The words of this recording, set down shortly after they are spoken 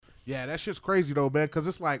Yeah, that shit's crazy though, man. Because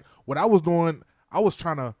it's like what I was doing. I was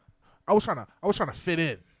trying to fit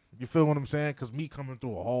in. You feel what I'm saying? Because me coming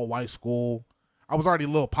through a all white school, I was already a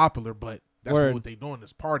little popular, but that's what they doing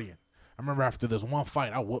is partying. I remember after this one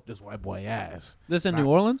fight, I whooped this white boy ass. This in New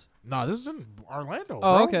Orleans? No, this is in Orlando. Oh,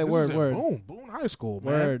 bro. okay. This Word, is in word. Boone High School,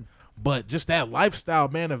 man. Word. But just that lifestyle,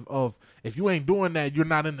 man, of if you ain't doing that, you're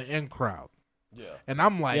not in the in crowd. Yeah. And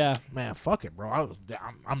I'm like, man, fuck it, bro.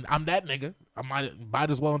 I'm that nigga. I might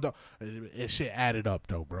as well. It shit added up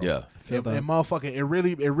though, bro. Yeah. And motherfucking, it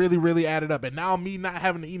really added up. And now me not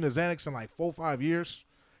having to eat a Xanax in like 4-5 years,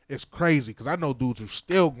 it's crazy because I know dudes who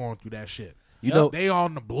still going through that shit. You know, they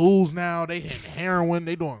on the blues now. They hitting heroin.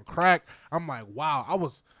 They doing crack. I'm like, wow. I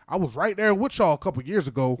was right there with y'all a couple years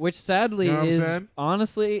ago. Which sadly is,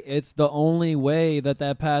 honestly, it's the only way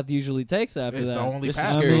that path usually takes after that. It's the only this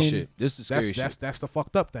path. Is scary shit. This is scary shit. That's the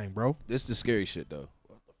fucked up thing, bro. This is the scary shit, though.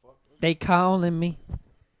 They calling me.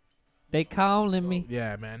 They calling me.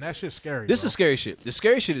 Yeah, man, that shit's scary. This is scary shit. The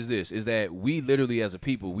scary shit is that we literally, as a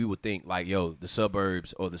people, we would think like, yo, the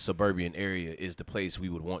suburbs or the suburban area is the place we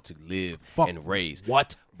would want to live and raise.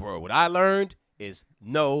 What? Bro, what I learned is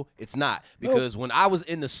no, it's not. Because when I was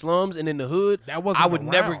in the slums and in the hood, I would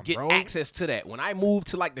never get access to that. When I moved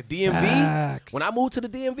to like the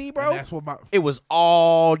DMV, bro, that's what it was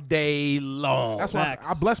all day long. That's why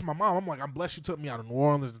I bless my mom. I'm like, I'm blessed she took me out of New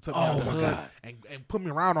Orleans and took me out of the hood and put me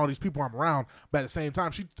around all these people I'm around. But at the same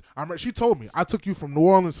time, she told me, I took you from New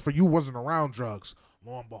Orleans for you wasn't around drugs.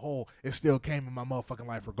 Lo and behold, it still came in my motherfucking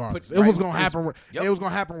life regardless. It was gonna happen. It was gonna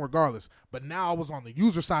happen regardless. But now I was on the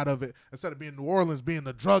user side of it instead of being New Orleans, being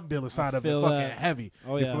the drug dealer side of it, fucking heavy.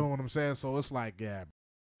 Oh, you feel what I'm saying? So it's like, yeah.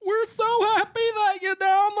 We're so happy that you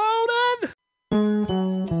downloaded.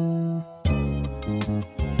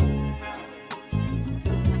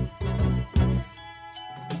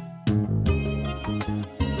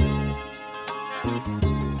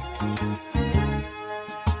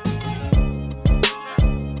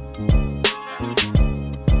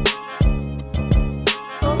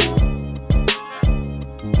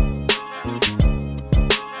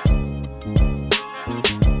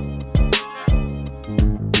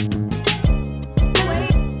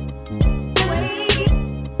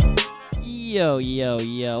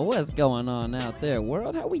 Yo, what's going on out there,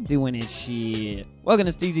 world? How we doing and shit? Welcome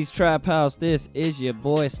to Steezy's Trap House. This is your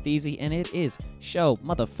boy Steezy, and it is show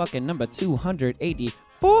motherfucking number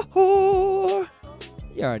 284.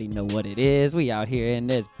 You already know what it is. We out here in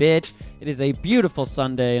this bitch. It is a beautiful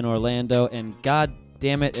Sunday in Orlando, and god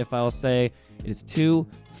damn it if I'll say it is too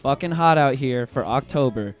fucking hot out here for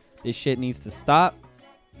October. This shit needs to stop.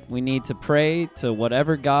 We need to pray to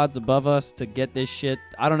whatever gods above us to get this shit.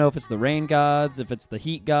 I don't know if it's the rain gods, if it's the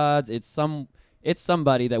heat gods. It's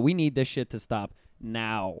somebody that we need this shit to stop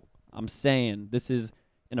now. I'm saying this is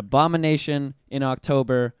an abomination in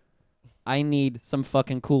October. I need some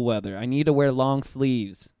fucking cool weather. I need to wear long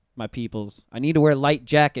sleeves, my peoples. I need to wear light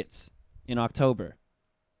jackets in October.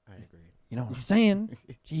 I agree. You know what I'm saying?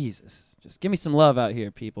 Jesus. Just give me some love out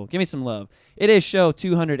here, people. Give me some love. It is show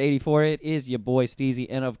 284. It is your boy, Steezy.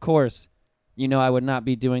 And, of course, you know I would not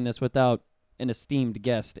be doing this without an esteemed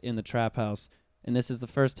guest in the Trap House. And this is the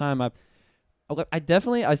first time I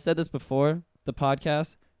said this before the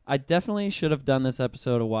podcast, I definitely should have done this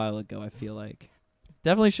episode a while ago, I feel like.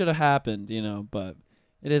 Definitely should have happened, but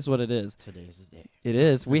it is what it is. Today's the day. It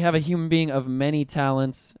is. We have a human being of many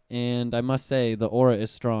talents, and I must say the aura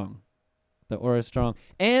is strong. The aura is strong.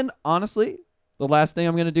 And honestly, the last thing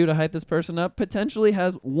I'm going to do to hype this person up potentially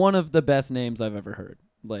has one of the best names I've ever heard.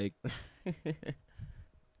 Like,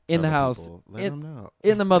 in the house. Let them know.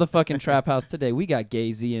 In the motherfucking Trap House today, we got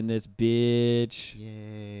Gay-Z in this bitch.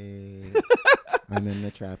 Yay. I'm in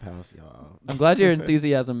the Trap House, y'all. I'm glad your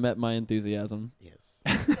enthusiasm met my enthusiasm. Yes.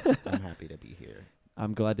 I'm happy to be here.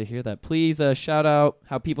 I'm glad to hear that. Please shout out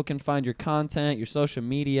how people can find your content, your social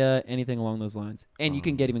media, anything along those lines. And you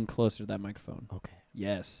can get even closer to that microphone. Okay.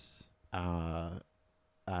 Yes.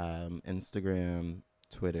 Instagram,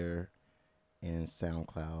 Twitter, and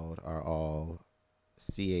SoundCloud are all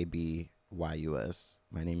CABYUS.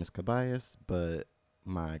 My name is Cabayas, but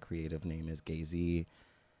my creative name is Gay-Z,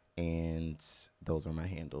 and those are my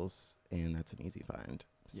handles, and that's an easy find.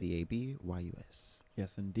 CABYUS.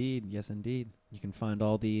 Yes, indeed. Yes, indeed. You can find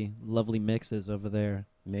all the lovely mixes over there.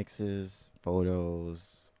 Mixes,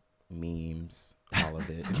 photos, memes, all of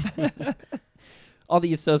it. All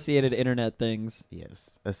the associated internet things.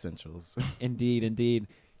 Yes, essentials. Indeed, indeed.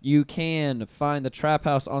 You can find the Trap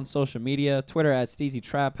House on social media. Twitter at Steezy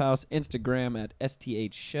Trap House. Instagram at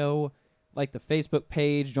STH Show. Like the Facebook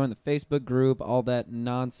page. Join the Facebook group. All that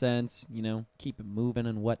nonsense. Keep it moving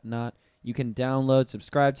and whatnot. You can download,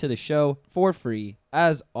 subscribe to the show for free,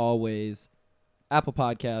 as always. Apple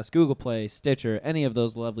Podcasts, Google Play, Stitcher, any of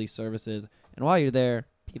those lovely services. And while you're there,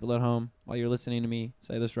 people at home, while you're listening to me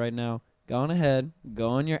say this right now, go on ahead, go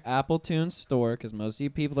on your Apple Tunes store, because most of you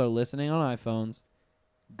people are listening on iPhones.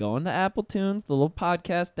 Go on to Apple Tunes, the little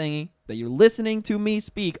podcast thingy that you're listening to me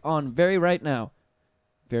speak on very right now.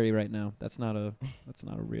 Very right now. That's not a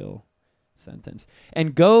real sentence.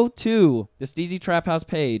 And go to the Steezy Trap House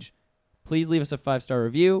page. Please leave us a 5-star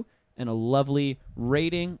review and a lovely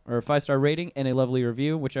rating, or a 5-star rating and a lovely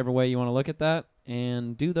review, whichever way you want to look at that.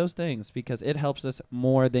 And do those things because it helps us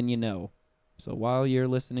more than you know. So while you're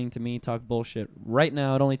listening to me talk bullshit right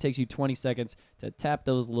now, it only takes you 20 seconds to tap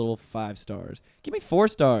those little 5 stars. Give me 4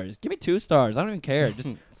 stars. Give me 2 stars. I don't even care.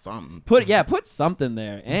 Just something. Put something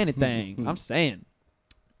there. Anything. I'm saying.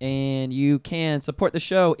 And you can support the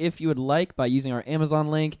show if you would like by using our Amazon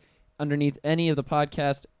link underneath any of the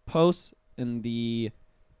podcast posts in the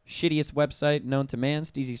shittiest website known to man,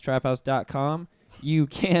 Steezy'sTrapHouse.com. You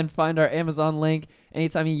can find our Amazon link.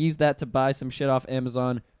 Anytime you use that to buy some shit off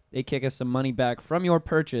Amazon, they kick us some money back from your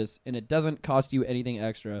purchase, and it doesn't cost you anything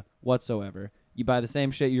extra whatsoever. You buy the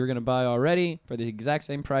same shit you're going to buy already for the exact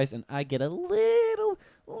same price, and I get a little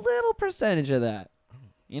percentage of that.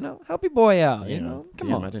 You know, help your boy out, you know?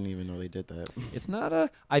 Come on. I didn't even know they did that. It's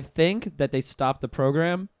not I think that they stopped the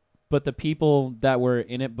program, but the people that were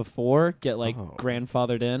in it before get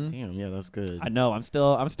grandfathered in. Damn, yeah, that's good. I know. I'm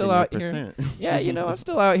still out here. Yeah, I'm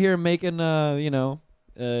still out here making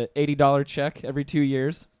 $80 check every 2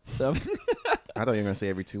 years. So I thought you were gonna say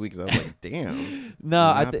every 2 weeks. I was like, damn.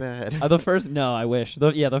 No, not bad. I wish.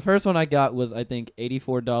 The first one I got was I think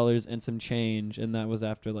 $84 and some change, and that was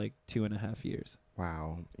after like 2.5 years.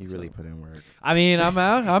 Wow, you really put in work. I mean, I'm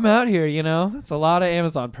out here. It's a lot of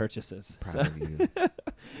Amazon purchases. Proud of you.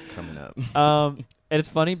 Coming up. And it's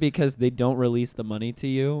funny because they don't release the money to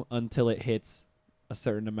you until it hits a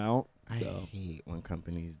certain amount. So. I hate when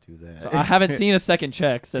companies do that. So I haven't seen a second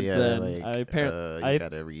check since then. You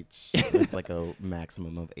gotta reach. It's like a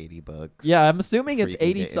maximum of $80. Yeah, I'm assuming it's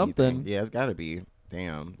 80 something. Anything. Yeah, it's gotta be.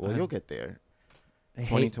 Damn. Well, you'll get there.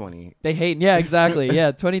 2020. They hate. Yeah, exactly.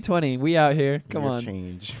 Yeah, 2020. We out here. Come on.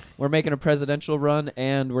 Change. We're making a presidential run,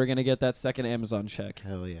 and we're gonna get that second Amazon check.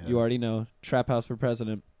 Hell yeah. You already know. Trap House for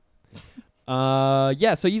president.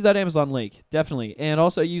 So use that Amazon link, definitely. And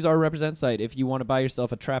also use our Represent site. If you want to buy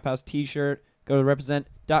yourself a Trap House t-shirt, go to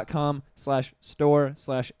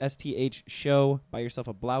represent.com/store/STH Show. Buy yourself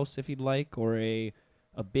a blouse if you'd like, or a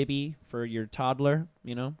bibby for your toddler,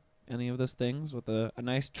 any of those things with a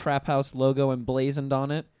nice Trap House logo emblazoned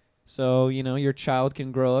on it. So, your child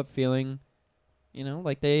can grow up feeling,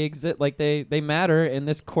 like they exist, like they matter in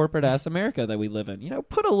this corporate ass America that we live in.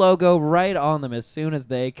 Put a logo right on them as soon as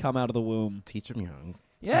they come out of the womb. Teach them young.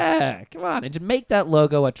 Yeah, come on. And just make that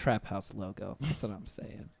logo a Trap House logo. That's what I'm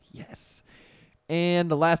saying. Yes.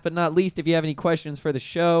 And last but not least, if you have any questions for the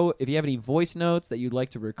show, if you have any voice notes that you'd like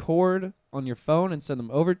to record on your phone and send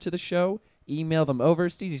them over to the show, email them over,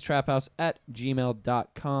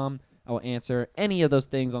 steezystraphouse@gmail.com. I will answer any of those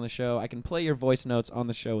things on the show. I can play your voice notes on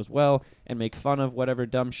the show as well and make fun of whatever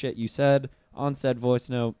dumb shit you said on said voice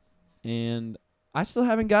note. And I still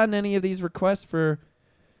haven't gotten any of these requests for,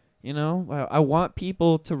 I want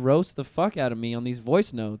people to roast the fuck out of me on these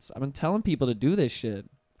voice notes. I've been telling people to do this shit.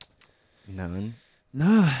 None.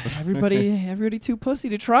 Nah, everybody too pussy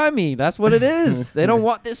to try me. That's what it is. They don't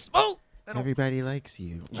want this smoke. Everybody likes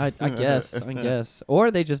you. I guess. Or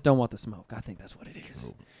they just don't want the smoke. I think that's what it is.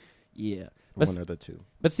 True. Yeah. One or the two.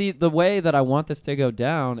 But see, the way that I want this to go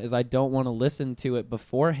down is I don't want to listen to it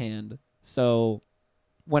beforehand. So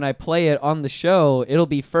when I play it on the show, it'll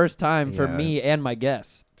be first time for me and my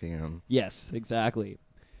guests. Damn. Yes, exactly.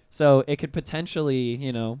 So it could potentially,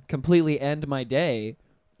 completely end my day.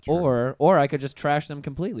 True. Or I could just trash them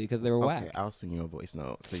completely because they were whack. Okay, I'll send you a voice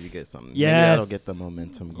note so you get something. Yes. Maybe that'll get the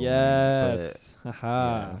momentum going. Yes.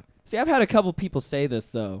 Yeah. See, I've had a couple people say this,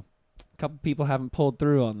 though. A couple people haven't pulled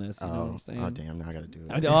through on this. You know what I'm saying? Oh, damn. Now I got to do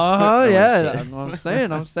it. Oh, yeah. I'm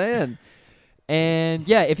saying. And,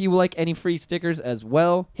 yeah, if you would like any free stickers as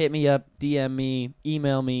well, hit me up, DM me,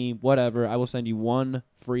 email me, whatever. I will send you one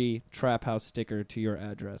free Trap House sticker to your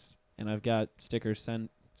address. And I've got stickers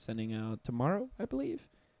sending out tomorrow, I believe.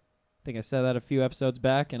 I think I said that a few episodes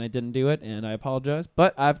back, and I didn't do it, and I apologize.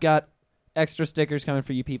 But I've got extra stickers coming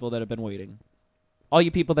for you people that have been waiting. All you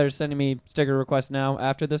people that are sending me sticker requests now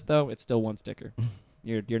after this, though, it's still one sticker.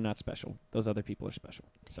 You're not special. Those other people are special.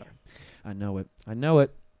 Sorry. I know it.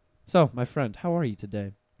 So, my friend, how are you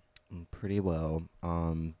today? Pretty well.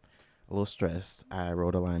 A a little stressed. I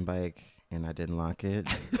rode a line bike and I didn't lock it.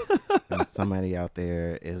 And somebody out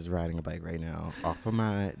there is riding a bike right now off of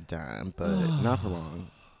my dime, but not for long.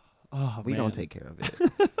 We gonna take care of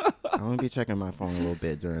it. I'm gonna be checking my phone a little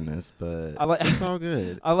bit during this, but it's all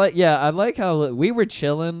good. I like how we were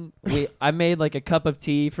chilling. I made like a cup of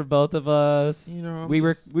tea for both of us. You know, we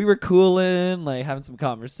were cooling, like having some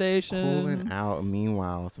conversation. Cooling out.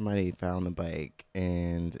 Meanwhile, somebody found the bike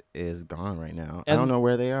and is gone right now. And I don't know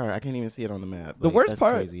where they are. I can't even see it on the map. The like, worst that's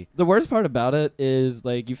part, crazy. the worst part about it is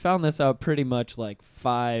like you found this out pretty much like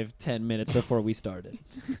 5-10 minutes before we started.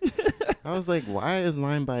 I was like, why is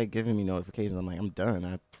Line Bike giving me notifications? I'm like, I'm done.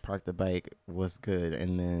 I parked the bike. What's good?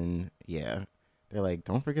 And then, yeah, they're like,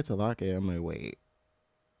 don't forget to lock it. I'm like, wait.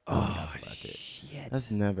 Oh, to lock it. shit.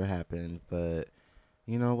 That's never happened. But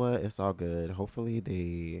you know what? It's all good. Hopefully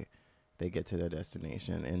they get to their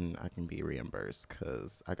destination and I can be reimbursed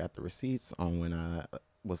because I got the receipts on when I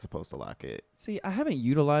was supposed to lock it. See, I haven't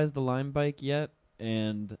utilized the Lime bike yet,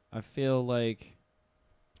 and I feel like...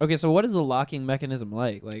 Okay, so what is the locking mechanism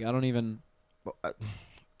like? Like, I don't even...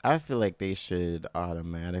 I feel like they should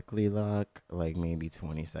automatically lock, like maybe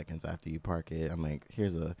 20 seconds after you park it. I'm like,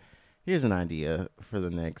 here's an idea for the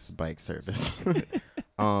next bike service.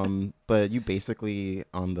 But you basically,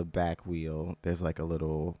 on the back wheel, there's like a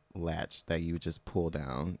little latch that you just pull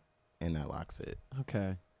down, and that locks it.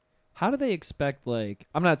 Okay. How do they expect, like...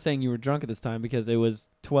 I'm not saying you were drunk at this time because it was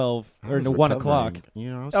 12 or 1 o'clock.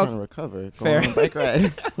 You know, I was trying to recover. Fair. Going on a bike ride.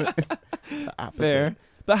 The opposite. Fair.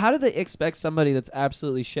 But how do they expect somebody that's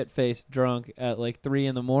absolutely shit-faced drunk at like 3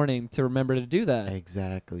 a.m. to remember to do that?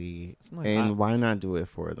 Exactly. Like, and why not do it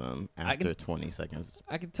for them after 20 seconds?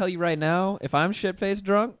 I can tell you right now, if I'm shit-faced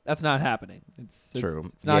drunk, that's not happening. It's true.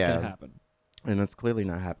 It's not going to happen. And it's clearly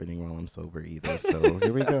not happening while I'm sober either. So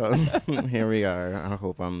here we go. Here we are. I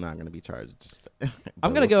hope I'm not going to be charged.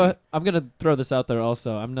 I'm going to throw this out there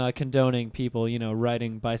also. I'm not condoning people,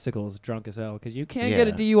 riding bicycles drunk as hell because you can't get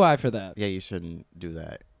a DUI for that. Yeah, you shouldn't do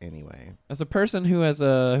that anyway. As a person who has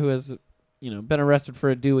been arrested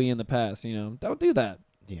for a Dewey in the past, don't do that.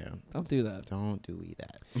 Yeah. Don't do that. Don't do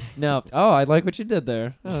that. No. Oh, I like what you did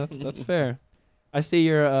there. Oh, that's fair. I see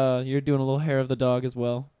you're doing a little hair of the dog as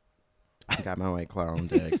well. I got my White Claw on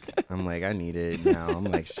deck. I'm like, I need it now. I'm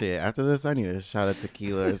like, shit. After this, I need a shot of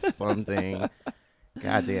tequila or something.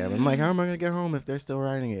 Goddamn. I'm like, how am I going to get home if they're still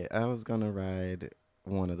riding it? I was going to ride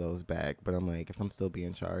one of those back, but I'm like, if I'm still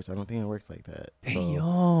being charged, I don't think it works like that. Damn.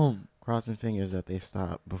 So, crossing fingers that they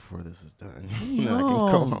stop before this is done. And I can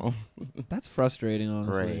go home. That's frustrating,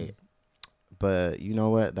 honestly. Right. But you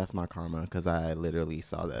know what? That's my karma because I literally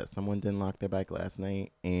saw that. Someone didn't lock their bike last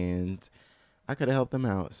night, and I could have helped them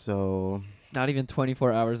out. So not even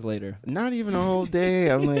 24 hours later. Not even a whole day.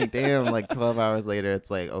 I'm like, damn, like 12 hours later, it's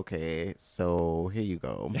like, okay, so here you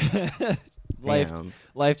go.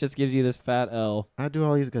 Life just gives you this fat L. I do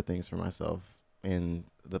all these good things for myself and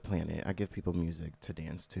the planet. I give people music to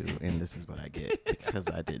dance to, and this is what I get because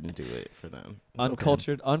I didn't do it for them.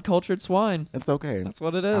 It's Uncultured swine. It's okay. That's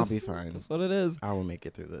what it is. I'll be fine. That's what it is. I will make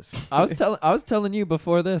it through this. I was telling you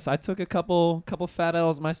before this. I took a couple fat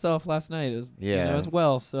L's myself last night. As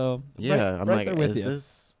well. So yeah, I'm right like, there with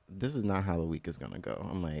this is not how the week is gonna go.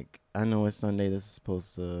 I'm like, I know it's Sunday. This is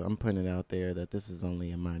supposed to. I'm putting it out there that this is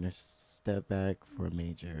only a minor step back for a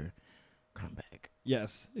major comeback.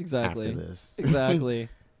 Yes, exactly. After this, exactly.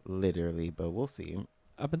 Literally, but we'll see.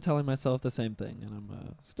 I've been telling myself the same thing, and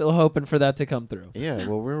I'm still hoping for that to come through. Yeah,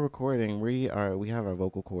 well, we're recording. We have our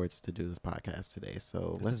vocal cords to do this podcast today,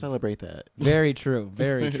 so let's celebrate that. Very true.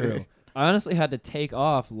 Very true. I honestly had to take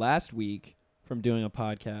off last week from doing a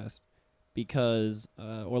podcast because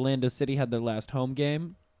Orlando City had their last home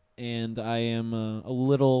game, and I am a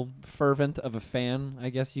little fervent of a fan, I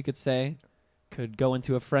guess you could say. Could go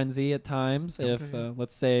into a frenzy at times if,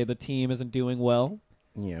 let's say, the team isn't doing well.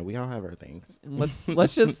 Yeah, we all have our things. And let's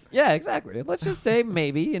just exactly. Let's just say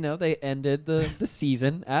maybe they ended the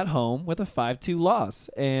season at home with a 5-2 loss,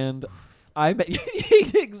 and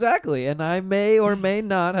exactly, and I may or may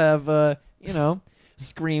not have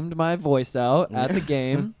screamed my voice out at the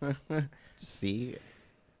game. See,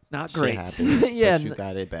 not great. Happens, yeah, but you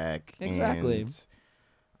got it back. Exactly.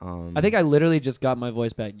 And, I think I literally just got my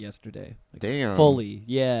voice back yesterday. Like, damn. Fully.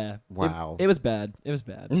 Yeah. Wow. It was bad. It was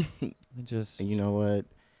bad. You know what?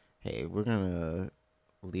 Hey, we're gonna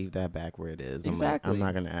leave that back where it is. Exactly. I'm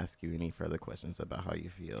not gonna ask you any further questions about how you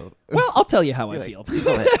feel. Well, I'll tell you how I feel.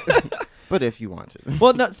 Go ahead. But if you want to.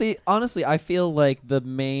 Well, no. See, honestly, I feel like the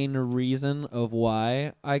main reason of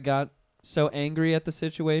why I got so angry at the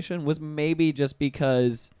situation was maybe just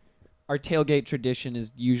because our tailgate tradition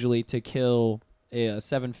is usually to kill a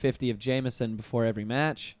 750 of Jameson before every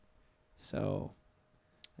match, So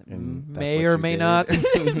And that's may what or you may did? not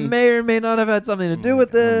may or may not have had something to do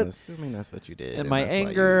with it. I'm assuming that's what you did. And my that's why you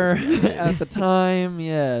anger reacted. at the time,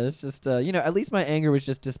 yeah, it's just at least my anger was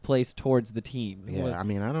just displaced towards the team. Yeah, I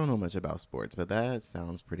mean, I don't know much about sports, but that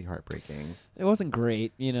sounds pretty heartbreaking. It wasn't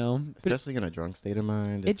great, but Especially in a drunk state of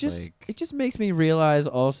mind. it It's just like, it just makes me realize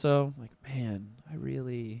also, like, man, I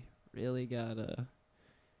really, really gotta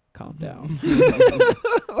calm down.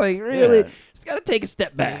 Like, really, yeah, just gotta take a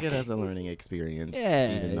step back. take it as a learning experience,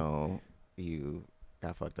 Yeah. even though you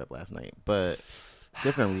got fucked up last night. But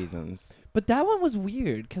different reasons. But that one was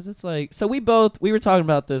weird because it's like, so we were talking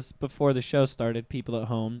about this before the show started, people at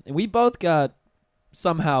home, and we both got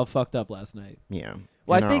somehow fucked up last night. Yeah.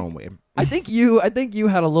 Well, in I our think- own way. I think you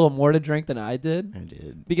had a little more to drink than I did I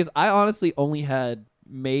did. because I honestly only had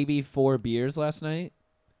maybe 4 beers last night,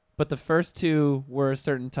 but the first 2 were a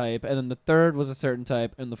certain type, and then the third was a certain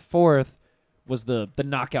type, and the fourth was the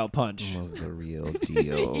knockout punch. Was the real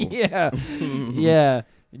deal. Yeah, yeah.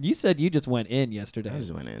 And you said you just went in yesterday, I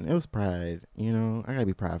just went in. It was Pride. I gotta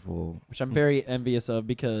be prideful. which I'm very envious of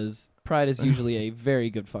because Pride is usually a very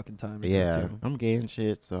good fucking time. to go Yeah, to. I'm gay and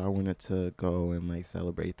shit, so I wanted to go and like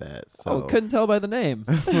celebrate that. So Oh, couldn't tell by the name.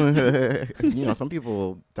 some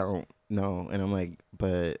people don't know, and I'm like,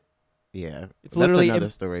 but yeah, It's that's literally another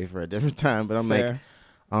story for a different time. But I'm Fair.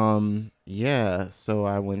 like, yeah. So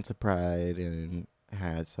I went to Pride and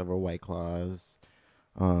had several White Claws.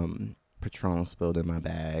 Patron spilled in my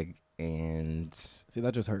bag, and See,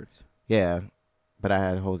 that just hurts. yeah, but I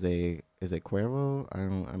had Jose. Is it Cuervo?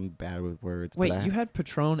 I'm bad with words. Wait, but you had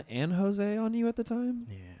Patron and Jose on you at the time?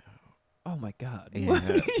 Yeah. Oh my god.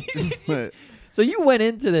 Yeah. So you went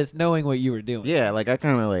into this knowing what you were doing. Yeah, like I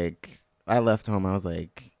kind of like I left home. I was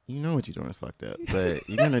like, you know what you're doing is fucked up, but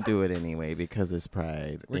you're gonna do it anyway because it's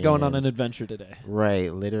Pride. We're going on And- an adventure today.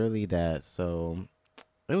 right, literally that. So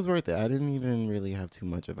it was worth it. I didn't even really have too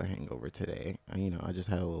much of a hangover today. I just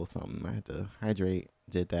had a little something. I had to hydrate,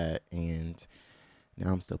 did that, and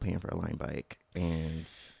now I'm still paying for a line bike.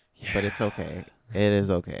 But it's okay. It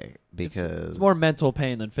is okay because It's more mental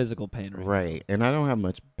pain than physical pain, right? right, and I don't have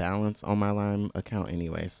much balance on my Lime account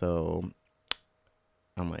anyway, so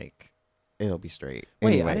I'm like, it'll be straight.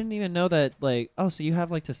 Wait, Anyway, I didn't even know that. Like, oh, so you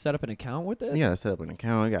have like to set up an account with this? you gotta set up an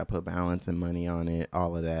account, you gotta put balance and money on it,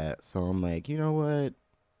 all of that. So I'm like, you know what?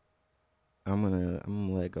 I'm gonna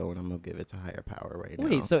let go and I'm gonna give it to higher power right now.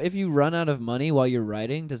 Wait, so if you run out of money while you're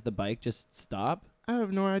riding, does the bike just stop? I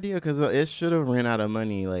have no idea because it should have ran out of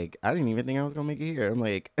money. Like I didn't even think I was gonna make it here. I'm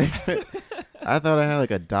like, I thought I had like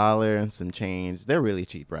 $1 and some change. They're really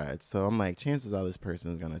cheap rides, so I'm like, chances are this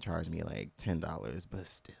person is gonna charge me like $10, but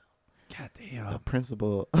still, God the damn.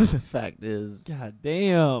 principle of the fact is God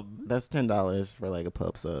damn. that's $10 for like a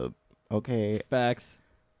pub sub. Okay, Facts.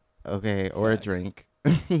 okay, or Facts. a drink,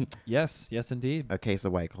 Yes, yes, indeed. a case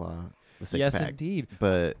of White Claw, the 6 Yes, pack. indeed.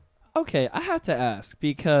 But Okay, I have to ask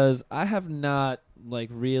because I have not like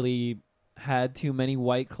really had too many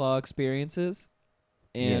White Claw experiences,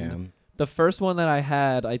 and the first one that I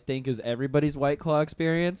had, I think, is everybody's White Claw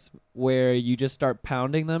experience, where you just start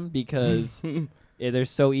pounding them because they're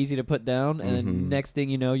so easy to put down, and then next thing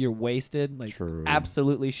you know, you're wasted, like True.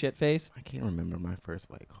 absolutely shit faced. I can't remember my first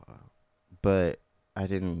White Claw, but I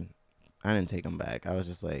didn't take them back. I was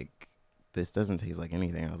just like, this doesn't taste like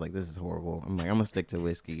anything. I was like, this is horrible. I'm like, I'm gonna stick to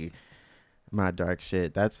whiskey, my dark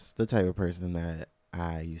shit. That's the type of person that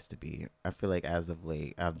I used to be. I feel like as of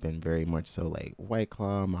late, I've been very much so like White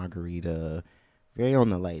Claw, margarita, very on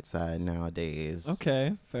the light side nowadays.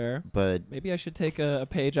 Okay, fair. But Maybe I should take a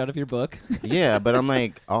page out of your book. yeah, but I'm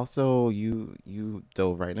like, also you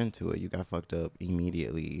dove right into it. You got fucked up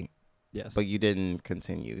immediately. Yes. But you didn't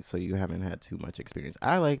continue, so you haven't had too much experience.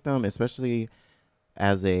 I like them, especially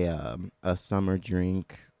as a summer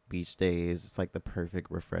drink. Beach days, it's like the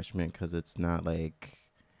perfect refreshment because it's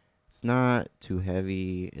not too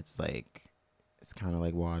heavy. It's like it's kind of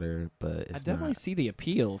like water, but I it's definitely not. see the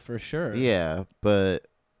appeal for sure. Yeah, but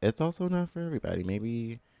it's also not for everybody.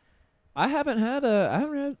 Maybe I haven't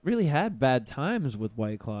really had bad times with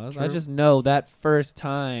White Claws. I True. just know that first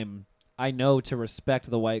time I know to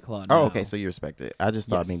respect the White Claw now. Oh, okay, so you respect it. I just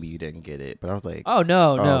thought Yes. maybe you didn't get it, but I was like, Oh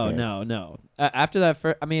no, no, okay. no. After that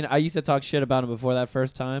first, I mean, I used to talk shit about him before that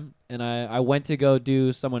first time, and I went to go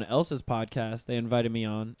do someone else's podcast. They invited me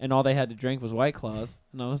on, and all they had to drink was White Claws,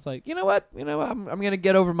 and I was like, you know what, I'm gonna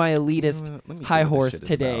get over my elitist "You know what? Let me see high what this horse shit is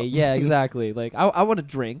today. about." Yeah, exactly. Like I want to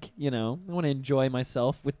drink, I want to enjoy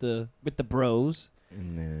myself with the bros.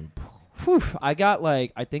 And then Whew, I got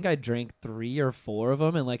I think I drank 3 or 4 of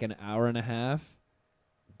them in like an hour and a half.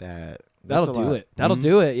 that's That'll a do lot. it. That'll Mhm.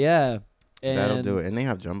 do it. Yeah. And That'll do it. And they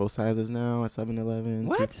have jumbo sizes now at 7-Eleven.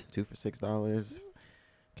 What? Two for $6.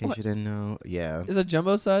 In case you didn't know. Yeah. Is a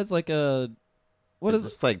jumbo size like a... What is it?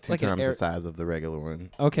 It's like two like an times the size of the regular one.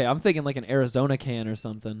 Okay, I'm thinking like an Arizona can or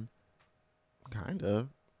something. Kind of.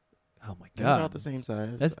 Oh my They're god. about the same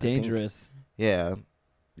size. That's I think. dangerous. Yeah.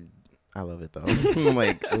 I love it though. I'm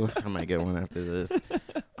like, I might get one after this.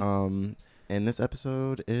 And this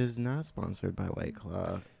episode is not sponsored by White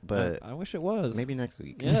Claw, but I wish it was. maybe next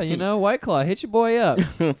week. Yeah, White Claw, hit your boy up.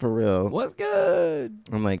 For real. What's good?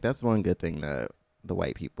 I'm like, that's one good thing that the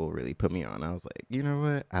white people really put me on. I was like, you know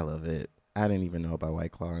what? I love it. I didn't even know about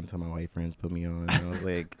White Claw until my white friends put me on. And I was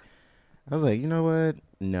like, you know what?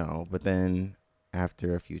 No. But then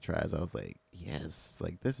after a few tries, I was like, yes,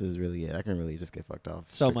 like this is really it. I can really just get fucked off.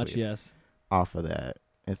 So much, yes. Off of that.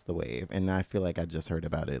 It's the wave. And I feel like I just heard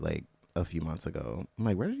about it like a few months ago. I'm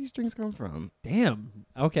like, where did these drinks come from? Damn.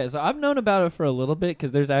 Okay, so I've known about it for a little bit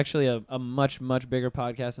because there's actually a much, much bigger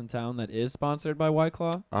podcast in town that is sponsored by White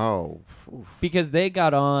Claw. Oh. Oof. Because they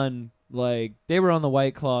got on, like, they were on the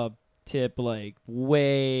White Claw tip, like,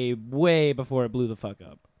 way, way before it blew the fuck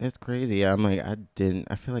up. It's crazy. Yeah, I'm like,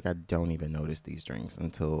 I feel like I don't even notice these drinks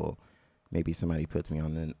until maybe somebody puts me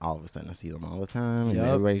on, and all of a sudden I see them all the time, and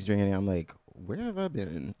everybody's drinking it. I'm like, where have I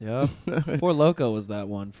been? Yep. Four Loko was that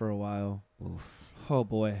one for a while. Oof. Oh,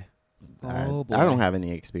 boy. I don't have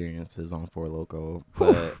any experiences on Four Loko,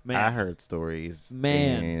 but I heard stories.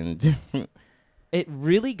 Man. And it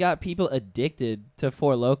really got people addicted to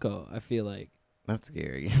Four Loko, I feel like. that's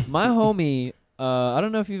scary. My homie, I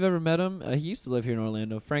don't know if you've ever met him. He used to live here in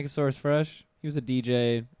Orlando. Frankosaurus Fresh. He was a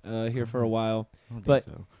DJ here for a while. I don't But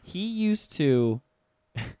think so. he used to...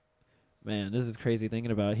 Man, this is crazy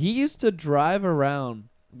thinking about it. He used to drive around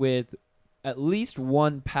with at least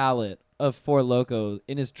one pallet of Four Loko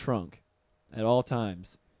in his trunk at all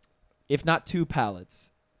times, if not two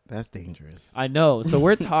pallets. That's dangerous. I know. So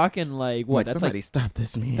we're talking like what? Like, That's somebody like stop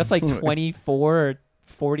this man. that's like 24 or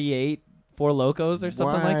 48 Four Locos or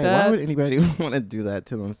something like Why that. would anybody want to do that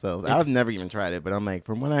to themselves? I've never even tried it, but I'm like,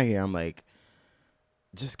 from what I hear, I'm like,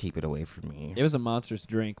 just keep it away from me. It was a monstrous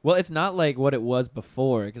drink. Well, it's not like what it was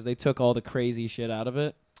before because they took all the crazy shit out of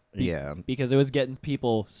it. Yeah. Because it was getting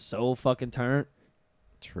people so fucking turned.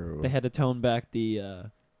 True. They had to tone back the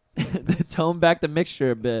the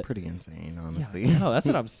mixture a bit. It's pretty insane, honestly. Yeah, no, that's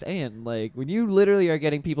what I'm saying. Like when you literally are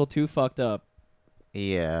getting people too fucked up.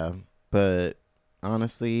 Yeah, but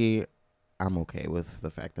honestly, I'm okay with the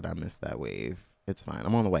fact that I missed that wave. It's fine.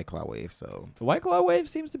 I'm on the White Claw wave, so The White Claw wave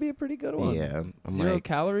seems to be a pretty good one. yeah. I'm 0 like,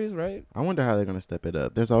 calories, right? I wonder how they're gonna step it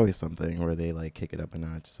up. There's always something where they like kick it up a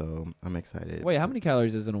notch, so I'm excited. Wait, how many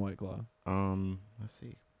calories is in a White Claw? Let's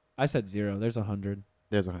see. I said 0. There's 100.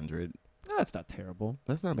 There's 100. Oh, that's not terrible.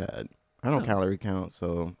 That's not bad. I don't No. calorie count,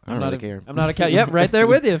 so I don't not really a- care. I'm not a cat. Yep, right there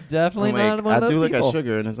with you. Definitely I'm not like, one of I those do look people. at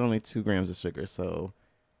sugar, and there's only 2 grams of sugar, so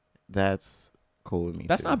that's cool with me.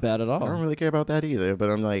 That's too. not bad at I don't all. really care about that either, but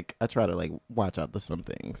I'm like, I try to like watch out for some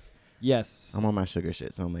things. Yes, I'm on my sugar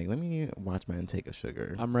shit, so I'm like, let me watch my intake of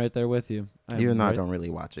sugar. I'm right there with you. Even though I right- don't really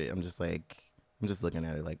watch it, I'm just looking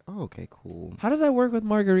at it like, oh, okay, cool. How does that work with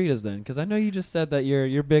margaritas then? Because I know you just said that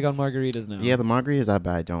you're big on margaritas now. Yeah, the margaritas I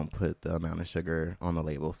buy don't put the amount of sugar on the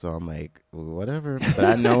label, so I'm like, whatever. But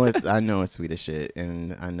I know it's sweet as shit,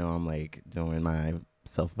 and I know I'm like doing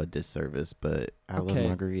myself a disservice, but I love Okay.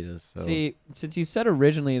 margaritas. So See, since you said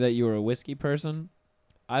originally that you were a whiskey person,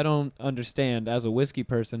 I don't understand as a whiskey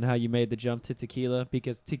person how you made the jump to tequila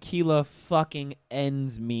because tequila fucking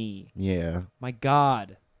ends me. yeah. My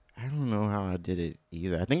God. I don't know how I did it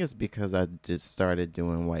either. I think it's because I just started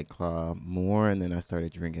doing White Claw more, and then I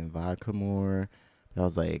started drinking vodka more. But I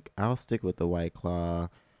was like, I'll stick with the White Claw.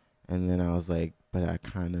 And then I was like, but I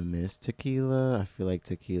kind of miss tequila. I feel like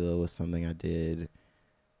tequila was something I did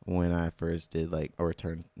when I first did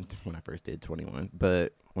when I first did 21.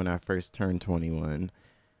 But when I first turned 21,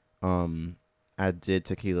 I did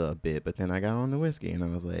tequila a bit, but then I got on the whiskey, and I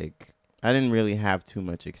was like, I didn't really have too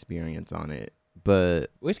much experience on it. But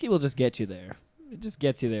Whiskey will just get you there. It just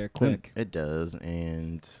gets you there quick. it does,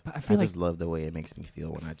 and But I I feel just love the way it makes me feel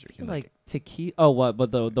when I drink. feel like tequila. Oh, what?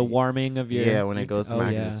 But the warming of your yeah, when your it goes to oh, my,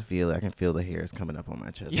 I yeah. can just feel it. I can feel the hairs coming up on my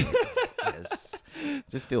chest. Like, yes,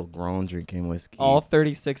 just feel grown drinking whiskey. All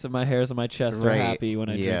 36 of my hairs on my chest are Right. happy when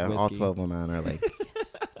I yeah, drink all whiskey. 12 of mine are like,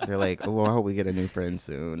 yes. They're like, oh, I hope we get a new friend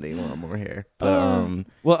soon. They want more hair, but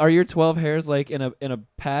Well, are your 12 hairs like in a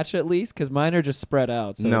patch at least? Because mine are just spread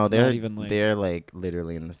out. So no, it's they're not even like. they're like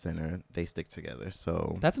literally in the center. They stick together,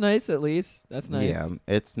 so That's nice at least. That's nice. yeah,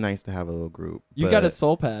 it's nice to have a little group. You've got a but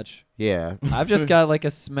soul patch. yeah. I've just got like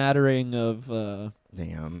a smattering of.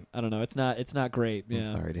 Damn, I don't know. It's not great. Yeah. I'm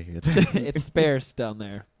sorry to hear that. It's sparse down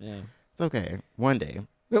there. Yeah. It's okay. One day.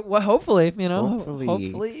 Well, hopefully, you know. Hopefully.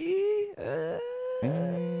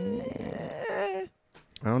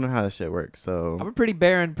 I don't know how this shit works, so I'm a pretty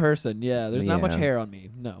barren person. Yeah, there's not much Yeah. hair on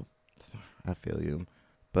me. No. I feel you.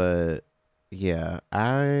 But yeah,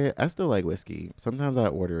 I still like whiskey. Sometimes I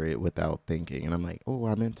order it without thinking, and I'm like, oh,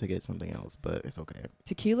 I meant to get something else, but it's okay.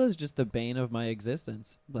 Tequila is just the bane of my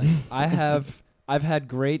existence. Like I've had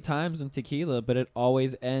great times in tequila, but it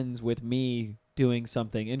always ends with me doing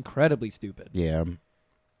something incredibly stupid. Yeah,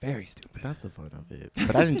 Very stupid. that's the fun of it.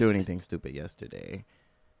 But I didn't do anything stupid yesterday.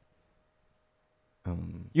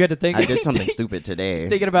 You had to think. I did something stupid today.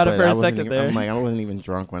 Thinking about it but for a I wasn't second even- there. I'm like, I wasn't even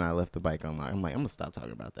drunk when I left the bike. I'm like, I'm gonna stop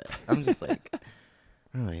talking about that. I'm just like,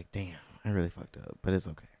 I'm like, damn, I really fucked up, but it's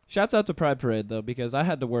okay. Shouts out to Pride Parade though, because I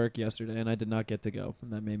had to work yesterday and I did not get to go,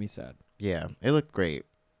 and that made me sad. Yeah, it looked great.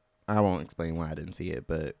 I won't explain why I didn't see it,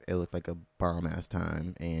 but it looked like a bomb ass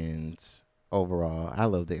time. And overall, I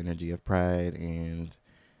love the energy of Pride, and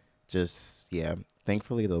just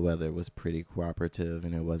thankfully the weather was pretty cooperative,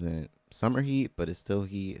 and it wasn't summer heat, but it's still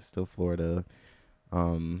heat. It's still Florida.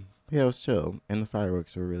 It was chill, and the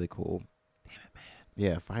fireworks were really cool. Damn it, man.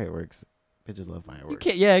 Yeah, fireworks. Bitches love fireworks. You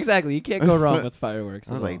can't. Yeah, exactly. You can't go wrong with fireworks.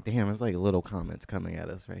 I was at all. like, damn, it's like little comments coming at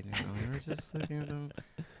us right now. We're just looking at them.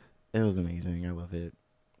 It was amazing. I love it.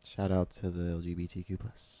 Shout out to the LGBTQ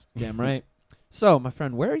plus. damn right. So, my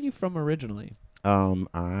friend, where are you from originally? I'm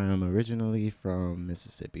originally from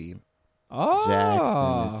Mississippi, Oh,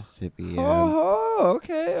 Jackson, Mississippi. Yeah. Oh,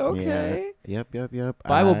 okay, okay. Yeah. Yep.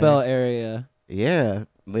 Bible Belt area. Yeah,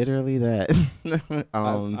 literally that.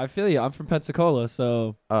 I feel you. I'm from Pensacola,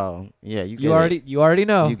 so Oh yeah, you already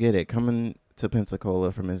know. You get it. Coming to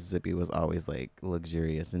Pensacola from Mississippi was always like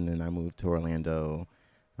luxurious, and then I moved to Orlando,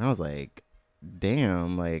 and I was like,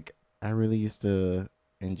 damn, like I really used to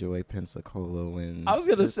enjoy Pensacola when I was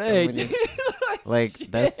gonna there's so say, many- dude, like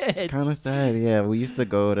that's shit. kind of sad. Yeah, we used to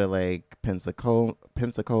go to like Pensacola.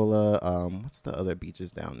 What's the other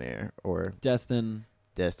beaches down there? Or Destin.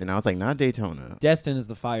 I was like, not Daytona. Destin is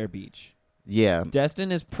the fire beach. Yeah,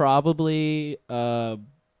 Destin is probably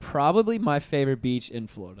my favorite beach in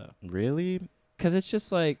Florida. really. Cause it's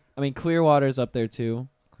just like, I mean, Clearwater's up there too.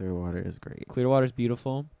 Clearwater is great. Clearwater's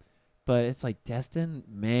beautiful, but it's like Destin,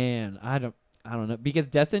 man. I don't know, because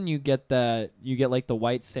Destin you get like the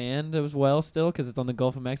white sand as well still, because it's on the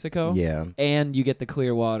Gulf of Mexico. Yeah. And you get the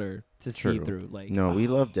clear water to see True. through. Like, No, we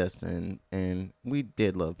love Destin, and we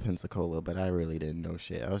did love Pensacola, but I really didn't know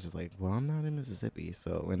shit. I was just like, well, I'm not in Mississippi,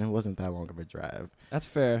 so, and it wasn't that long of a drive. that's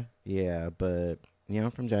fair. Yeah, but yeah, I'm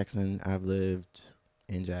from Jackson. I've lived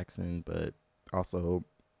in Jackson, but also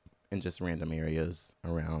in just random areas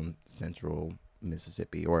around central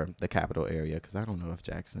Mississippi or the capital area, because I don't know if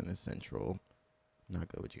Jackson is central. Not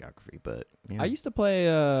good with geography, but yeah. I used to play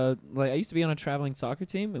I used to be on a traveling soccer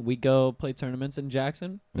team, and we go play tournaments in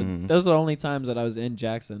Jackson. Mhm. Those are the only times that I was in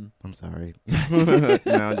Jackson. I'm sorry. No,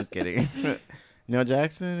 I'm just kidding. No,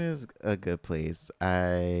 Jackson is a good place.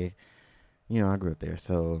 I grew up there,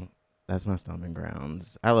 so that's my stomping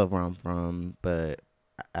grounds. I love where I'm from, but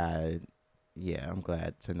I'm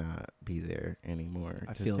glad to not be there anymore,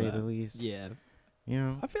 I to feel say that. the least. Yeah.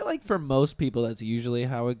 I I feel like for most people that's usually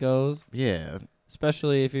how it goes. yeah.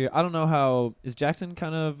 Especially if I don't know how, is Jackson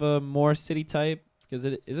kind of a more city type? Because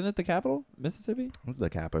isn't it the capital, Mississippi? It's the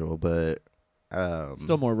capital, but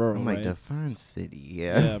Still more rural, I'm like, right? define city.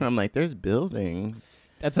 Yeah. Yeah. I'm like, there's buildings.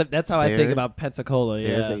 That's how I think There- about Pensacola.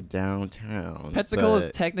 There's Yeah, a downtown. Pensacola is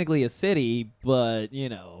but- technically a city, but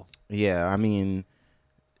Yeah, I mean,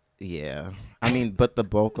 but the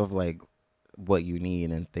bulk of like what you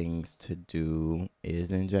need and things to do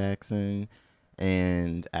is in Jackson.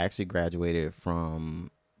 And I actually graduated from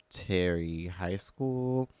Terry High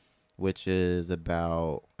School, which is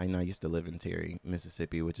about, I used to live in Terry,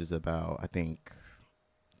 Mississippi, which is about, I think,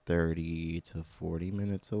 30 to 40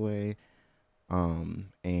 minutes away.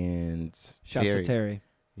 And shouts to Terry.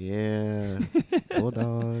 yeah,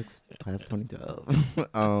 Bulldogs, class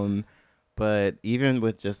 2012. But even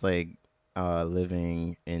with just like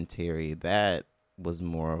living in Terry, that was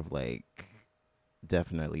more of like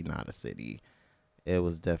definitely not a city. It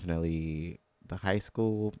was definitely the high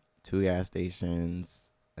school, 2 gas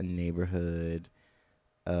stations, a neighborhood,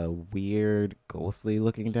 a weird ghostly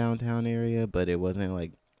looking downtown area, but it wasn't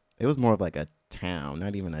like, it was more of like a town,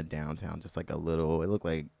 not even a downtown, just like a little, it looked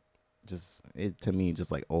like to me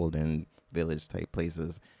just like olden village type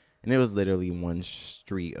places. And it was literally one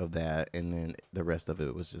street of that, and then the rest of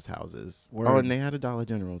it was just houses. Word. Oh, and they had a Dollar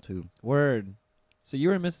General too. Word. So you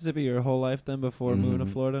were in Mississippi your whole life then before moving to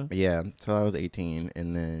Florida? Yeah, till I was 18,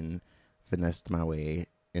 and then finessed my way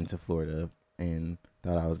into Florida. and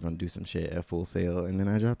thought I was gonna do some shit at Full Sail, and then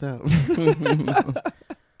I dropped out.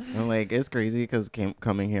 I'm like, it's crazy because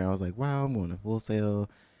coming here, I was like, wow, I'm going to Full Sail.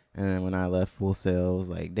 And then when I left Full Sail, I was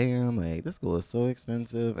like, damn, like this school is so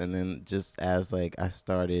expensive. And then just as like I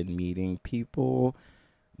started meeting people,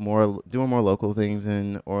 doing more local things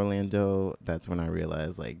in Orlando, that's when I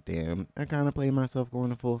realized, like, damn, I kind of played myself going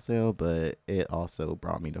to Full Sail, but it also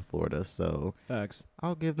brought me to Florida. So Facts.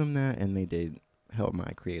 I'll give them that, and they did help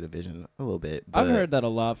my creative vision a little bit. I've heard that a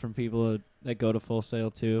lot from people that go to Full Sail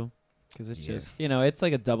too, because it's just, you know, it's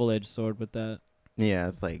like a double-edged sword with that. Yeah,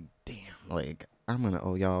 it's like, damn, like I'm gonna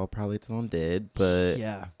owe y'all probably till I'm dead, but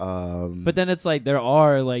yeah. But then it's like there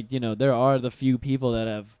are the few people that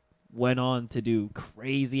have went on to do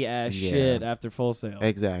crazy ass shit after Full Sail.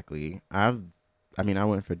 Exactly. I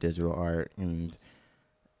went for digital art, and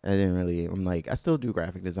I didn't really. I'm like, I still do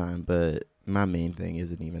graphic design, but my main thing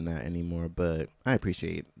isn't even that anymore. But I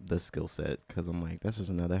appreciate the skill set because I'm like, that's just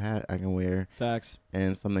another hat I can wear. Facts.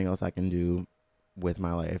 And something else I can do with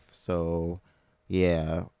my life. So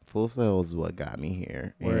yeah, Full Sail is what got me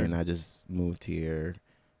here, and I just moved here.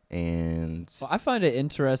 And I find it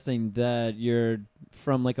interesting that you're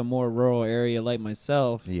from like a more rural area like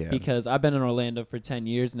myself, because I've been in Orlando for 10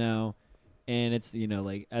 years now, and it's, you know,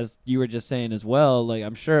 like as you were just saying as well, like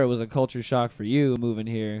I'm sure it was a culture shock for you moving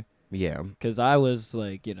here. Yeah. Because I was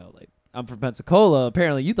like, you know, like I'm from Pensacola.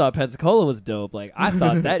 Apparently you thought Pensacola was dope. Like I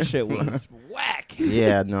thought that shit was whack.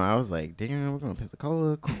 Yeah, no, I was like, damn, we're going to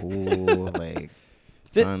Pensacola. Cool. Like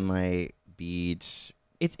sunlight, beach.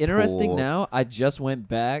 It's interesting cool. now. I just went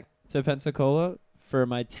back to Pensacola for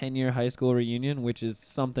my 10-year high school reunion, which is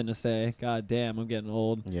something to say. God damn, I'm getting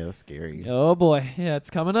old. Yeah, that's scary. Oh, boy. Yeah,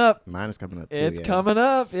 it's coming up. Mine is coming up, too. It's coming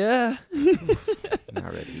up, yeah.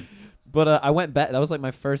 Not ready. But I went back. That was like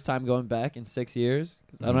my first time going back in 6 years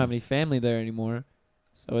because I don't have any family there anymore.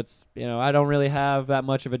 So it's, you know, I don't really have that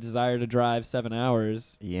much of a desire to drive 7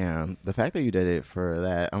 hours. Yeah. The fact that you did it for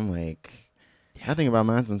that, I'm like, I think about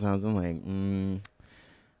mine sometimes. I'm like,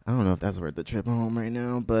 I don't know if that's worth the trip home right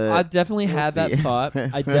now, but I definitely had that thought.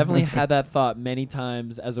 I definitely had that thought many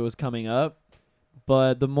times as it was coming up.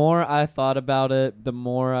 But the more I thought about it, the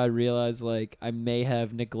more I realized like I may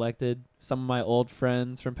have neglected some of my old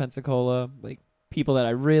friends from Pensacola, like people that I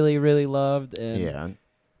really, really loved. And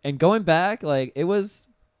and going back, like it was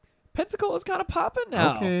Pensacola's kind of popping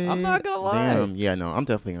now. Okay. I'm not gonna lie. Damn. Yeah, no, I'm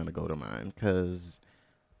definitely gonna go to mine because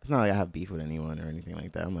it's not like I have beef with anyone or anything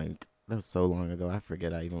like that. I'm like, that's so long ago. I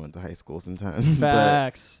forget I even went to high school sometimes.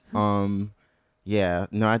 Facts. But, yeah,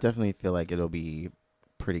 no, I definitely feel like it'll be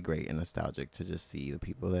pretty great and nostalgic to just see the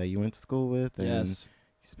people that you went to school with, and you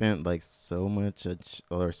spent like so much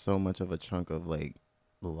of a chunk of like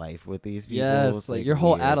life with these people. Yes, it's, like your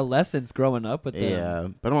whole adolescence growing up with them. Yeah,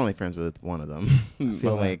 but I'm only friends with one of them.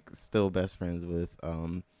 But like still best friends with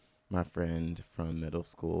my friend from middle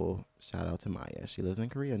school. Shout out to Maya. She lives in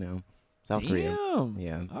Korea now. South Korea.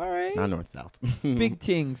 Yeah. All right. Not north, south. Big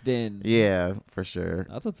things then. Yeah, for sure.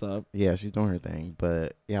 That's what's up. Yeah, she's doing her thing.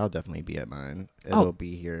 But yeah, I'll definitely be at mine. It'll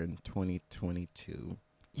be here in 2022.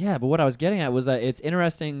 Yeah, but what I was getting at was that it's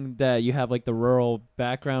interesting that you have like the rural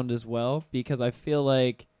background as well, because I feel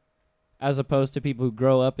like as opposed to people who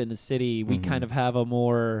grow up in the city, we kind of have a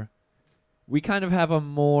more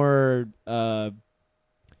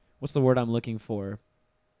what's the word I'm looking for?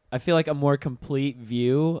 I feel like a more complete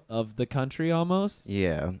view of the country almost.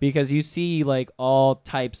 Yeah. Because you see like all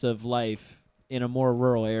types of life in a more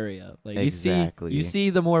rural area. Like you see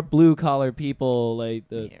the more blue collar people, like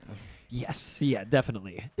the Yes, yeah,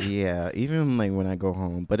 definitely. Yeah, even like when I go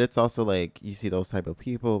home, but it's also like you see those type of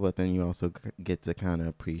people, but then you also get to kind of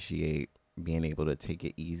appreciate being able to take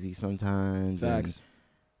it easy sometimes. Facts. And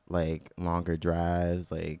like longer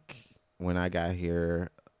drives. Like when I got here,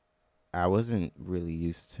 I wasn't really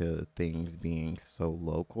used to things being so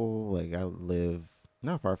local. Like I live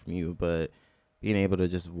not far from you, but being able to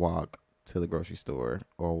just walk to the grocery store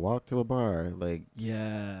or walk to a bar, like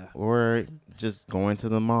or just going to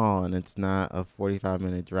the mall, and it's not a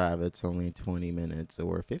 45-minute drive, it's only 20 minutes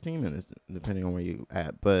or 15 minutes depending on where you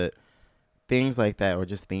at. But things like that, or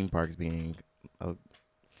just theme parks being a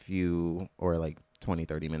few or like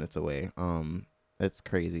 20-30 minutes away, it's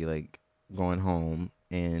crazy. Like going home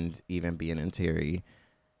and even being in Terry,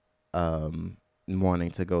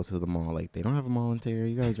 wanting to go to the mall, like they don't have a mall in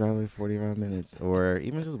Terry, you guys drive like 45 minutes, or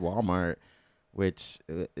even just Walmart, which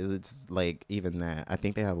it's like, even that, I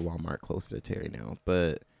think they have a Walmart closer to Terry now,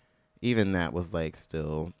 but even that was like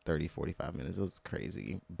still 30-45 minutes. It was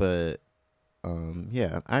crazy. But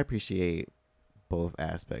yeah, I appreciate both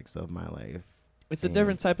aspects of my life. It's a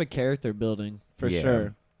different type of character building for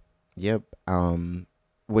sure. Yep.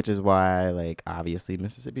 which is why, like, obviously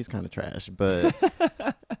Mississippi's kind of trash, but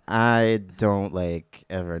I don't like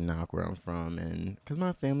ever knock where I'm from, and because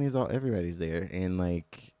my family is everybody's there, and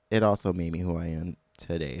like it also made me who I am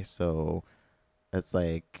today. So it's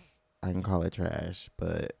like I can call it trash,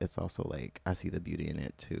 but it's also like I see the beauty in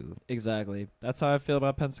it too. Exactly. That's how I feel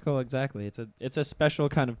about Pensacola. Exactly. It's a special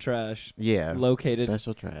kind of trash. Yeah, Located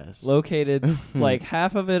special trash. Located like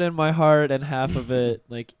half of it in my heart and half of it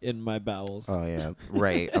like in my bowels. Oh yeah,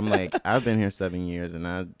 right. I'm like, I've been here 7 years, and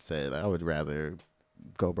I said I would rather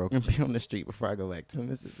go broke and be on the street before I go back to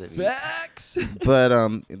Mississippi. Facts. But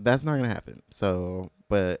that's not gonna happen. So,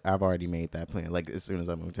 but I've already made that plan. Like as soon as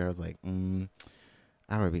I moved here, I was like,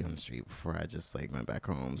 I would be on the street before I just like went back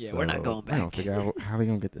home. Yeah, so we're not going back. I don't figure out how we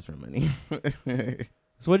gonna get this for money.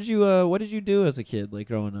 So what did you do as a kid, like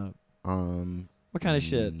growing up? What kind of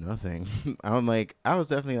shit? Nothing. I was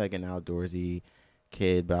definitely like an outdoorsy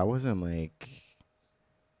kid, but I wasn't like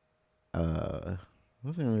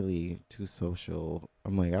wasn't really too social.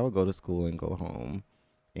 I'm like, I would go to school and go home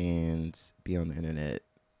and be on the internet,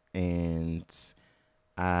 and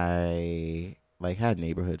I like had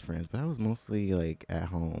neighborhood friends, but I was mostly like at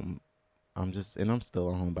home. I'm still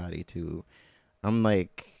a homebody too. I'm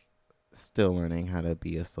like still learning how to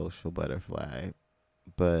be a social butterfly,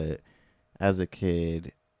 but as a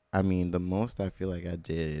kid, I mean, the most I feel like I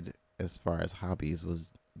did as far as hobbies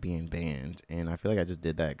was being band, and I feel like I just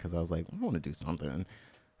did that because I was like, I want to do something.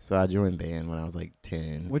 So I joined band when I was like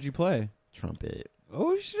 10. What'd you play? Trumpet.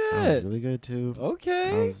 Oh I was shit. really good too.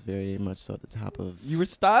 Okay. I was very much so at the top of. You were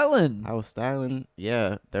styling. I was styling.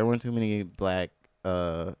 Yeah, there weren't too many black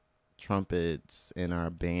trumpets in our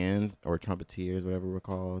band, or trumpeters, whatever we're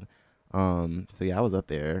called. So yeah, I was up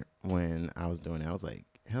there when I was doing it. I was like,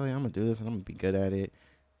 hell yeah, I'm gonna do this and I'm gonna be good at it.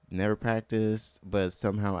 Never practiced, but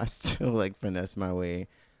somehow I still like finessed my way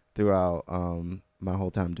throughout my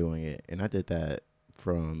whole time doing it, and I did that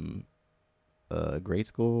from grade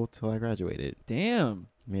school till I graduated. Damn.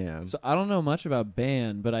 Yeah. So I don't know much about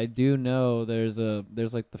band, but I do know there's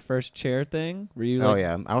like the first chair thing where you. Oh like,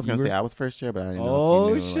 yeah, I was gonna say I was first chair, but I didn't know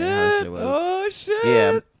Oh if you knew shit! like, how shit was. Oh shit!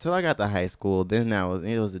 Yeah, till I got to high school, then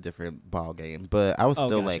it was a different ball game. But I was Oh,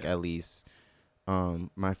 still gotcha. like at least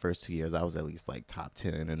my first 2 years I was at least like top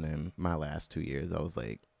 10, and then my last 2 years I was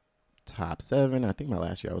like top 7. I think my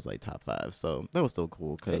last year I was like top 5. So that was still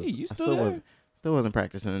cool because Hey, you I still there? still wasn't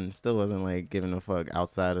practicing, still wasn't like giving a fuck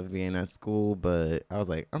outside of being at school. But I was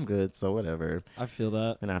like, I'm good, so whatever. I feel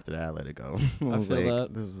that. And after that, I let it go. I I was feel like,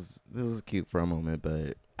 that. this is cute for a moment,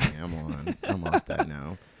 but yeah, I'm off that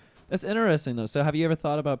now. That's interesting though. So have you ever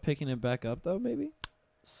thought about picking it back up though? Maybe.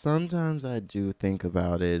 Sometimes I do think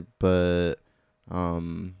about it, but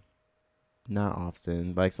not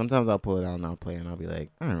often. Like sometimes I'll pull it out and I'll play and I'll be like,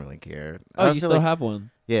 I don't really care. Oh, I you feel still like, have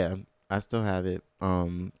one. Yeah, I still have it.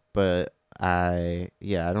 But I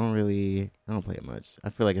don't play it much. I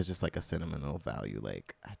feel like it's just like a sentimental value.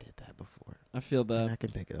 Like I did that before. I feel And I that.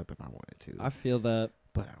 can pick it up if I wanted to. I feel that.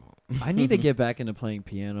 but I won't. I need to get back into playing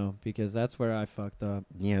piano because that's where I fucked up.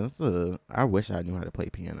 Yeah, I wish I knew how to play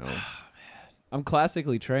piano. I'm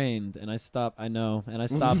classically trained, and I stopped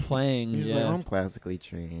playing. You're just Yeah. like, I'm classically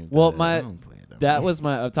trained. Well, but I don't play it That much. was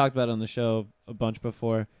I've talked about it on the show a bunch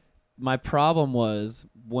before. My problem was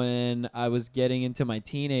when I was getting into my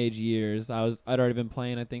teenage years, I'd already been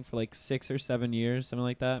playing, I think, for like 6 or 7 years, something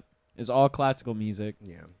like that. It's all classical music.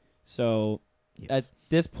 Yeah. So Yes. at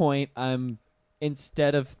this point,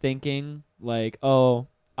 instead of thinking like, oh,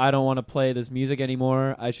 I don't want to play this music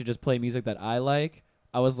anymore, I should just play music that I like.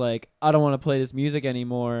 I was like, I don't want to play this music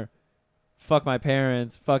anymore. Fuck my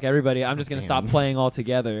parents. Fuck everybody. I'm just going to stop playing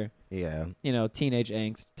altogether. Yeah. You know, teenage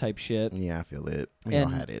angst type shit. Yeah, I feel it. We all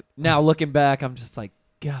And had it. now looking back, I'm just like,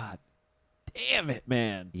 God damn it,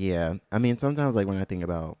 man. Yeah. I mean, sometimes like when I think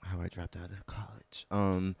about how I dropped out of college,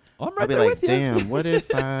 I'm I'll right be there like, with you. damn, what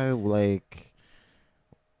if I like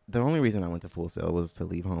the only reason I went to Full Sail was to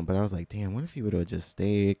leave home, but I was like, damn, what if you would have just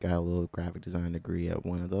stayed, got a little graphic design degree at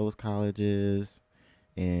one of those colleges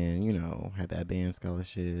and, you know, had that band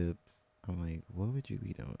scholarship. I'm like, what would you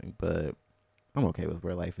be doing? But I'm okay with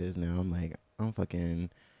where life is now. I'm like, I'm fucking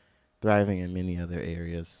thriving in many other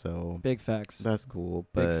areas, so Big facts. that's cool.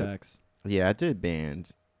 Big But facts. yeah, I did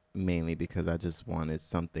band mainly because I just wanted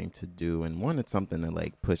something to do and wanted something to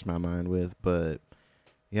like push my mind with. But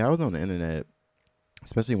yeah, I was on the internet,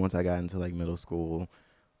 especially once I got into like middle school,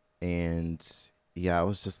 and yeah, I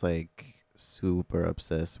was just like super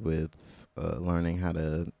obsessed with learning how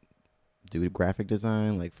to do graphic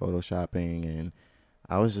design, like photoshopping, and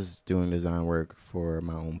I was just doing design work for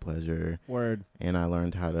my own pleasure. Word. And I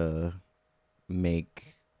learned how to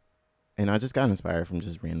make, and I just got inspired from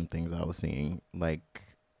just random things I was seeing. Like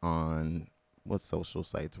on what social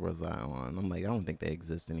sites was I on? I'm like, I don't think they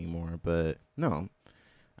exist anymore. But no,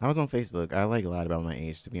 I was on Facebook. I like lied about my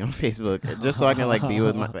age to be on Facebook just so I can like be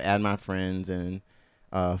with add my friends and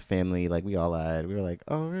family. Like we all lied. We were like,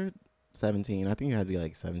 oh, we're 17. I think you had to be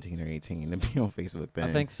like 17 or 18 to be on Facebook then.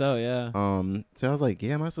 I think so, yeah. So I was like,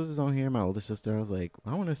 yeah, my sister's on here. My older sister. I was like,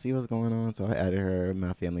 I want to see what's going on. So I added her,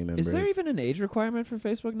 my family members. Is there even an age requirement for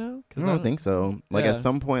Facebook now? I don't think so. Like at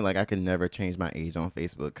some point, like I could never change my age on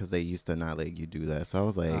Facebook because they used to not let you do that. So I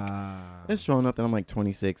was like, it's showing up that I'm like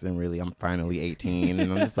 26 and really I'm finally 18.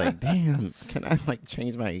 And I'm just like, damn, can I like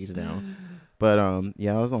change my age now? But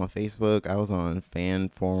yeah, I was on Facebook. I was on fan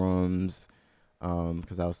forums.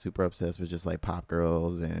 Because I was super obsessed with just like pop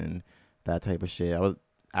girls and that type of shit.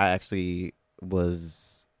 I actually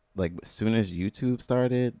was like, as soon as YouTube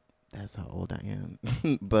started, that's how old I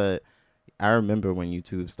am. But I remember when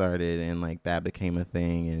YouTube started and like that became a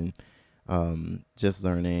thing, and just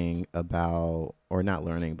learning about, or not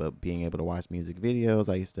learning, but being able to watch music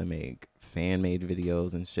videos. I used to make fan made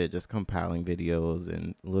videos and shit, just compiling videos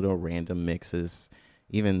and little random mixes.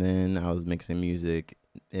 Even then, I was mixing music.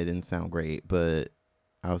 It didn't sound great, but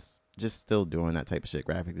I was just still doing that type of shit,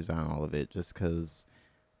 graphic design, all of it, just because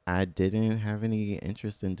I didn't have any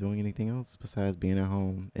interest in doing anything else besides being at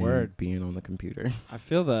home and being on the computer. I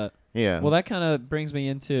feel that. Yeah. Well, that kind of brings me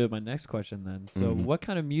into my next question then. So what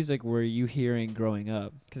kind of music were you hearing growing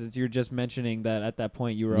up? Because you're just mentioning that at that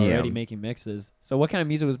point you were already making mixes. So what kind of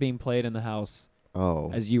music was being played in the house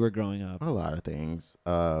as you were growing up? A lot of things.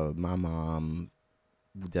 My mom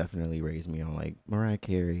definitely raised me on like Mariah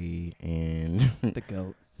Carey and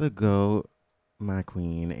the goat, my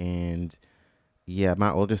queen. And yeah,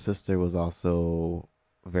 my older sister was also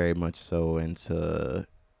very much so into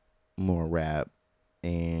more rap,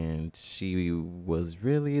 and she was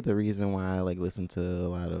really the reason why I like listened to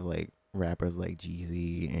a lot of like rappers like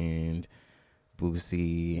Jeezy and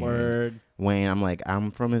Boosie and Wayne.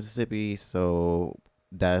 I'm from Mississippi, so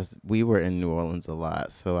we were in New Orleans a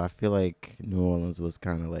lot, so I feel like New Orleans was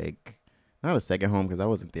kind of like not a second home because I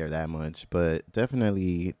wasn't there that much, but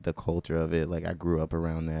definitely the culture of it. Like I grew up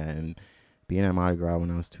around that, and being at Mardi Gras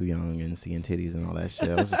when I was too young and seeing titties and all that shit,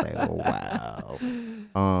 I was just like, oh wow.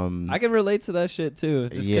 I can relate to that shit too,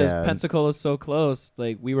 just because Pensacola's so close.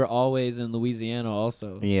 Like we were always in Louisiana,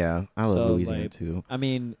 also. Yeah, I love Louisiana too. I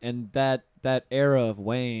mean, and that era of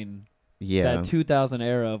Wayne. Yeah, that 2000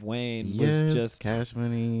 era of Wayne was just Cash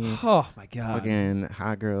Money. Oh my god, fucking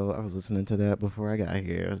Hot Girl. I was listening to that before I got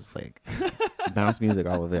here. I was just like bounce music,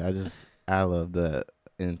 all of it. I love the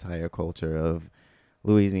entire culture of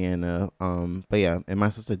Louisiana. But yeah, and my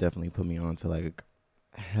sister definitely put me on to like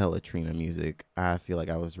hella Trina music. I feel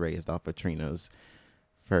like I was raised off of Trina's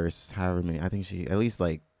first however many. I think she at least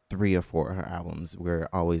like 3 or 4 of her albums were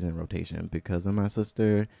always in rotation because of my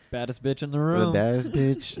sister. Baddest bitch in the room. The baddest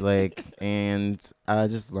bitch. Like, and I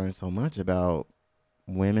just learned so much about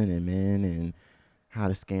women and men and how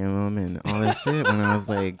to scam them and all that shit when I was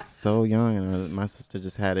like so young. And my sister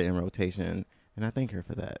just had it in rotation. And I thank her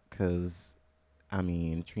for that because, I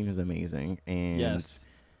mean, Trina's amazing. And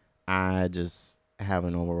I just have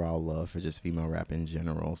an overall love for just female rap in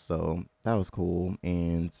general. So that was cool.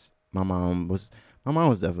 And my mom was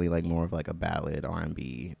definitely like more of like a ballad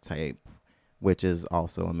R&B type, which is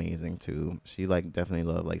also amazing too. She like definitely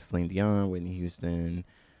loved like Celine Dion, Whitney Houston,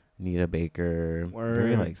 Nita Baker,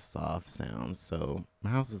 very like soft sounds. So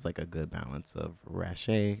my house was like a good balance of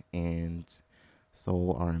Rache and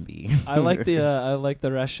soul R&B. I like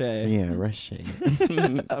the Rache. Yeah, Rache.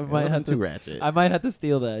 I might have to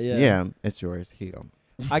steal that. Yeah. Yeah, it's yours. Here you go.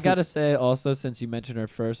 I gotta say also, since you mentioned her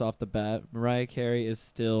first off the bat, Mariah Carey is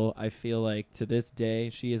still, I feel like to this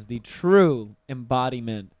day, she is the true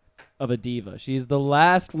embodiment of a diva. She is the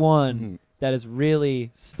last one that is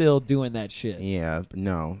really still doing that shit. Yeah,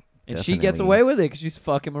 no. And she gets away with it because she's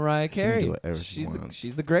fucking Mariah Carey.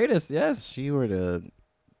 She's the greatest, yes. If she were to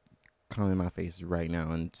come in my face right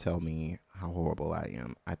now and tell me how horrible I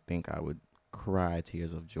am, I think I would cry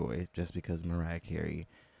tears of joy just because Mariah Carey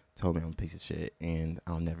told me I'm a piece of shit and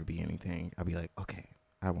I'll never be anything. I'll be like, okay,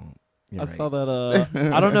 I won't. I saw that.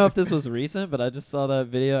 I don't know if this was recent, but I just saw that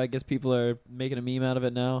video. I guess people are making a meme out of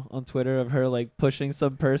it now on Twitter of her like pushing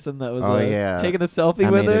some person that was taking a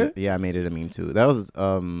selfie with her. I made it a meme too. That was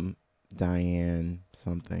Diane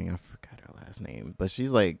something. I forgot her last name, but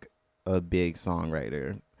she's like a big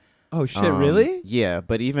songwriter. Oh shit, really? Yeah,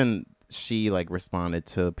 but even she like responded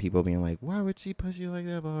to people being like, why would she push you like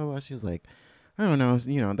that? Blah blah blah. She was like, I don't know,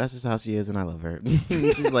 that's just how she is, and I love her.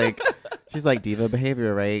 she's like diva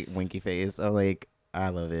behavior, right? Winky face. I'm like, I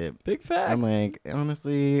love it. Big facts. I'm like,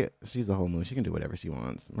 honestly, she's a whole moon. She can do whatever she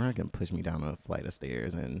wants. Mariah can push me down a flight of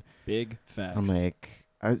stairs, and Big facts. I'm like,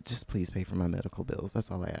 just please pay for my medical bills. That's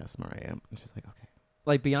all I ask Mariah. And she's like, okay.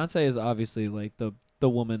 Like Beyonce is obviously like the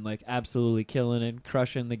woman like absolutely killing and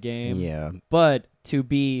crushing the game. Yeah. But to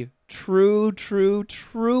be true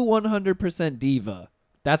 100% diva,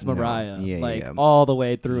 that's Mariah. No. Yeah, like yeah. all the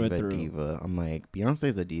way through Diva, and through. diva. I'm like,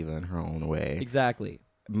 Beyonce's a diva in her own way. Exactly.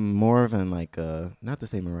 More than like not to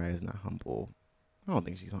say Mariah's not humble. I don't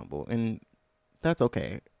think she's humble, and that's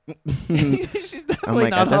okay. She's definitely I'm like,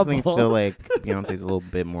 not I definitely humble. feel like Beyonce's a little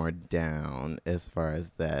bit more down as far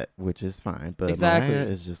as that, which is fine. But Exactly. Mariah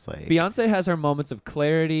is just like, Beyonce has her moments of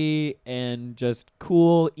clarity and just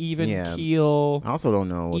cool, even Yeah. keel, I also don't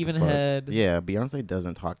know what even the fuck. head. Yeah, Beyonce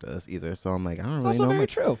doesn't talk to us either, so I'm like, I don't It's really also know very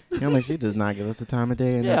much. true. You know, like she does not give us the time of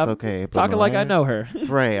day, and Yeah, that's I'm okay. But Talking like I Mariah- know her.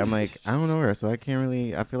 Right. I'm like, I don't know her, so I can't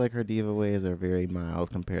really. I feel like her diva ways are very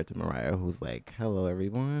mild compared to Mariah, who's like, hello,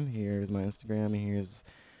 everyone. Here's my Instagram, and here's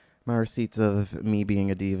my receipts of me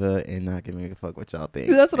being a diva and not giving a fuck what y'all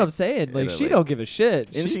think. That's what I'm saying. Like And, she like- don't give a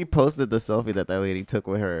shit. And she posted the selfie that lady took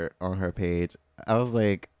with her on her page. I was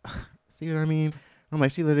like, see what I mean? I'm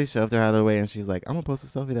like, she literally shoved her out of the way, and she was like, I'm gonna post a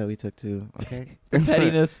selfie that we took too, okay?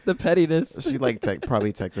 the pettiness. She like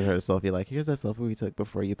probably texted her a selfie like, here's that selfie we took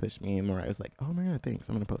before you pushed me, and Mariah was like, oh my god, thanks,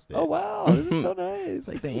 I'm gonna post it. Oh wow, this is so It's nice.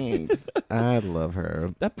 like, thanks. I love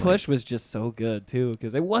her. That push was just so good too,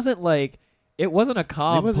 because it wasn't a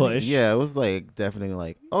calm It wasn't- push. Yeah, it was like definitely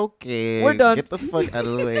like, okay, We're done. Get the fuck out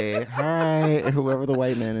of the way. Hi, whoever the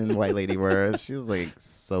white man and white lady were. She was like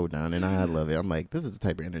so done, and I love it. I'm like, this is the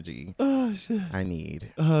type of energy Oh shit. I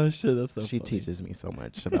need. Oh shit. That's so. She funny. teaches me so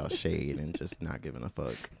much about shade and just not giving a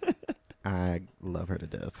fuck. I love her to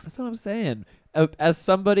death. That's what I'm saying. As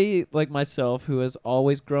somebody like myself who has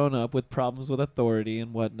always grown up with problems with authority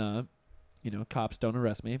and whatnot, cops don't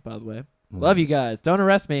arrest me. By the way, love you guys. Don't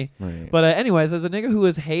arrest me. Right. But anyways, as a nigga who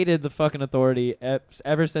has hated the fucking authority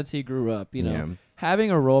ever since he grew up, Yeah.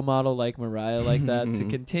 having a role model like Mariah like that to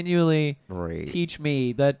continually Right. teach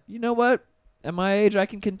me that, you know what, at my age I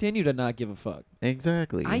can continue to not give a fuck.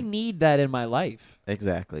 Exactly. I need that in my life.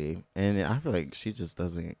 Exactly. And I feel like she just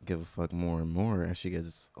doesn't give a fuck more and more as she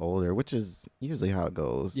gets older, which is usually how it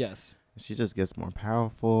goes. Yes. She just gets more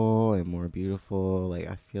powerful and more beautiful. Like,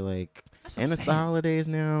 I feel like, That's what and I'm it's the saying. holidays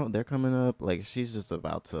now. They're coming up. Like, she's just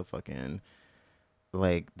about to fucking,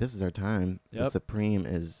 like, this is her time. The Yep. Supreme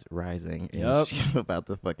is rising, and Yep. she's about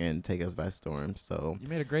to fucking take us by storm. So You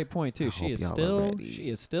made a great point too. I She hope is y'all are still ready. she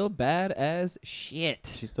is still bad as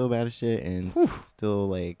shit. she's still bad as shit and still,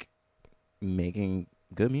 like, making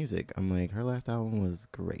good music. I'm like, her last album was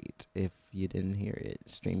great. If you didn't hear it,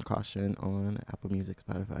 stream Caution on Apple Music,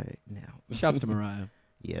 Spotify now. Shouts to Mariah.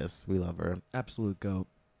 Yes, we love her. Absolute goat.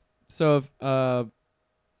 So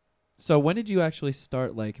so when did you actually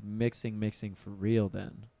start like mixing for real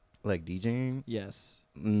then? Like DJing, Yes.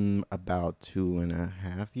 about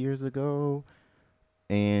 2.5 years ago,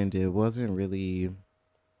 and it wasn't really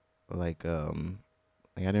like I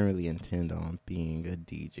didn't really intend on being a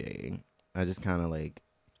DJ. I just kind of like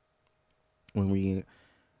when we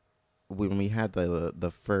had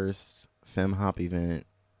the first Femme Hop event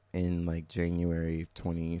in like January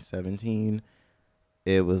 2017.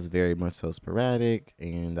 It was very much so sporadic,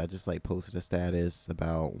 and I just like posted a status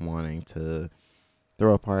about wanting to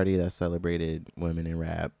throw a party that celebrated women in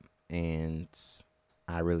rap, and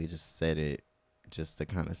I really just said it just to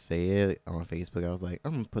kind of say it on Facebook. I was like,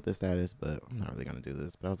 I'm gonna put this status, but I'm not really gonna do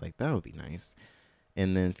this. But I was like, that would be nice.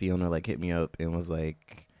 And then Fiona like hit me up and was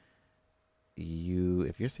like,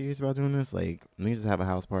 if you're serious about doing this, like, let me just have a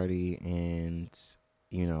house party, and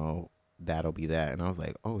that'll be that. And I was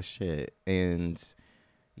like, oh shit. And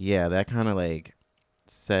yeah, that kind of like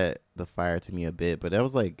set the fire to me a bit, but that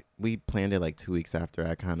was like, we planned it like 2 weeks after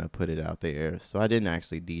I kind of put it out there. So I didn't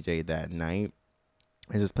actually DJ that night.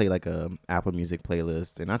 I just played like a Apple Music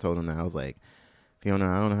playlist, and I told him that I was like, Fiona,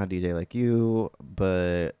 I don't know how to DJ like you,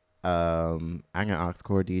 but I can aux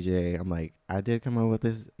cord DJ. I'm like, I did come up with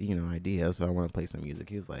this, idea, so I want to play some music.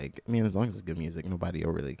 He was like, man, as long as it's good music, nobody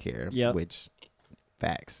will really care. Yep. Which,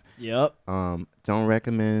 facts. Yep. Don't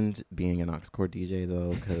recommend being an aux cord DJ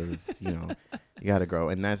though, because you gotta grow.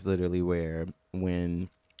 And that's literally where, when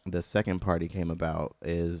the second party came about,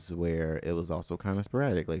 is where it was also kind of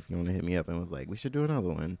sporadic. Like, Fiona hit me up and was like, we should do another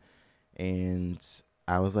one, and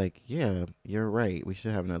I was like, yeah, you're right, we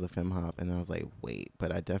should have another Femme Hop. And I was like, wait,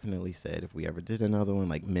 but I definitely said if we ever did another one,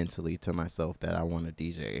 like, mentally to myself, that I want to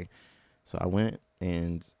DJ. So I went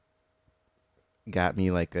and got me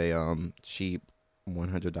like a cheap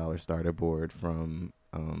 $100 starter board from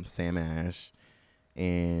Sam Ash,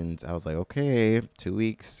 And I was like, okay, 2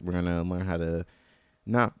 weeks. We're going to learn how to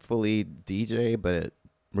not fully DJ, but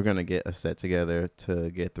we're going to get a set together to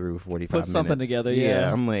get through 45 minutes. Put something together,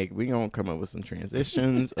 yeah. I'm like, we're going to come up with some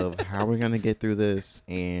transitions of how we're going to get through this.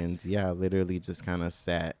 And yeah, I literally just kind of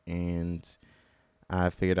sat and I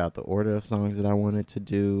figured out the order of songs that I wanted to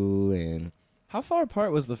do. And how far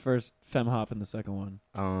apart was the first Fem Hop and the second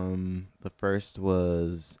one? The first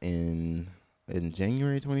was in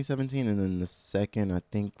January 2017, and then the second I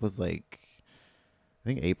think was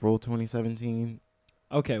April 2017.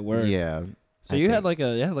 Okay, word. Yeah. So you had like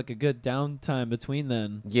a good downtime between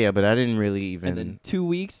then. Yeah, but I didn't really even. And then 2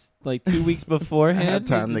 weeks, 2 weeks beforehand. I had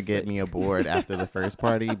time to get me aboard after the first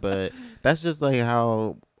party, but that's just like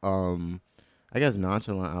how I guess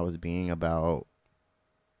nonchalant I was being about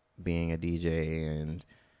being a DJ. And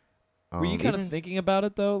were you kind of thinking about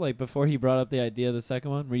it though, like before he brought up the idea of the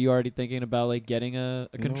second one? Were you already thinking about like getting a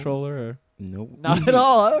controller or? Nope. Not at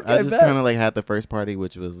all. Okay, I just kind of like had the first party,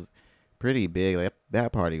 which was pretty big. Like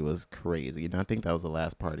that party was crazy, and I think that was the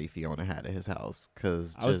last party Fiona had at his house.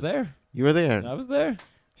 Cause I was there. You were there. I was there.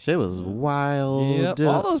 Shit was wild. Yep.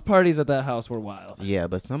 All those parties at that house were wild. Yeah,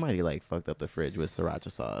 but somebody like fucked up the fridge with sriracha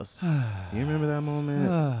sauce. Do you remember that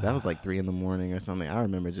moment? That was like 3 a.m. or something. I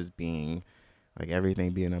remember just being like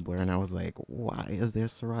everything being a blur, and I was like, why is there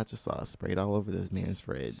sriracha sauce sprayed all over this man's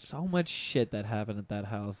fridge? So much shit that happened at that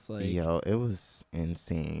house. Like, yo, it was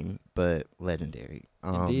insane, but legendary.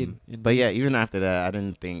 Indeed. But yeah, even after that, I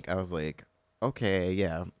didn't think, I was like, okay,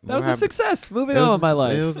 yeah. That was a success. Moving on with my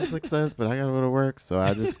life. It was a success, but I got to go to work. So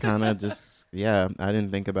I just kind of I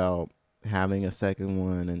didn't think about having a second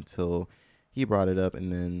one until he brought it up.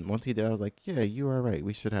 And then once he did, I was like, yeah, you are right.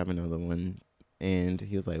 We should have another one. And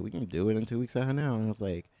he was like, we can do it in 2 weeks out now. And I was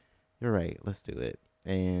like, you're right. Let's do it.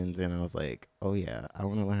 And then I was like, oh, yeah, I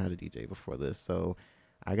want to learn how to DJ before this. So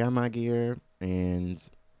I got my gear, and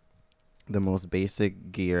the most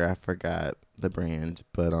basic gear, I forgot the brand,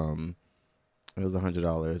 but it was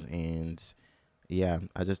 $100. And yeah,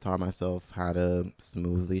 I just taught myself how to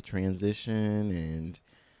smoothly transition, and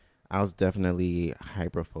I was definitely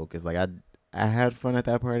hyper focused. Like I had fun at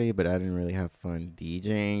that party, but I didn't really have fun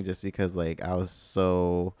DJing just because like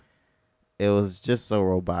it was just so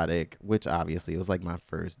robotic, which obviously it was like my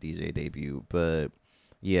first DJ debut, but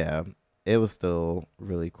yeah, it was still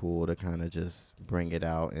really cool to kind of just bring it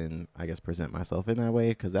out and I guess present myself in that way,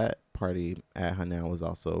 because that party at Hanau was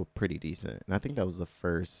also pretty decent. And I think that was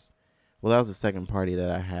the second party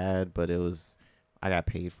that I had, but I got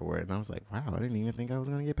paid for it, and I was like, wow, I didn't even think I was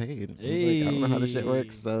gonna get paid. Hey. I don't know how this shit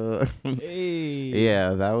works. So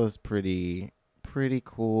yeah, that was pretty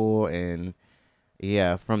cool. And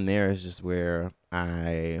yeah, from there is just where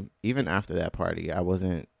even after that party, I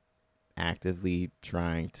wasn't actively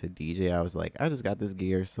trying to DJ. I was like, I just got this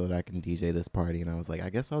gear so that I can DJ this party, and I was like,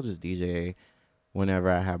 I guess I'll just DJ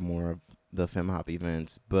whenever I have more of the Fem Hop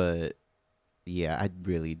events. But yeah, I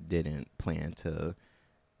really didn't plan to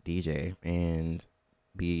DJ and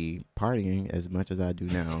be partying as much as I do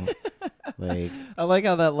now. Like, I like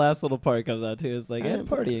how that last little part comes out too. It's like, and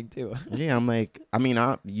partying too. Yeah,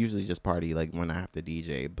 I usually just party like when I have to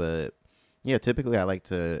DJ, but yeah, typically I like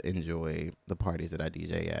to enjoy the parties that I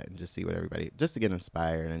DJ at and just see what just to get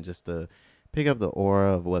inspired and just to pick up the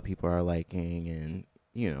aura of what people are liking, and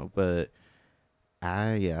but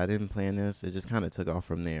I didn't plan this. It just kind of took off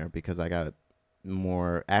from there because I got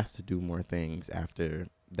asked to do more things after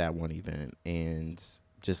that one event, and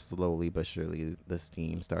just slowly but surely the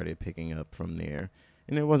steam started picking up from there.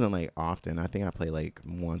 And it wasn't like often. I think I play like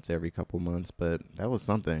once every couple months, but that was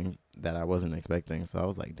something that I wasn't expecting. So I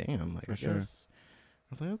was like, damn, like, I was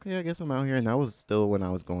like, okay, I guess I'm out here. And that was still when I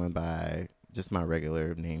was going by just my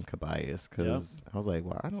regular name, Cabayas, because I was like,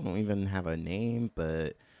 well, I don't even have a name,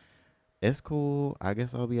 but it's cool. I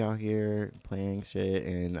guess I'll be out here playing shit.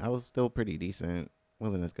 And I was still pretty decent.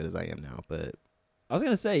 Wasn't as good as I am now, but I was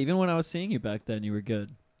going to say, even when I was seeing you back then, you were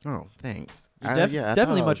good. Oh, thanks.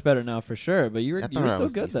 Definitely much better now for sure, but you were still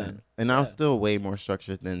good decent. Then. And I was still way more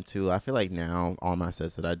structured then too. I feel like now all my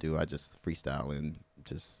sets that I do, I just freestyle and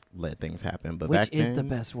just let things happen. But which is the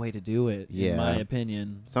best way to do it, in my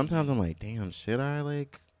opinion. Sometimes I'm like, damn, should I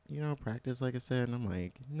practice like I said? And I'm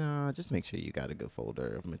like, nah, just make sure you got a good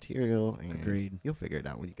folder of material, and agreed. You'll figure it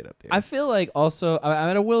out when you get up there. I feel like also,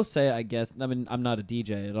 I will say, I guess, I'm not a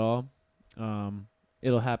DJ at all.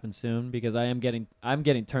 It'll happen soon because I'm getting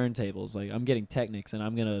turntables. Like, I'm getting Technics, and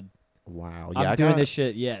I'm gonna. Wow. Yeah, I'm doing this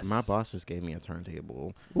shit. Yes. My boss just gave me a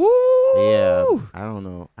turntable. Woo! Yeah. I don't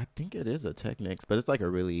know. I think it is a Technics, but it's like a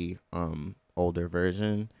really older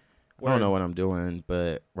version. I don't know what I'm doing,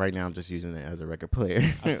 but right now I'm just using it as a record player.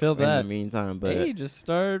 I feel that. In the meantime, but hey, just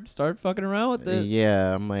start fucking around with it.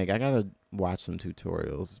 Yeah, I'm like, I gotta watch some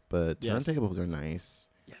tutorials, but Yes. turntables are nice.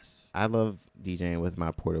 Yes. I love DJing with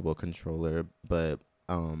my portable controller, but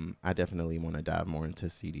I definitely want to dive more into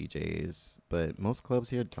CDJs. But most clubs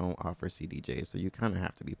here don't offer CDJs, so you kind of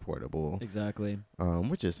have to be portable. Exactly.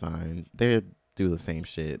 Which is fine. They do the same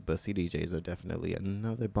shit, but CDJs are definitely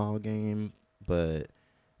another ball game. But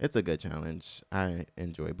it's a good challenge. I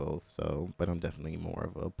enjoy both, but I'm definitely more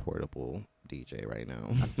of a portable DJ right now.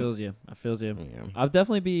 I feels you. Yeah. I'll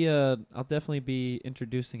definitely be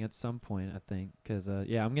introducing at some point, I think, because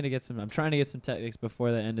I'm trying to get some techniques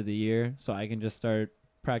before the end of the year, so I can just start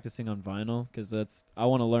practicing on vinyl, because I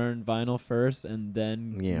want to learn vinyl first and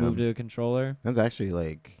then move to a controller. That's actually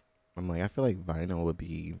I feel like vinyl would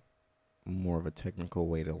be more of a technical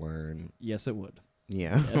way to learn. Yes, it would.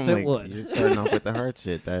 Yeah. Yes, it would. You're starting off with the hard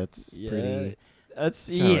shit. That's pretty. That's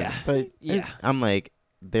challenge. But yeah.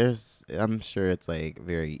 I'm sure it's like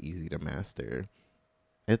very easy to master.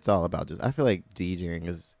 It's all about I feel like DJing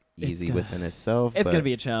is easy within itself. It's gonna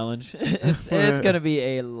be a challenge. it's gonna be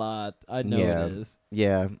a lot. I know it is.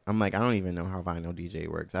 Yeah, I'm like, I don't even know how vinyl DJ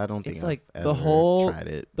works. I don't think It's I've like ever tried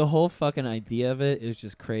it. The whole fucking idea of it is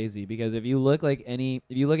just crazy, because if you look at any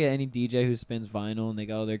DJ who spins vinyl and they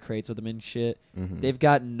got all their crates with them and shit, they've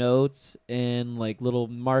got notes and like little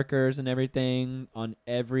markers and everything on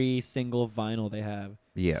every single vinyl they have.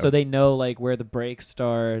 Yeah. So they know like where the break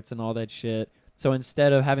starts and all that shit. So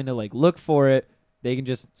instead of having to like look for it, they can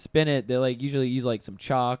just spin it. They like usually use like some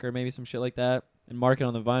chalk or maybe some shit like that and mark it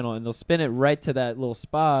on the vinyl, and they'll spin it right to that little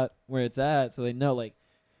spot where it's at, so they know like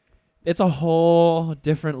it's a whole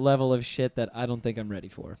different level of shit that I don't think I'm ready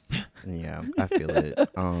for. Yeah, I feel it.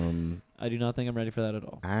 I do not think I'm ready for that at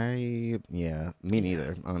all. Me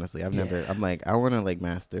neither. Honestly, I'm like, I want to like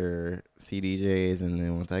master CDJs, and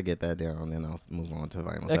then once I get that down, then I'll move on to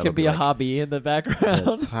vinyl. That could be a hobby in the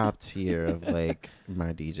background. The top tier of like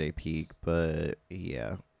my DJ peak, but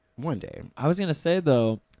yeah, one day. I was gonna say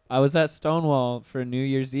though, I was at Stonewall for New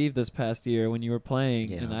Year's Eve this past year when you were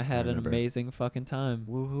playing, and I had an amazing fucking time.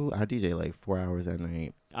 Woohoo! I DJ like 4 hours at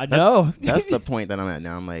night. I know. That's the point that I'm at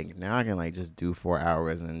now. I'm like, now I can like just do 4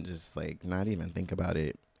 hours and just like not even think about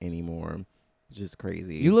it anymore. It's just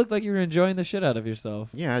crazy. You looked like you were enjoying the shit out of yourself.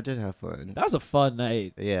 Yeah, I did have fun. That was a fun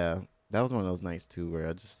night. Yeah, that was one of those nights too where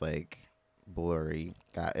I just like blurry.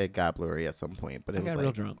 It got blurry at some point, but it was got like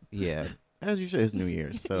real drunk. Yeah, as you should. It's New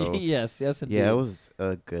Year's, so yes, indeed. Yeah, it was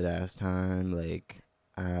a good ass time. Like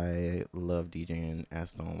I love DJing at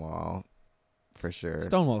Stonewall. For sure.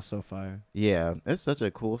 Stonewall's so fire. Yeah, it's such a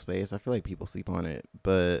cool space. I feel like people sleep on it,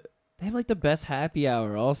 but they have like the best happy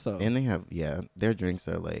hour also. And they have, their drinks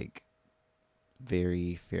are like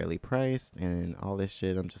very fairly priced and all this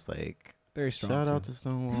shit. I'm just like, very strong. Shout out to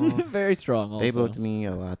Stonewall. Very strong also. They booked me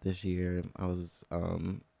a lot this year. I was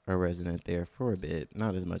a resident there for a bit.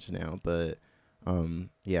 Not as much now, but I've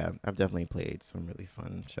definitely played some really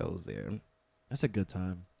fun shows there. That's a good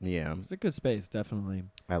time. Yeah. It's a good space, definitely.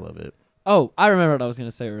 I love it. Oh, I remember what I was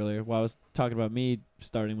going to say earlier while I was talking about me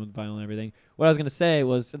starting with vinyl and everything. What I was going to say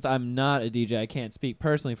was, since I'm not a DJ, I can't speak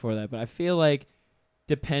personally for that, but I feel like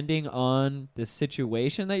depending on the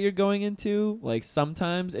situation that you're going into, like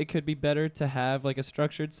sometimes it could be better to have like a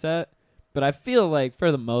structured set, but I feel like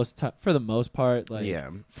for the most part, like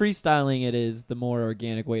freestyling it is the more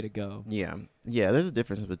organic way to go. Yeah. Yeah, there's a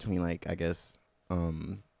difference between like, I guess,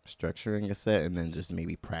 structuring a set and then just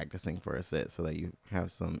maybe practicing for a set so that you have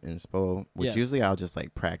some inspo, which usually I'll just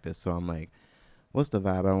like practice. So I'm like, what's the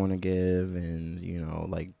vibe I want to give? And, you know,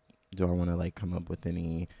 like, do I want to like come up with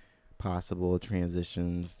any possible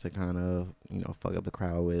transitions to kind of, you know, fuck up the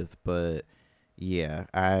crowd with? But yeah,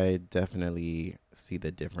 I definitely see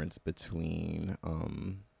the difference between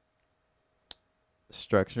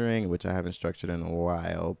structuring, which I haven't structured in a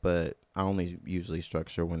while, but I only usually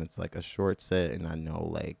structure when it's like a short set and I know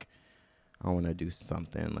like I want to do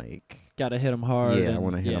something like gotta hit them hard. Yeah, I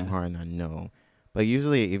want to hit them hard, and I know. But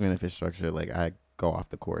usually, even if it's structured, like I go off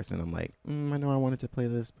the course and I'm like, I know I wanted to play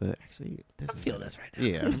this, but actually, I'm feeling this right now.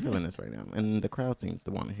 Yeah, I'm feeling this right now, and the crowd seems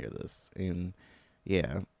to want to hear this. And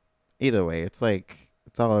yeah, either way, it's like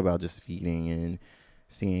it's all about just feeding and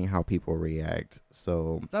seeing how people react.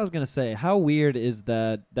 So I was gonna say, how weird is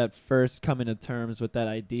that first coming to terms with that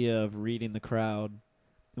idea of reading the crowd,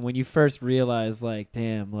 and when you first realize, like,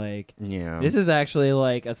 damn, like, this is actually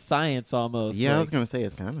like a science almost. Yeah, like, I was gonna say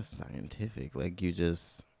it's kind of scientific. Like, you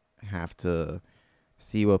just have to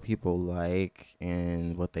see what people like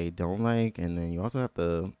and what they don't like, and then you also have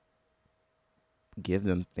to give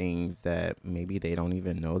them things that maybe they don't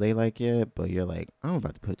even know they like yet, but you're like, I'm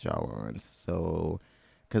about to put y'all on. So,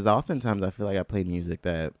 because oftentimes I feel like I play music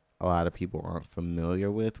that a lot of people aren't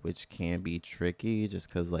familiar with, which can be tricky just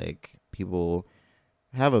because, like, people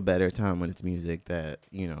have a better time when it's music that,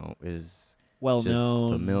 you know, is well just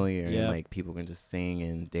known, familiar yep. and, like, people can just sing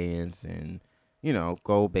and dance and, you know,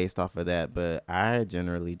 go based off of that. But I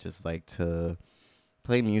generally just like to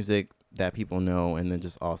play music that people know and then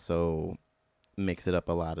just also mix it up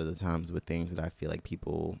a lot of the times with things that I feel like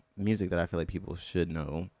music that I feel like people should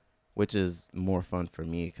know, which is more fun for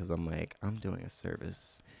me because I'm like, I'm doing a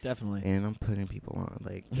service. Definitely. And I'm putting people on.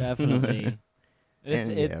 Like, definitely.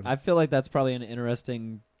 Yeah. I feel like that's probably an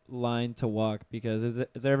interesting line to walk because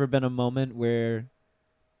has there ever been a moment where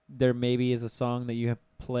there maybe is a song that you have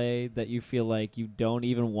played that you feel like you don't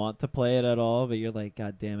even want to play it at all, but you're like,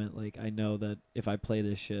 God damn it, like I know that if I play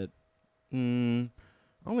this shit.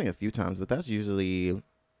 Only a few times, but that's usually,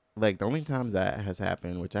 like, the only times that has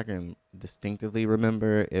happened, which I can distinctively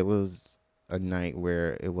remember, it was a night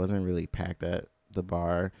where it wasn't really packed at the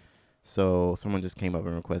bar. So someone just came up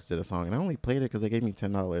and requested a song, and I only played it because they gave me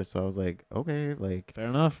 $10. So I was like, okay, like, fair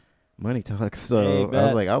enough. Money talks. So Hey, I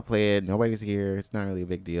was like, I'll play it. Nobody's here. It's not really a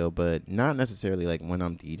big deal, but not necessarily like when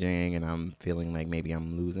I'm DJing and I'm feeling like maybe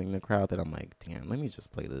I'm losing the crowd that I'm like, damn, let me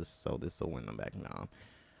just play this so this will win them back now.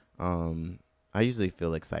 I usually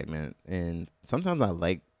feel excitement, and sometimes I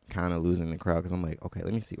like kind of losing the crowd because I'm like, okay,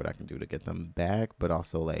 let me see what I can do to get them back, but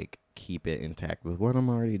also like keep it intact with what I'm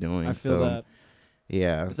already doing. I feel that.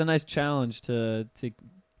 Yeah, it's a nice challenge to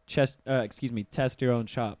test your own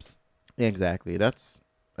chops. Exactly. That's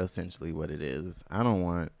essentially what it is. I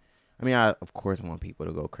of course want people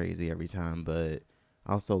to go crazy every time, but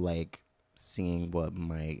I also like seeing what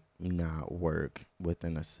might not work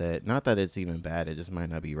within a set. Not that it's even bad, it just might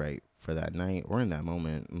not be right for that night or in that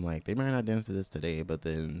moment. I'm like, they might not dance to this today, but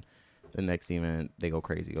then the next event they go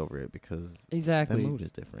crazy over it because exactly the mood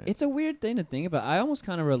is different. It's a weird thing to think about. I almost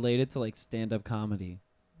kind of relate it to like stand-up comedy.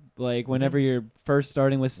 Like whenever you're first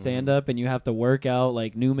starting with stand-up and you have to work out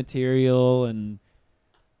like new material and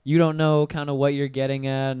you don't know kind of what you're getting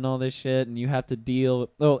at and all this shit, and you have to deal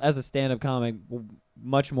as a stand-up comic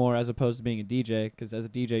much more as opposed to being a DJ, because as a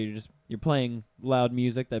DJ you're playing loud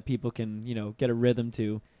music that people can, you know, get a rhythm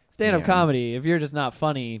to. Stand-up comedy, if you're just not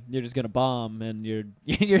funny, you're just gonna bomb, and you're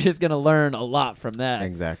just gonna learn a lot from that.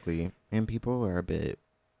 Exactly. And people are a bit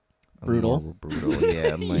brutal.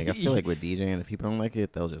 Yeah, I'm like, I feel like with DJing, if people don't like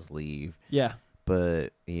it, they'll just leave. Yeah.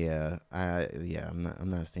 But I'm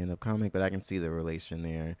not a stand-up comic, but I can see the relation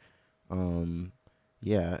there.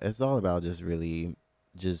 It's all about just really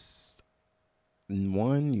just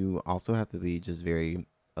one. You also have to be just very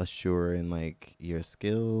assured in like your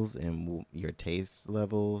skills and your taste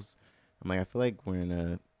levels. I'm like, I feel like we're in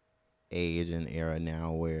a age and era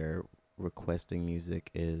now where requesting music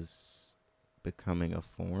is becoming a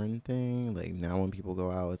foreign thing. Like now when people go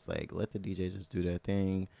out, it's like let the DJ just do their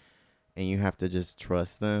thing, and you have to just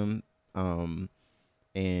trust them.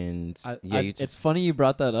 It's funny you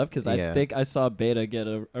brought that up because I think I saw Beta get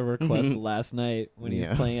a request last night when he was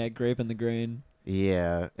playing at Grape in the Grain.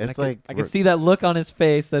 Yeah, it's I can see that look on his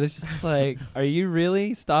face that it's just like, are you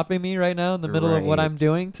really stopping me right now in the middle of what I'm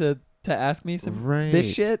doing to ask me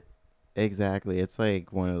this shit? Exactly. It's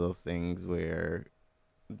like one of those things where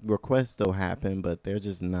requests still happen, but they're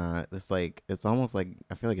just not. It's almost like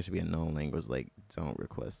I feel like it should be a known language. Like, don't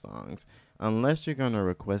request songs unless you're gonna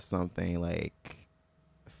request something like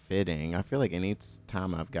fitting. I feel like any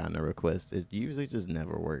time I've gotten a request, it usually just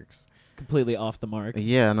never works. Completely off the mark.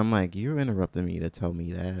 Yeah, and I'm like, you interrupted me to tell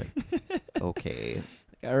me that. Okay.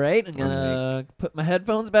 All right, I'm gonna put my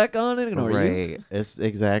headphones back on and ignore you. Right. It's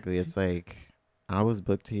exactly. It's like I was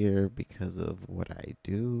booked here because of what I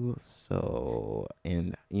do. So,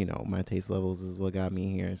 and you know, my taste levels is what got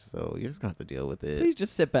me here. So you're just gonna have to deal with it. Please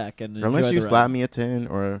just sit back and unless enjoy you the slap ride. me a 10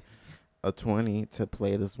 or a 20 to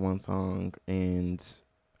play this one song, and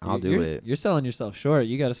I'll do it. You're selling yourself short.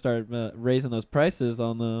 You got to start raising those prices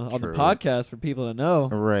on the podcast for people to know.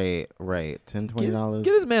 Right. $10, $20.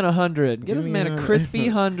 Give this man $100. Give this man a crispy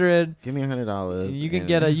 $100. Give me $100.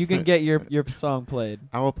 You can get your song played.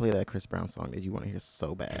 I will play that Chris Brown song that you want to hear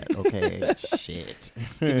so bad. Okay, shit.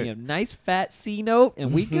 Just give me a nice fat C note,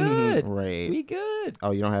 and we good. Right. We good. Oh,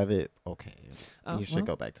 you don't have it? Okay. You should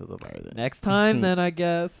go back to the bar then. Next time, then I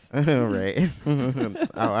guess. Right.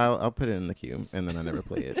 I'll put it in the queue, and then I never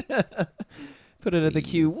play it. Put it at the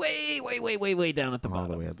queue way down at the bottom. All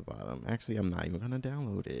the way at the bottom. Actually, I'm not even gonna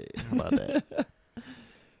download it. How about that?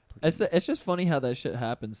 It's just funny how that shit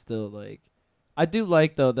happens still. Like, I do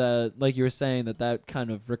like though that, like you were saying, that kind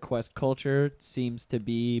of request culture seems to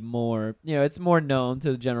be more, it's more known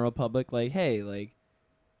to the general public. Like, hey, like,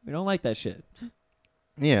 we don't like that shit.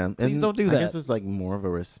 Yeah, Please and don't do I that. guess it's like more of a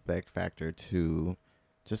respect factor too,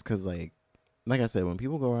 just because like I said, when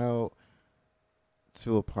people go out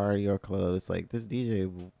to a party or club, it's like this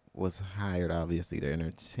DJ was hired obviously to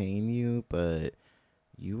entertain you, but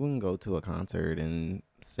you wouldn't go to a concert and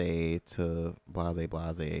say to blase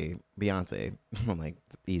Beyonce, I'm like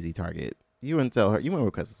easy target. You wouldn't tell her, you wouldn't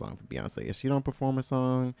request a song for Beyonce if she don't perform a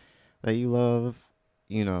song that you love.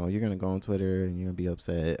 You're gonna go on Twitter and you're gonna be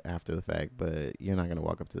upset after the fact, but you're not gonna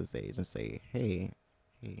walk up to the stage and say, "Hey,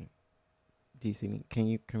 do you see me? Can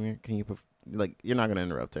you come here? Can you like?" You're not gonna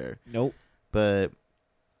interrupt her. Nope. But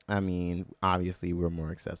I mean, obviously, we're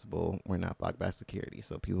more accessible. We're not blocked by security,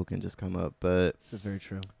 so people can just come up. But This is very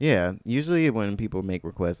true. yeah, usually when people make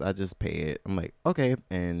requests, I just pay it. I'm like, okay,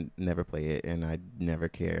 and never play it, and I never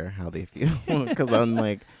care how they feel because I'm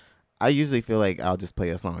like. I usually feel like I'll just play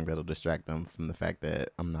a song that'll distract them from the fact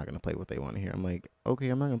that I'm not going to play what they want to hear. I'm like, okay,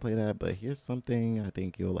 I'm not going to play that, but here's something I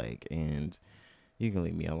think you'll like, and you can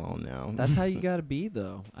leave me alone now. That's how you got to be,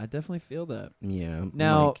 though. I definitely feel that. Yeah.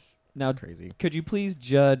 Now, it's crazy. Could you please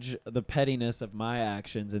judge the pettiness of my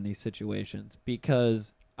actions in these situations?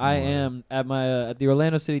 Because I am, at the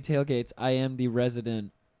Orlando City tailgates, I am the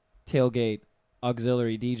resident tailgate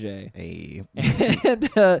auxiliary DJ. Hey.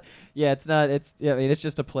 And it's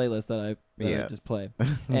just a playlist that I just play.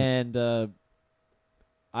 And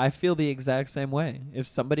I feel the exact same way. If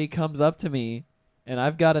somebody comes up to me and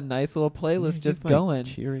I've got a nice little playlist just going,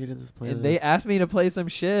 curated this playlist, and they ask me to play some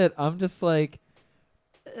shit, I'm just like,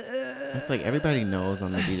 it's like everybody knows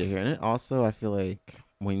I'm the DJ here. And it also, I feel like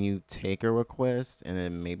when you take a request and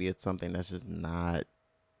then maybe it's something that's just not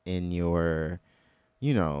in your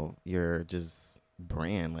your just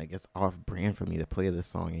brand, like it's off brand for me to play this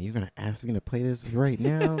song, and you're gonna ask me to play this right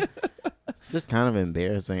now. It's just kind of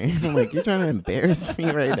embarrassing. I'm like, you're trying to embarrass me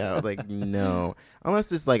right now. Like, no,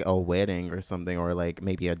 unless it's like a wedding or something, or like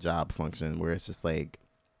maybe a job function where it's just like,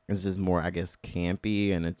 it's just more, I guess,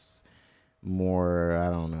 campy, and it's more, I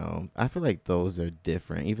don't know. I feel like those are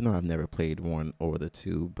different, even though I've never played one or the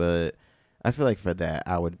two, but I feel like for that,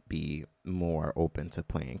 I would be more open to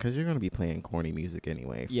playing, because you're going to be playing corny music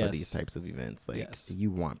anyway for these types of events. Like, you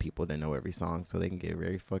want people to know every song so they can get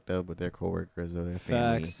very fucked up with their coworkers or their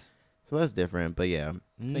family. So that's different. But yeah,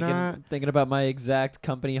 thinking about my exact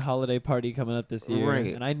company holiday party coming up this year,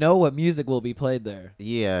 right, and I know what music will be played there.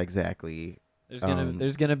 Yeah, exactly.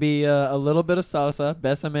 There's gonna be a little bit of salsa,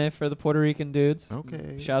 besame for the Puerto Rican dudes.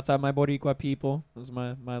 Okay. Shouts out my Boricua people. Those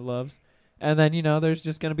are my loves. And then, there's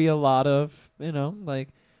just going to be a lot of, like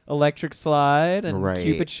Electric Slide and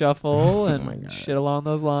Cupid Shuffle and shit along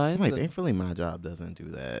those lines. I'm like, thankfully my job doesn't do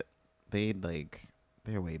that.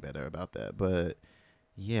 They're way better about that. But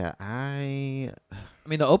yeah, I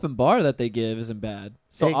mean, the open bar that they give isn't bad.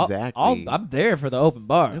 So exactly. I'm there for the open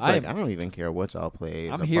bar. It's like, I don't even care what y'all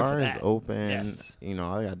play. I'm the here bar for is that. open. Yes.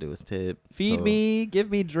 All I gotta do is tip. Feed me,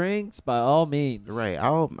 give me drinks by all means. Right.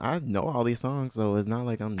 I know all these songs, so it's not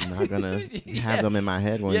like I'm not gonna have them in my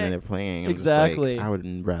head when they're playing. I'm exactly. Just like, I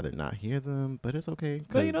would rather not hear them, but it's okay.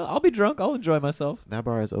 But I'll be drunk. I'll enjoy myself. That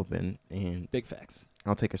bar is open, and big facts.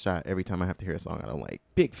 I'll take a shot every time I have to hear a song I don't like.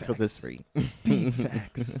 Big facts. Because it's free. Big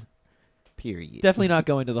facts. Period. Definitely not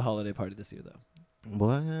going to the holiday party this year, though.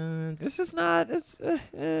 What? It's just not. It's.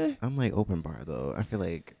 I'm like open bar though. I feel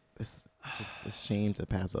like it's just a shame to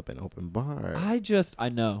pass up an open bar. I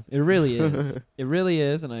know it really is. It really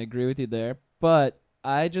is, and I agree with you there. But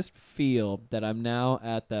I just feel that I'm now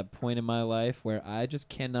at that point in my life where I just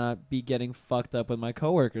cannot be getting fucked up with my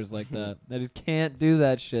coworkers like that. I just can't do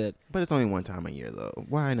that shit. But it's only one time a year though.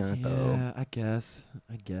 Why not though? Yeah, I guess.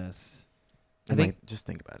 I think just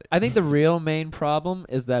think about it. I think the real main problem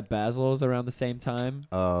is that Basil is around the same time.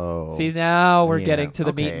 Oh. See, now we're getting to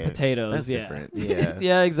the meat and potatoes. That's different. Yeah.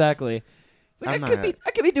 Yeah, exactly. It's like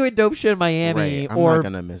I could be doing dope shit in Miami I'm or not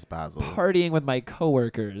gonna miss Basil. partying with my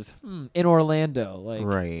coworkers in Orlando. Like,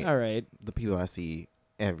 right. All right. The people I see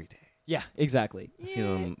every day. Yeah, exactly. I see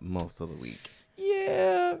them most of the week.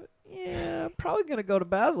 Yeah. I'm probably gonna go to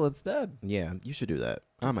Basil instead. Yeah, you should do that.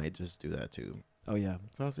 I might just do that too. Oh yeah.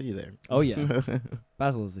 So I'll see you there. Oh yeah.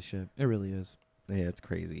 Basil is the shit. It really is. Yeah, it's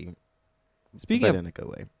crazy. Speaking but of in a good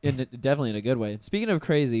way. Definitely in a good way. Speaking of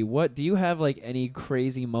crazy, what do you have like any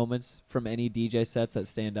crazy moments from any DJ sets that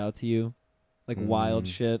stand out to you? Like wild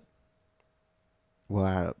shit? Well,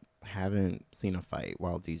 I haven't seen a fight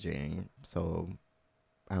while DJing, so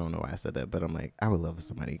I don't know why I said that, but I'm like, I would love if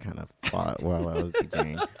somebody kind of fought while I was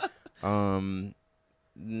DJing.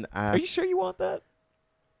 Are you sure you want that?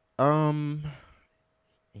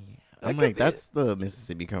 I'm like, that's the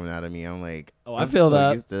Mississippi coming out of me. I'm like, Oh, I'm I feel so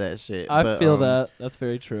that. used to that shit. I feel that. That's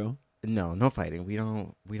very true. No fighting. We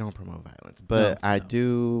don't promote violence. But I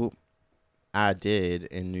did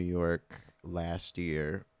in New York last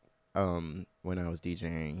year, when I was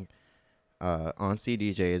DJing, on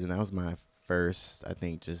CDJs, and that was my first, I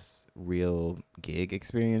think, just real gig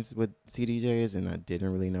experience with CDJs, and I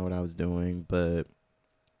didn't really know what I was doing, but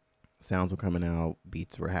sounds were coming out,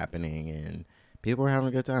 beats were happening, and people were having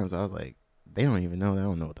a good time. So I was like, they don't even know. They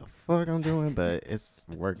don't know what the fuck I'm doing, but it's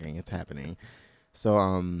working. It's happening.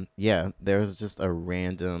 So, yeah, there was just a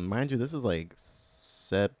random, mind you, this is like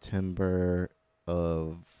September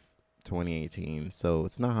of 2018. So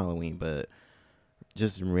it's not Halloween, but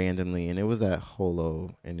just randomly. And it was at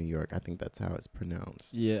Holo in New York. I think that's how it's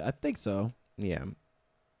pronounced. Yeah, I think so. Yeah.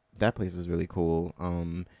 That place is really cool.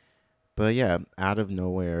 But yeah, out of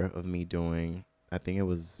nowhere of me doing, I think it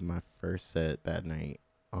was my first set that night,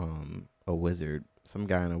 a wizard. Some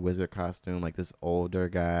guy in a wizard costume, like this older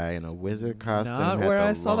guy in a wizard costume. Not had where the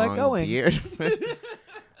I saw that long going. beard.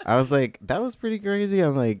 I was like, that was pretty crazy.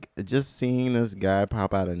 I'm like, just seeing this guy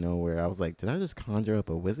pop out of nowhere. I was like, did I just conjure up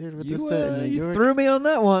a wizard with this set in New York? You threw me on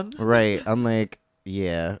that one. Right. I'm like,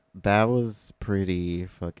 yeah, that was pretty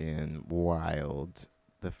fucking wild.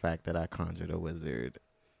 The fact that I conjured a wizard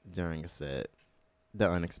during a set. The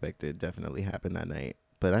unexpected definitely happened that night.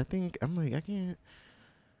 But I think, I'm like, I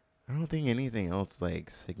don't think anything else like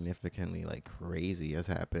significantly like crazy has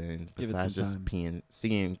happened besides just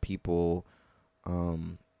seeing people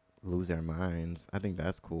lose their minds. I think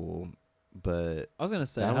that's cool. But I was gonna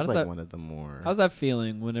say, that was like one of the more. How's that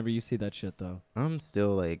feeling whenever you see that shit though? I'm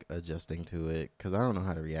still like adjusting to it because I don't know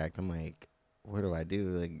how to react. I'm like, what do I do?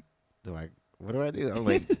 Like, what do I do? I'm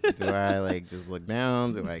like, do I like just look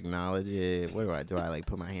down? Do I acknowledge it? What do I do? I like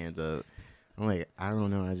put my hands up? I'm like, I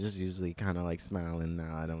don't know. I just usually kind of like smile and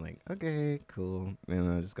nod. I'm like, okay, cool.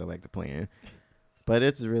 And I just go back to playing. But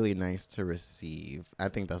it's really nice to receive. I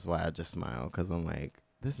think that's why I just smile because I'm like,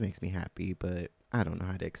 this makes me happy, but I don't know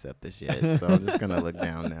how to accept this yet. So I'm just going to look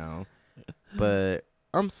down now. But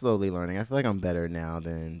I'm slowly learning. I feel like I'm better now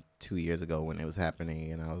than 2 years ago when it was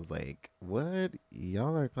happening. And I was like, what?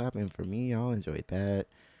 Y'all are clapping for me? Y'all enjoyed that?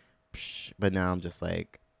 Psh. But now I'm just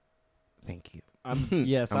like, thank you. I'm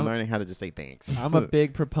learning how to just say thanks. I'm a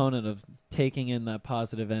big proponent of taking in that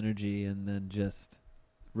positive energy and then just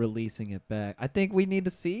releasing it back. I think we need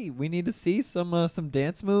to see some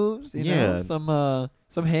dance moves, you know,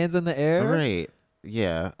 some hands in the air. All right.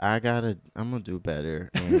 Yeah, I'm gonna do better.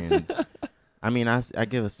 And I mean, I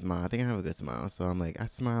give a smile. I think I have a good smile. So I'm like, I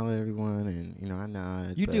smile at everyone and, you know, I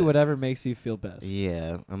nod. You do whatever makes you feel best.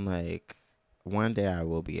 Yeah. I'm like, one day I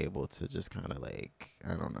will be able to just kind of like,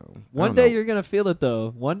 I don't know. One day you're going to feel it,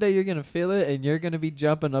 though. One day you're going to feel it, and you're going to be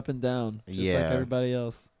jumping up and down just like everybody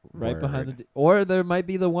else. Right behind or there might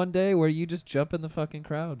be the one day where you just jump in the fucking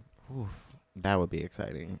crowd. Oof, that would be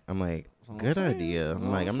exciting. I'm like, good idea.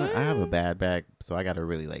 I'm like, I have a bad back, so I got to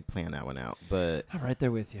really like plan that one out. But I'm right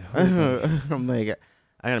there with you. I'm like,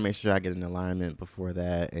 I got to make sure I get an alignment before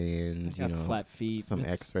that and, you know, flat feet, some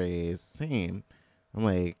x-rays. Same. I'm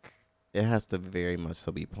like, it has to very much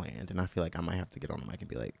so be planned. And I feel like I might have to get on the mic and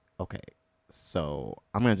be like, okay, so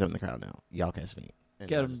I'm going to jump in the crowd now. Y'all catch me.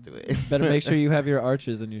 And I'll just do it. Better make sure you have your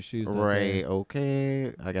arches in your shoes. Right.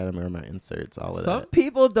 Okay. I got to remember my inserts, all of that. Some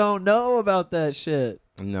people don't know about that shit.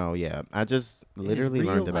 No, yeah. I just literally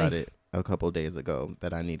learned about it a couple days ago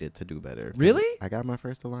that I needed to do better. Really? I got my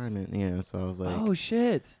first alignment. Yeah. So I was like, oh,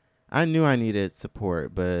 shit. I knew I needed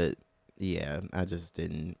support, but yeah, I just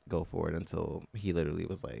didn't go for it until he literally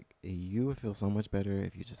was like, you would feel so much better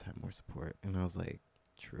if you just had more support. And I was like,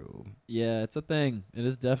 true. Yeah, it's a thing. It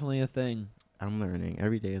is definitely a thing. I'm learning.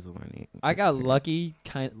 Every day is a learning I got lucky,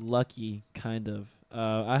 kind of.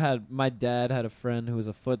 My dad had a friend who was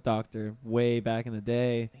a foot doctor way back in the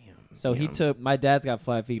day. So my dad's got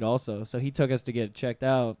flat feet also. So he took us to get it checked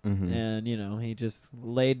out. Mm-hmm. And, you know, he just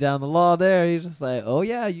laid down the law there. He's just like, oh,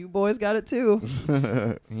 yeah, you boys got it too.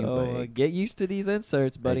 So like, get used to these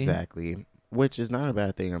inserts, buddy. Exactly. Which is not a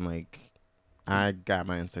bad thing. I'm like, I got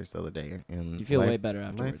my inserts the other day. And you feel way better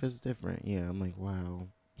afterwards. Life is different. Yeah, I'm like, wow.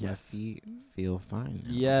 Yes. My feet feel fine now.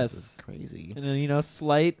 Yes. This is crazy. And then, you know,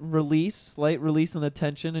 slight release on the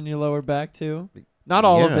tension in your lower back too. Not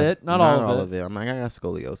all of it. Not all of it. I'm like, I got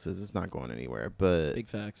scoliosis. It's not going anywhere. But big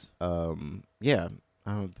facts. Yeah,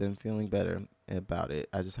 I've been feeling better about it.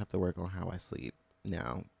 I just have to work on how I sleep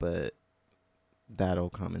now. But that'll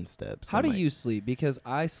come in steps. How do you sleep? Because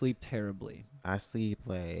I sleep terribly. I sleep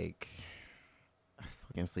like, if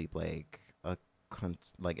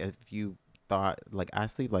you thought like I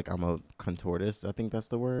sleep like I'm a contortist. I think that's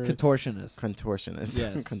the word. Contortionist.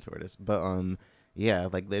 Yes. Contortist. But yeah,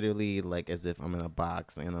 like literally like as if I'm in a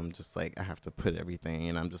box and I'm just like I have to put everything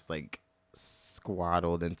and I'm just like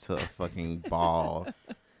squaddled into a fucking ball.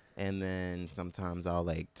 And then sometimes I'll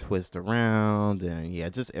like twist around and yeah,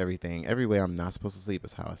 just everything. Every way I'm not supposed to sleep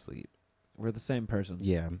is how I sleep. We're the same person.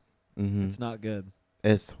 Yeah. Mm-hmm. It's not good.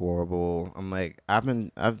 It's horrible. I'm like I've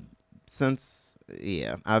been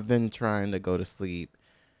trying to go to sleep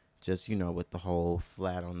just, you know, with the whole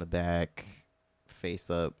flat on the back, face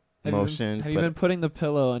up motion. Have you been putting the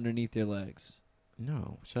pillow underneath your legs?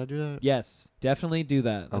 No. Should I do that? Yes, definitely do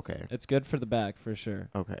that. Okay. It's good for the back for sure.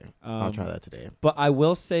 Okay. I'll try that today. But I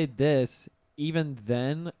will say this, even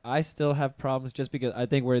then, I still have problems just because I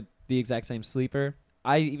think we're the exact same sleeper.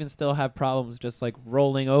 I even still have problems just like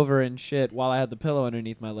rolling over and shit while I have the pillow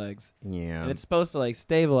underneath my legs. Yeah. And it's supposed to like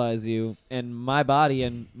stabilize you, and my body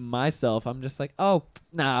and myself, I'm just like, oh,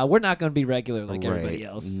 nah, we're not going to be regular like everybody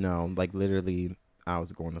else. No, like literally I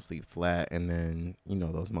was going to sleep flat, and then you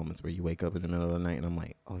know those moments where you wake up in the middle of the night and I'm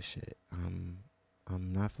like, oh shit, I'm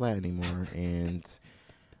not flat anymore, and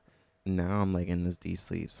now I'm like in this deep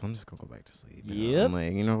sleep, so I'm just gonna go back to sleep. Yep. I'm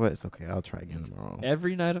like, you know what? It's okay. I'll try again tomorrow.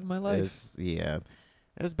 Every night of my life.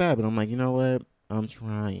 It's bad, but I'm like, you know what? I'm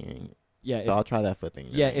trying. Yeah. So I'll try that foot thing.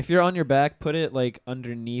 Yeah, if you're on your back, put it like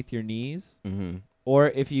underneath your knees, or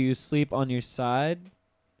if you sleep on your side,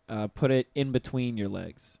 put it in between your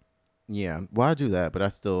legs. Yeah, well, I do that, but I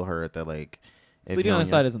still heard that like sleeping on the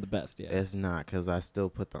side isn't the best. Yeah, it's not because I still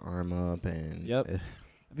put the arm up and I'd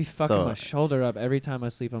be fucking my shoulder up every time I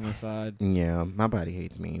sleep on my side. Yeah, my body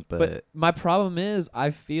hates me, but my problem is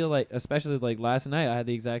I feel like, especially like last night, I had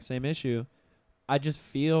the exact same issue. I just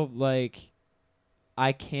feel like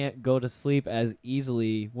I can't go to sleep as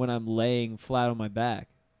easily when I'm laying flat on my back.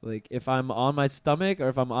 Like if I'm on my stomach or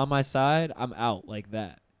if I'm on my side, I'm out like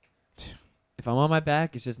that. If I'm on my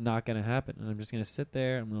back, it's just not going to happen. And I'm just going to sit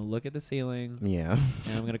there. I'm going to look at the ceiling. Yeah.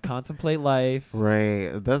 And I'm going to contemplate life. Right.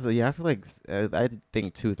 I feel like I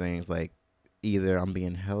think two things. Like either I'm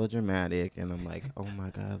being hella dramatic and I'm like, oh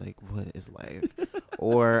my God, like what is life?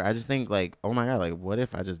 Or I just think like, oh my God, like what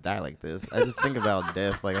if I just die like this? I just think about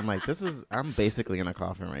death. Like I'm like, I'm basically in a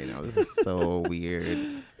coffin right now. This is so weird.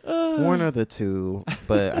 One of the two.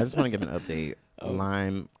 But I just want to give an update.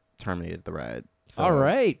 Lime terminated the ride. So, all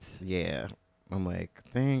right. Yeah. I'm like,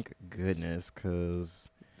 thank goodness, because...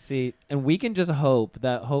 See, and we can just hope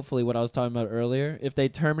that hopefully what I was talking about earlier, if they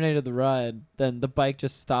terminated the ride, then the bike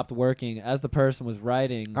just stopped working as the person was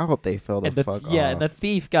riding. I hope they fell the fuck off. Yeah, and the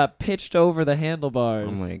thief got pitched over the handlebars.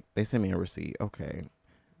 I'm like, they sent me a receipt. Okay.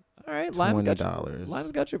 All right, $20.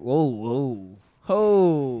 Lime's got your... Whoa.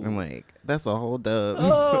 I'm like, that's a whole dub.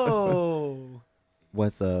 Oh.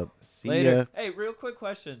 What's up? See Later. ya. Hey, real quick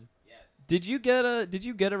question. Did you get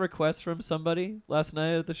a request from somebody last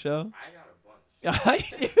night at the show? I got a bunch.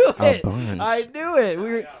 I knew it. A bunch. I knew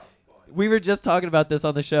it. We were just talking about this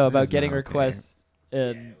on the show about getting requests.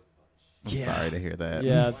 And I'm sorry to hear that.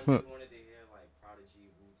 Yeah.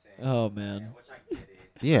 Oh man.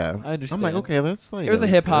 Yeah. I understand. I'm like, okay, let's like. It was a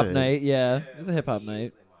hip hop night. Yeah, it was a hip hop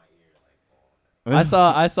night. I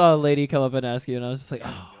saw a lady come up and ask you, and I was just like,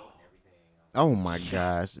 oh. Oh my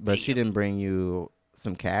gosh! But she didn't bring you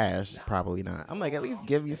some cash, probably not. I'm like, at least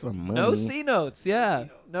give me some money. No C notes, yeah.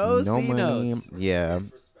 No C notes. Yeah.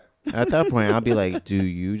 At that point, I'll be like, do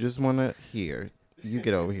you just want to? Here, you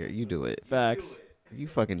get over here. You do it. Facts. You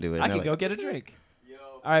fucking do it. I can go get a drink.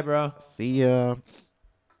 All right, bro. See ya.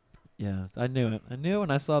 Yeah, I knew it. I knew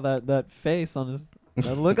when I saw that face on his,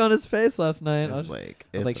 that look on his face last night. I was like,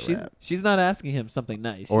 she's not asking him something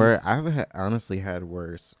nice. Or I've honestly had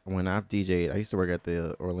worse when I've DJ'd. I used to work at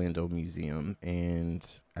the Orlando Museum, and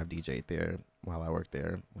I've DJ'd there while I worked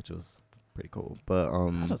there, which was pretty cool. But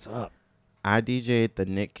that's what's up. I DJ'd the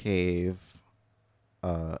Nick Cave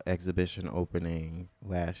exhibition opening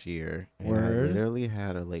last year, and I literally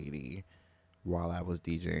had a lady while I was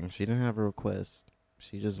DJing. She didn't have a request.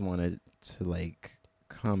 She just wanted to like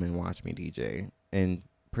come and watch me DJ, and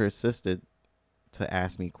persisted to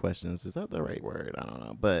ask me questions. Is that the right word? I don't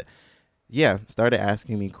know. But yeah, started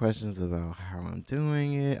asking me questions about how I'm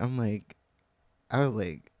doing it. I was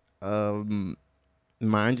like,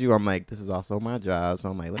 mind you, I'm like, this is also my job. So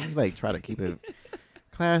I'm like, let me like try to keep it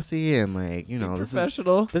classy and like, you know,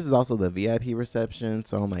 professional. This is also the VIP reception.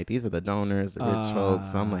 So I'm like, these are the donors, the rich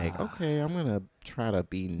folks. So I'm like, okay, I'm going to try to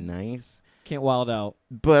be nice. Can't wild out.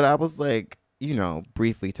 But I was like, you know,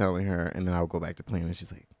 briefly telling her, and then I'll go back to playing, and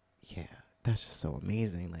she's like, yeah, that's just so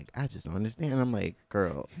amazing. Like, I just don't understand. I'm like,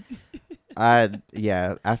 girl, I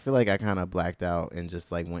feel like I kind of blacked out and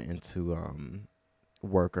just like went into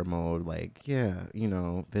worker mode, like, yeah,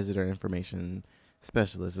 visitor information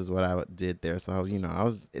specialist is what I did there. So, I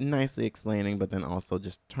was nicely explaining, but then also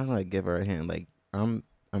just trying to like give her a hint, like, I'm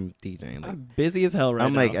DJing. Like, I'm busy as hell right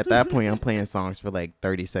I'm now. like, at that point, I'm playing songs for like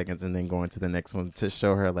 30 seconds and then going to the next one to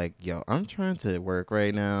show her, like, yo, I'm trying to work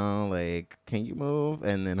right now. Like, can you move?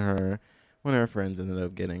 And then one of her friends ended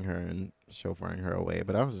up getting her and chauffeuring her away.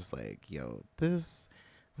 But I was just like, yo, I'm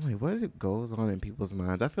like, what goes on in people's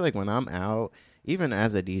minds? I feel like when I'm out, even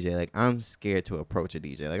as a DJ, like, I'm scared to approach a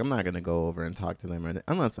DJ. Like, I'm not going to go over and talk to them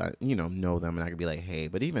unless I, know them and I can be like, hey.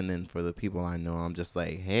 But even then, for the people I know, I'm just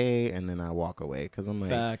like, hey, and then I walk away because I'm like,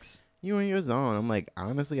 facts. You in your zone. I'm like,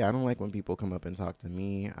 honestly, I don't like when people come up and talk to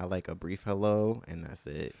me. I like a brief hello, and that's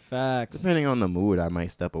it. Facts. Depending on the mood, I might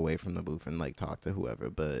step away from the booth and like talk to whoever,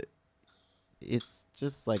 but it's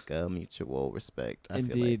just like a mutual respect. I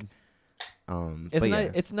feel like.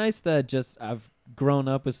 It's nice that just I've grown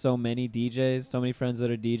up with so many DJs, so many friends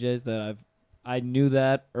that are DJs that I knew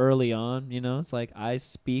that early on. It's like I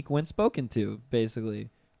speak when spoken to, basically.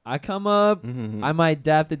 I come up, I might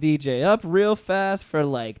dap the DJ up real fast for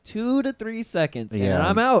like 2 to 3 seconds, and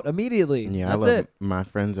I'm out immediately. Yeah, that's it. My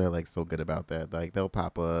friends are like so good about that. Like they'll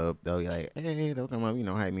pop up, they'll be like, "Hey," they'll come up,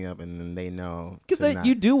 hype me up, and then they know because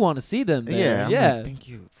you do want to see them there. Yeah. Like, thank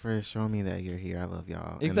you for showing me that you're here. I love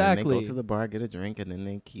y'all. Exactly. And then they go to the bar, get a drink, and then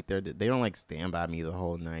they they don't like stand by me the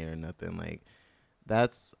whole night or nothing. Like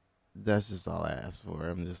that's just all I ask for.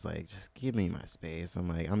 I'm just like, just give me my space. I'm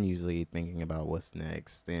like, I'm usually thinking about what's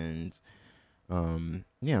next. And, I'm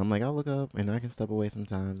like, I'll look up and I can step away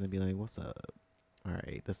sometimes and be like, what's up? All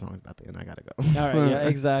right, this song's about to end. I got to go. All right, yeah,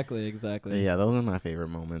 exactly. Yeah, those are my favorite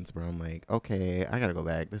moments where I'm like, okay, I got to go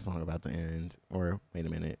back. This song about to end. Or, wait a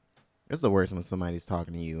minute. It's the worst when somebody's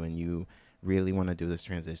talking to you and you really want to do this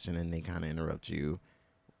transition and they kind of interrupt you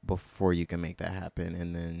before you can make that happen.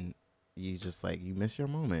 And then you just like you miss your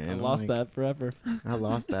moment. I and lost that forever. I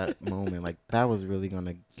lost that moment. Like that was really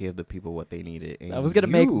gonna give the people what they needed. And that was gonna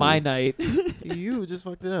make my night. You just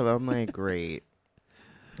fucked it up. I'm like, great.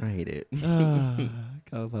 I hate it. God,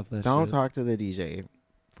 I love that. Don't shit. talk to the DJ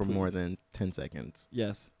for more than 10 seconds.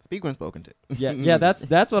 Yes. Speak when spoken to. Yeah.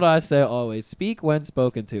 That's what I say always. Speak when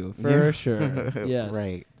spoken to, for sure. Yes.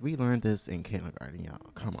 Right. We learned this in kindergarten, y'all.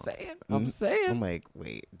 Come on. I'm saying. I'm like,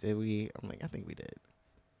 wait, did we? I'm like, I think we did.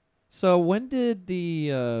 So when did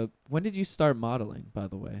you start modeling, by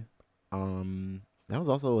the way? That was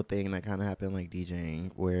also a thing that kind of happened like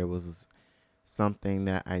DJing, where it was something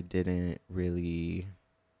that I didn't really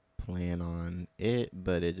plan on it,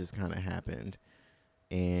 but it just kind of happened.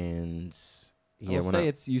 And I will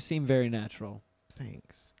say you seem very natural.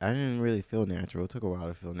 Thanks. I didn't really feel natural. It took a while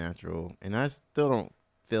to feel natural, and I still don't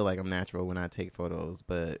feel like I'm natural when I take photos,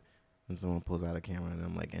 but when someone pulls out a camera and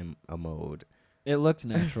I'm like in a mode. It looks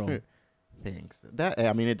natural. Thanks.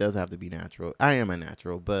 It does have to be natural. I am a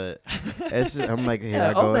natural, but it's just, I'm like,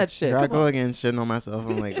 here own that shit. Here I go again, shitting on myself.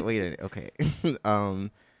 I'm like, wait a minute, okay.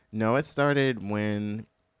 No, it started when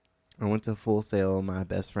I went to Full Sail. My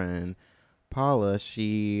best friend Paula,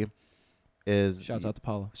 she is Shout out to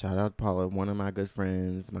Paula. Shout out to Paula, one of my good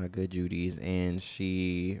friends, my good Judy's, and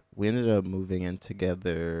we ended up moving in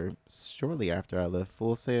together shortly after I left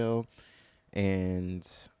Full Sail, and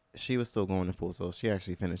she was still going to Full Sail. She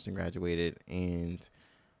actually finished and graduated,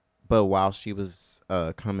 but while she was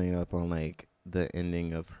coming up on like the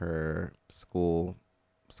ending of her schooling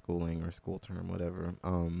or school term, whatever,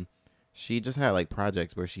 she just had like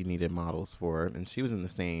projects where she needed models for, and she was in the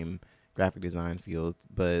same graphic design field,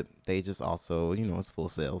 but they just also, it's Full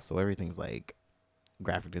Sail, so everything's like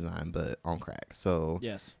graphic design but on crack. So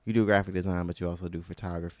yes, you do graphic design, but you also do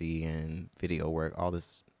photography and video work, all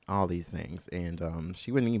these things. And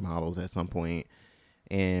she would need models at some point,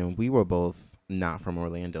 and we were both not from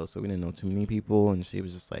Orlando, so we didn't know too many people. And she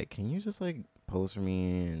was just like, can you just like pose for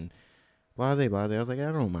me and blase. I was like,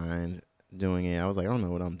 I don't mind doing it. I was like, I don't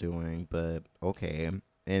know what I'm doing, but okay.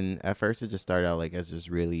 And at first it just started out like as just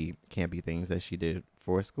really campy things that she did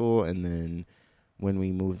for school. And then when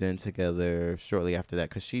we moved in together shortly after that,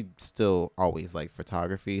 because she still always liked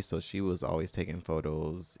photography, so she was always taking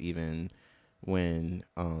photos even when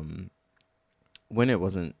it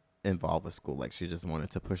wasn't involved with school. Like she just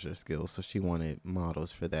wanted to push her skills, so she wanted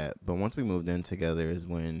models for that. But once we moved in together is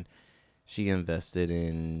when she invested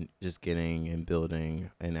in just getting and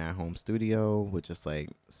building an at-home studio with just like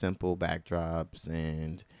simple backdrops.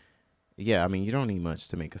 And yeah, I mean, you don't need much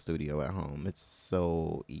to make a studio at home. It's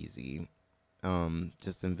so easy.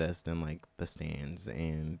 Just invest in like the stands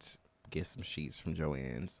and get some sheets from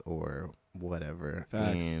Joann's or whatever.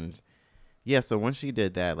 Facts. And yeah, so once she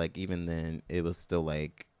did that, like even then it was still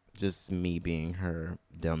like just me being her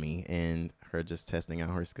dummy and her just testing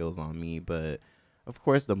out her skills on me. But of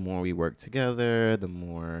course, the more we worked together, the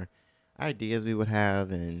more ideas we would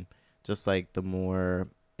have, and just like the more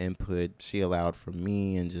input she allowed from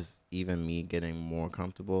me, and just even me getting more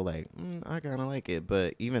comfortable, like I kind of like it.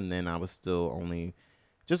 But even then, I was still only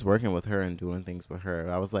just working with her and doing things with her.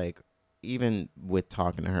 I was like, even with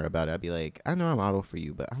talking to her about it, I'd be like, I know I model for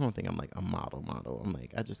you, but I don't think I'm like a model. I'm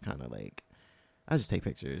like, I just kind of like, I just take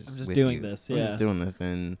pictures. I'm just with doing you. this. I'm Yeah. just doing this.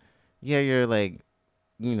 And yeah, you're like,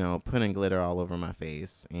 you know, putting glitter all over my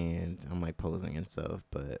face, and I'm like posing and stuff,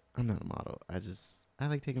 but I'm not a model. I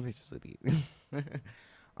like taking pictures with you.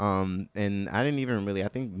 And I didn't even really, I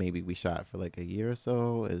think maybe we shot for like a year or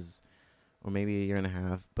so, or maybe a year and a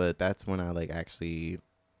half, but that's when I like actually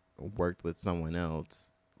worked with someone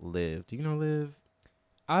else. Liv. Do you know Liv?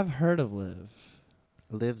 I've heard of Liv.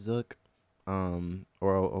 Liv Zook.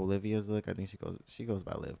 Or Olivia Zook. I think she goes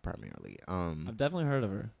by Liv primarily. I've definitely heard of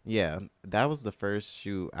her. Yeah, that was the first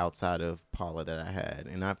shoot outside of Paula that I had,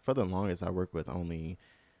 and for the longest I worked with only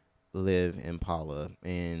Liv and Paula,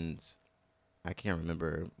 and I can't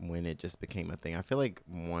remember when it just became a thing. I feel like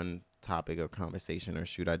one topic of conversation or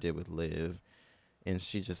shoot I did with Liv, and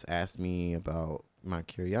she just asked me about my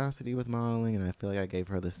curiosity with modeling, and I feel like I gave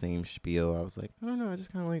her the same spiel. I was like, I don't know, I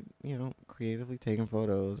just kind of like, you know, creatively taking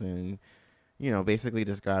photos and, you know, basically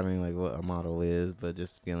describing like what a model is, but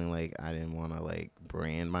just feeling like I didn't want to like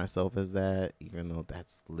brand myself as that, even though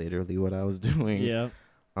that's literally what I was doing. Yeah.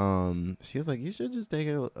 She was like, you should just take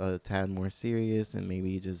it a tad more serious and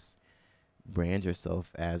maybe just brand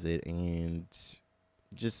yourself as it and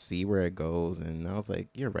just see where it goes. And I was like,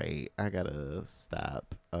 you're right, I gotta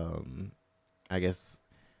stop I guess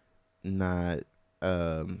not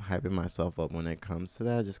hyping myself up when it comes to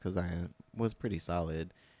that, just because I was pretty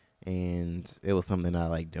solid, and it was something I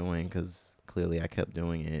like doing because clearly I kept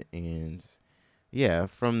doing it. And yeah,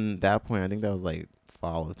 from that point, I think that was like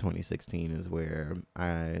fall of 2016 is where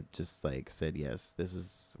I just like said, yes, this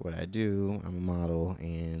is what I do. I'm a model.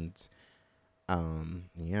 And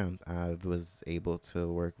yeah, I was able to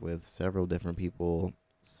work with several different people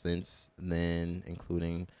since then,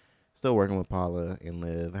 including still working with Paula and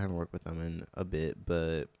Liv. I haven't worked with them in a bit,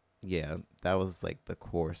 but yeah, that was like the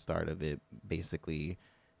core start of it. Basically,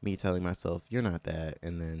 me telling myself, you're not that.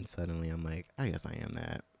 And then suddenly I'm like, I guess I am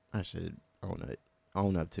that. I should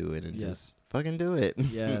own up to it and just fucking do it.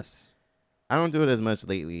 Yes. I don't do it as much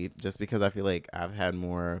lately just because I feel like I've had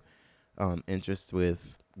more interest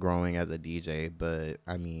with growing as a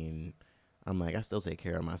I'm like, I still take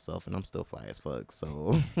care of myself and I'm still fly as fuck.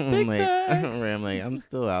 So I'm like, I'm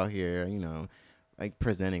still out here, you know, like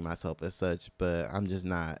presenting myself as such, but I'm just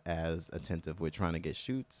not as attentive with trying to get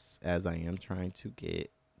shoots as I am trying to get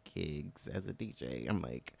gigs as a DJ. I'm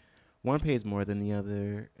like, one pays more than the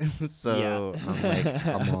other. So yeah. I'm like,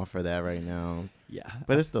 I'm all for that right now. Yeah.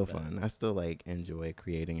 But it's still fun. I still like enjoy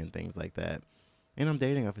creating and things like that. And I'm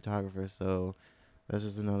dating a photographer, so that's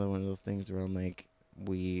just another one of those things where I'm like,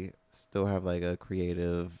 we still have like the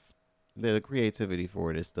creativity for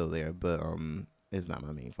it is still there, but it's not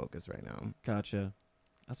my main focus right now. Gotcha.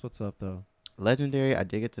 That's what's up though. Legendary, I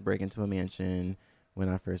did get to break into a mansion when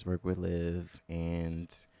I first worked with Liv, and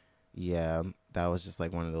yeah, that was just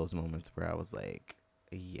like one of those moments where I was like,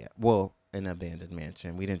 yeah, well, an abandoned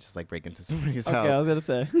mansion. We didn't just like break into somebody's house. Okay, I was gonna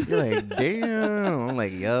say. You're like, damn. I'm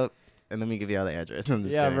like, yup. And let me give you all the address. I'm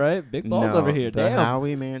just kidding. Right. Big balls over here. The Damn.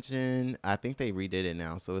 Howie Mansion, I think they redid it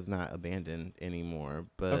now, so it's not abandoned anymore.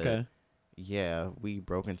 But okay. Yeah, we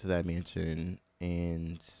broke into that mansion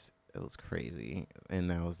and it was crazy.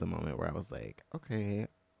 And that was the moment where I was like, okay,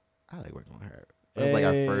 I like working with her. It was like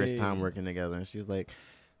our first time working together, and she was like,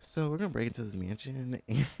 so we're gonna break into this mansion.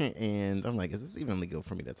 And I'm like, is this even legal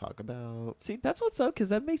for me to talk about? See, that's what's up, because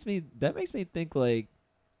that makes me think like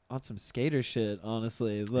on some skater shit,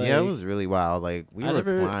 honestly. Like, yeah, it was really wild. Like we were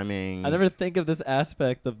climbing. I never think of this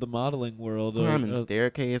aspect of the modeling world. Climbing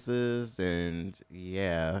staircases, and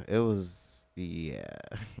yeah, it was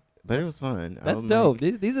but it was fun. That's dope.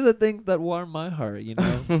 Like, these are the things that warm my heart, you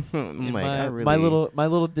know. I'm like, my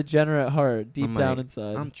little degenerate heart deep down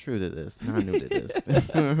inside. I'm true to this. Not new to this.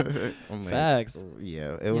 I'm Facts. Like,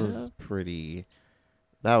 yeah, it was pretty.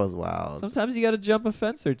 That was wild. Sometimes you got to jump a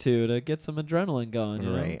fence or two to get some adrenaline going.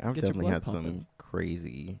 Right. I've definitely had some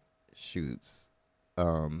crazy shoots.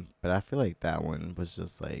 But I feel like that one was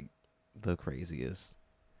just like the craziest.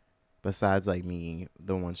 Besides like me,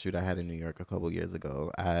 the one shoot I had in New York a couple years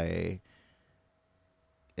ago,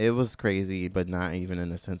 it was crazy, but not even in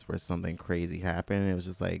the sense where something crazy happened. It was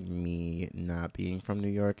just like me not being from New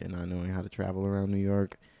York and not knowing how to travel around New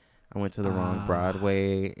York. I went to the wrong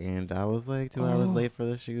Broadway, and I was like 2 hours late for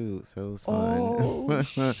the shoot. So it was fun. Oh,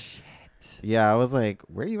 shit. Yeah, I was like,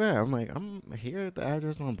 where you at? I'm like, I'm here at the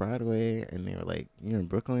address on Broadway. And they were like, you're in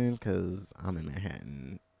Brooklyn? Because I'm in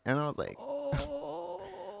Manhattan. And I was like,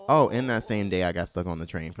 oh, and that same day, I got stuck on the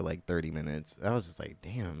train for like 30 minutes. I was just like,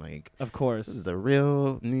 damn, like, Of course. this is the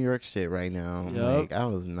real New York shit right now. Yep. Like, I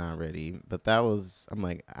was not ready. But that was, I'm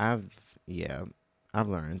like, I've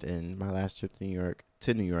learned. And my last trip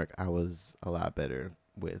to New York, I was a lot better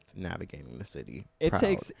with navigating the city.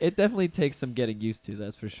 It definitely takes some getting used to,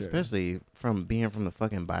 that's for sure. Especially from being from the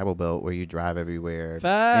fucking Bible Belt where you drive everywhere.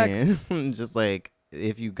 Facts. And just like,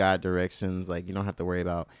 if you got directions, like, you don't have to worry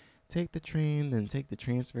about take the train, then take the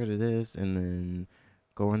transfer to this, and then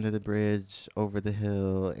go under the bridge over the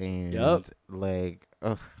hill. And like,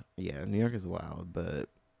 yeah, New York is wild. But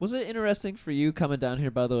was it interesting for you coming down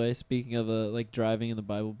here, by the way, speaking of like driving in the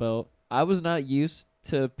Bible Belt? I was not used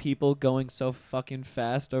to people going so fucking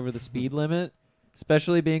fast over the speed limit,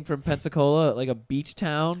 especially being from Pensacola, like a beach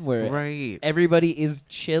town where everybody is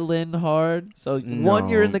chilling hard. So one,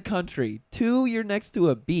 you're in the country. Two, you're next to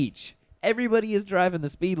a beach. Everybody is driving the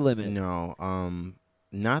speed limit. No,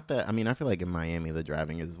 not that. I mean, I feel like in Miami the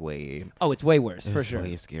driving is way. Oh, it's way worse for sure.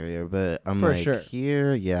 Way scarier. But I'm for like sure.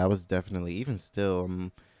 Here, yeah, I was definitely even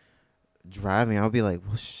still. Driving, I'll be like,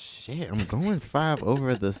 well, shit, I'm going 5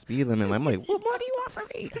 over the speed limit. I'm like, what more do you want from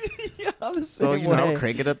me? Yeah, I'm the so same way. I'll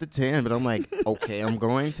crank it up to 10, but I'm like, okay, I'm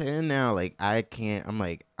going 10 now. Like, I can't. I'm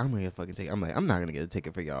like, I'm gonna fucking take. I'm like, I'm not gonna get a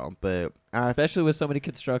ticket for y'all. But especially with so many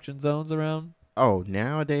construction zones around. Oh,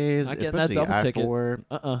 nowadays, not getting that especially double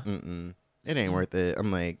I-4, ticket. It ain't worth it.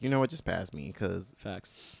 I'm like, you know what? Just pass me, because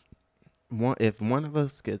facts. If one of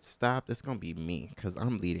us gets stopped, it's gonna be me, because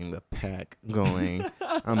I'm leading the pack going.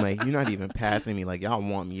 I'm like, you're not even passing me. Like, y'all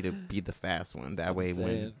want me to be the fast one. That way,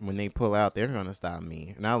 when they pull out, they're gonna stop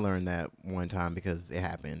me. And I learned that one time because it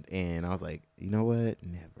happened, and I was like, you know what?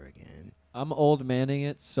 Never again. I'm old manning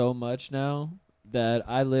it so much now that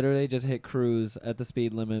I literally just hit cruise at the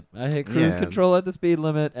speed limit. I hit cruise control at the speed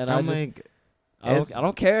limit, and I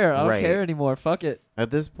don't care. I don't care anymore. Fuck it.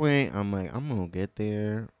 At this point, I'm like, I'm gonna get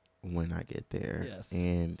there when I get there. Yes.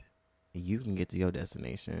 And you can get to your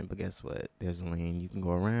destination, but guess what? There's a lane you can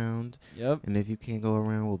go around. Yep. And if you can't go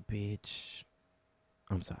around, well, bitch,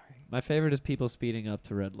 I'm sorry. My favorite is people speeding up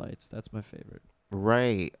to red lights. That's my favorite.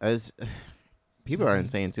 Right. People are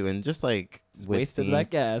insane too, and just like wasting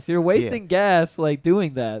that gas. You're wasting gas like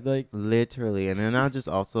doing that, like literally. And then I just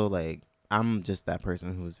also like, I'm just that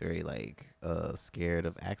person who's very like scared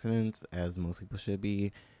of accidents, as most people should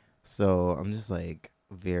be. So I'm just like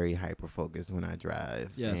very hyper focused when I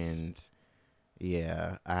drive. Yes. And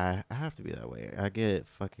yeah, I have to be that way. I get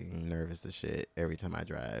fucking nervous as shit every time I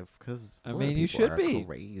drive, because I mean, you should be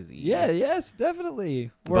crazy. Yeah, yes,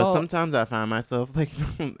 definitely. But sometimes I find myself like,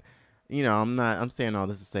 you know, I'm saying all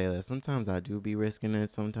this to say that sometimes I do be risking it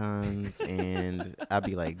sometimes, and I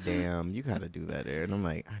be like, damn, you gotta do better. And I'm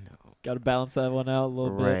like, I know. Got to balance that one out a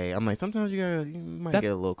little bit. Right. I'm like, sometimes you might get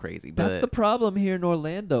a little crazy. But that's the problem here in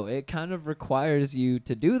Orlando. It kind of requires you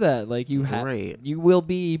to do that. Like, you will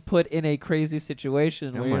be put in a crazy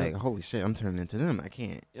situation. I'm like, holy shit, I'm turning into them. I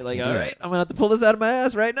can't. You're like, all right, I'm going to have to pull this out of my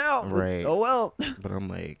ass right now. Right. Oh, well. But I'm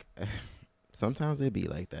like, sometimes it be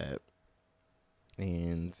like that.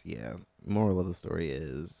 And yeah, moral of the story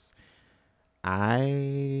is,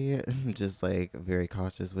 I am just like very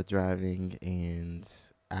cautious with driving, and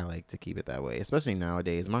I like to keep it that way, especially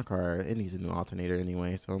nowadays. My car, it needs a new alternator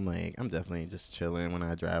anyway, so I'm like, I'm definitely just chilling when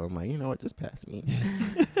I drive. I'm like, you know what, just pass me.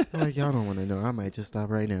 I'm like, y'all don't want to know. I might just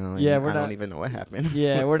stop right now. Yeah, I don't even know what happened.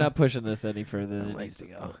 Yeah, we're not pushing this any further than it like, needs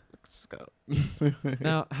to go. Just go.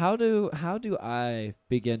 Now, how do I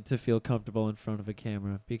begin to feel comfortable in front of a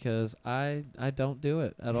camera? Because I don't do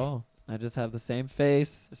it at all. I just have the same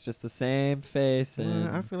face. It's just the same face. And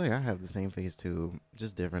I feel like I have the same face too,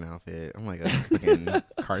 just different outfit. I'm like a fucking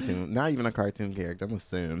cartoon, not even a cartoon character. I'm a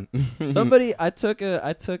sim. Somebody, I took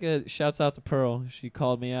a shouts out to Pearl. She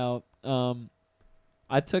called me out.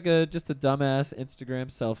 I took just a dumbass Instagram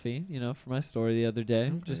selfie, for my story the other day.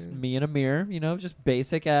 Okay. Just me in a mirror, just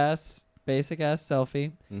basic ass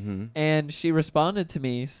selfie. Mm-hmm. And she responded to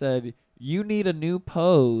me, said, "You need a new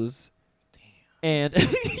pose." Damn. And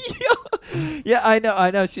yeah, I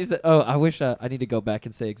know. She said, "Oh, I wish I need to go back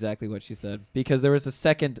and say exactly what she said, because there was a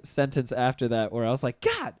second sentence after that where I was like,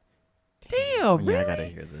 God damn, really? Yeah, I gotta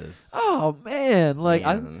hear this. Oh man, like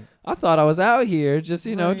I thought I was out here just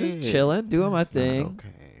just chilling, doing my thing.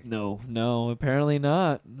 Okay. No, apparently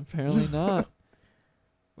not. Apparently not.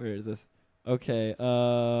 Where is this? Okay.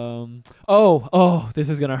 Oh, this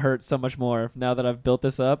is gonna hurt so much more now that I've built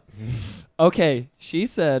this up. Okay, she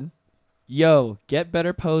said, yo, get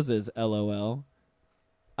better poses, LOL.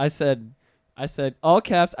 I said, all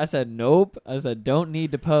caps, I said, nope. I said, don't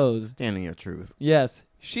need to pose. Stand in your truth. Yes.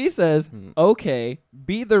 She says, okay,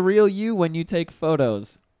 be the real you when you take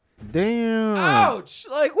photos. Damn. Ouch!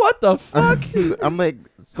 Like, what the fuck? I'm like,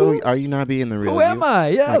 so are you not being the real Who you? am I?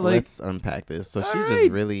 Yeah, like let's unpack this. So she all just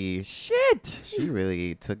right. really, shit. she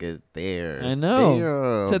really took it there. I know.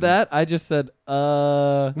 Damn. To that, I just said,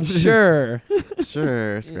 sure.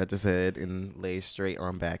 Sure. Scratch his head and lay straight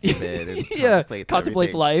on back in bed and Yeah, contemplates contemplates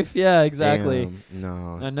everything. life. Yeah, exactly. Damn.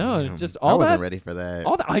 No. I know. Damn. Just I all wasn't that. ready for that.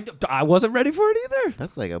 All that. I wasn't ready for it either.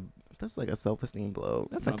 That's like a self-esteem blow.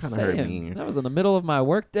 That's that what I'm kind of hurt saying. me. That was in the middle of my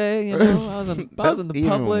work day. You know, I was in the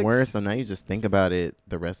even Publix. worse. So now you just think about it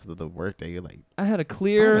the rest of the work day. You're like, I had a I have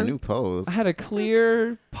clear. a new pose. I had a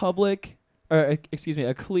clear public, or excuse me,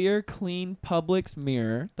 a clear, clean Publix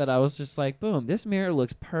mirror that I was just like, boom, this mirror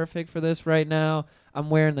looks perfect for this right now. I'm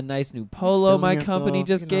wearing the nice new polo Feeling my company yourself,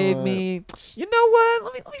 just you know gave what? me. You know what?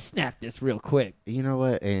 Let me snap this real quick. You know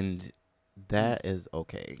what? And that is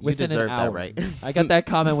okay. You Within deserve an hour. that, right? I got that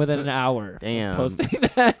comment within an hour. Damn. Posting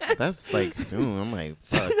that. That's like soon. I'm like,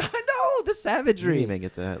 fuck. I know the You savagery. didn't even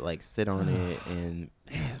get to like sit on it and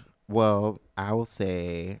well, I will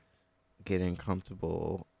say getting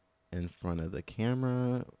comfortable in front of the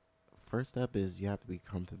camera. First step is you have to be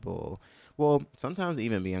comfortable. Well, sometimes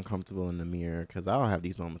even be uncomfortable in the mirror because I'll have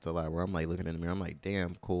these moments a lot where I'm like looking in the mirror. I'm like,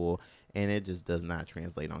 damn, cool. And it just does not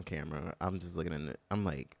translate on camera. I'm just looking at it. I'm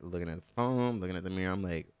like looking at the phone, looking at the mirror. I'm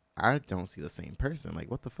like, I don't see the same person.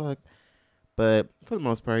 Like, what the fuck? But for the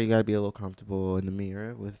most part, you got to be a little comfortable in the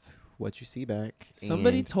mirror with what you see back.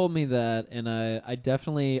 Somebody And told me that, and I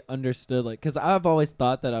definitely understood, like, because I've always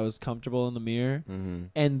thought that I was comfortable in the mirror.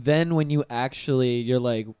 And then when you actually, you're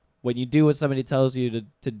like, when you do what somebody tells you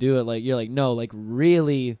to do it, like, you're like, no, like,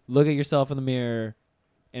 really look at yourself in the mirror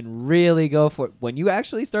and really go for it. When you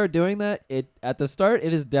actually start doing that, at the start,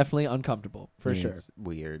 it is definitely uncomfortable, for sure. It's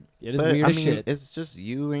weird. It is But, weird I as mean, shit. It's just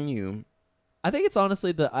you and you. I think it's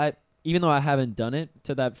honestly even though I haven't done it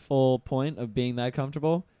to that full point of being that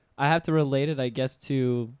comfortable, I have to relate it, I guess,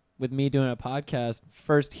 to with me doing a podcast,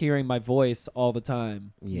 first hearing my voice all the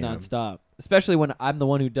time, nonstop. Especially when I'm the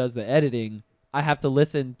one who does the editing, I have to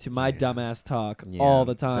listen to my dumbass talk all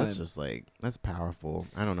the time. That's just like, that's powerful.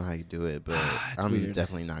 I don't know how you do it, but I'm weird.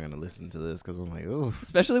 definitely not going to listen to this because I'm like, ooh.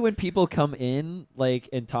 Especially when people come in like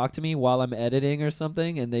and talk to me while I'm editing or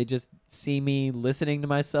something, and they just see me listening to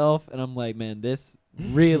myself, and I'm like, man, this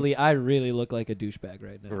really, I really look like a douchebag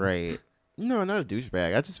right now. Right. No, not a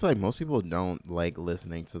douchebag. I just feel like most people don't like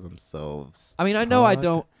listening to themselves. I mean, I know I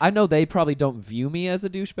don't. I know they probably don't view me as a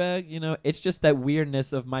douchebag. You know, it's just that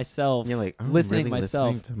weirdness of myself. You're like, I'm listening really myself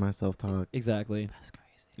listening to myself talk. Exactly. That's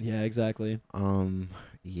crazy. Yeah, exactly.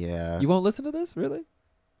 Yeah. You won't listen to this, really?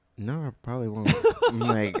 No, I probably won't. I'm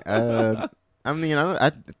like, I mean,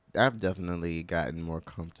 I've definitely gotten more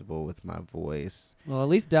comfortable with my voice. Well, at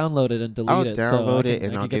least download it and delete I'll it. download it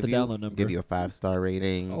and I I'll can get give the download number. give you a 5-star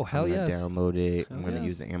rating. Oh, hell I'm gonna yes. download it. Hell I'm gonna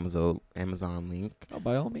use yes. the Amazon link. Oh,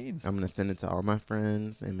 by all means. I'm gonna send it to all my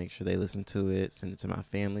friends and make sure they listen to it. Send it to my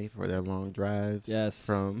family for their long drives. Yes.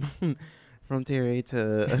 From Terry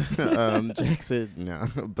to Jackson. No,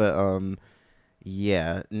 but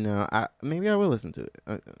yeah, no. Maybe I will listen to it.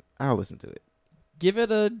 I'll listen to it. Give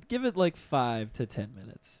it like 5 to 10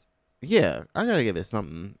 minutes. Yeah, I gotta give it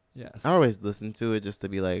something. Yes. I always listen to it just to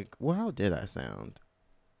be like, well, how did I sound?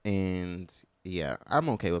 And yeah, I'm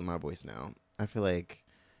okay with my voice now. I feel like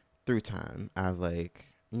through time, I've gotten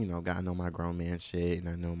to know my grown man shit and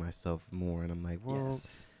I know myself more. And I'm like, well,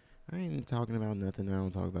 Yes. I ain't talking about nothing that I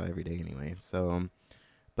don't talk about every day anyway. So,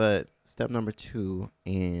 but step number 2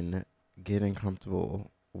 in getting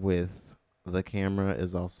comfortable with the camera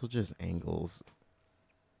is also just angles.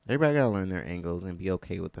 Everybody gotta learn their angles and be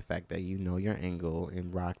okay with the fact that you know your angle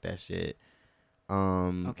and rock that shit.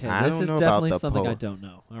 Okay, I this don't is know definitely about the something I don't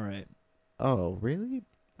know. All right. Oh, really?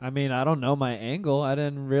 I mean, I don't know my angle. I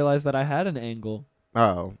didn't realize that I had an angle.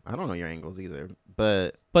 Oh, I don't know your angles either.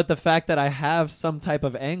 But the fact that I have some type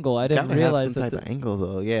of angle, I didn't gotta realize have some type of angle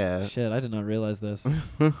though. Yeah. Shit, I did not realize this.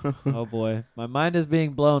 Oh boy, my mind is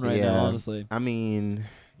being blown right now. Honestly, I mean,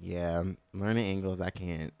 yeah, learning angles. I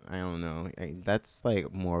don't know. That's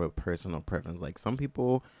like more of a personal preference. Like some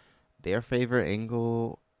people, their favorite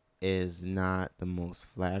angle is not the most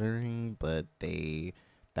flattering, but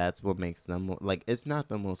that's what makes them like. It's not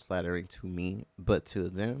the most flattering to me, but to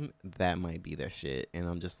them, that might be their shit. And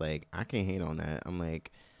I'm just like, I can't hate on that. I'm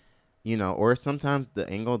like, you know, or sometimes the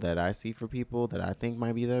angle that I see for people that I think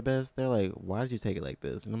might be their best, they're like, why did you take it like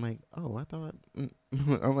this? And I'm like, oh, I thought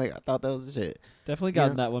that was the shit. Definitely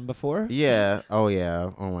gotten that one before. Yeah. Oh, yeah.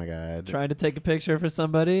 Oh, my God. Trying to take a picture for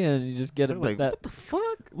somebody and you just get like, that. what the fuck?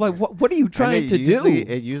 Like, what are you trying to do?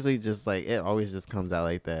 It usually just like, it always just comes out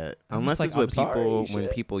like that. Unless it's with people, when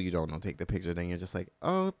people you don't know take the picture, then you're just like,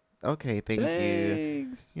 oh, okay, thank you.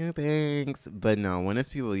 Yeah, thanks. But no, when it's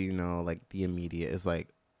people you know, like the immediate, it's like,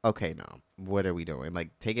 okay, no, what are we doing?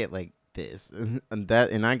 Like, take it like this.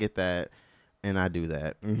 And I get that, and I do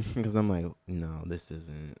that. Because I'm like, no, this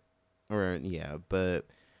isn't. Or, yeah, but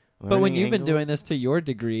when you've been doing this to your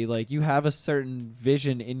degree, like, you have a certain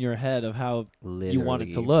vision in your head of how you want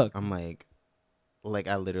it to look. I'm like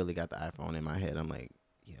I literally got the iPhone in my head. I'm like,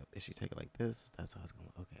 yeah, if she take it like this, that's how it's going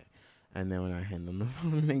to look. Okay. And then when I hand them the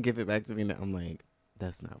phone and give it back to me, I'm like,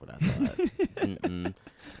 that's not what I thought.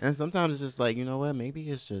 And sometimes it's just like, you know what? Maybe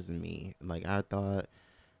it's just me. Like, I thought,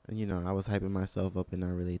 you know, I was hyping myself up and I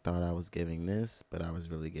really thought I was giving this, but I was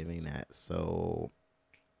really giving that. So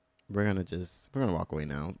we're going to walk away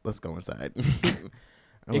now. Let's go inside.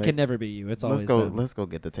 It can never be you. It's always let's go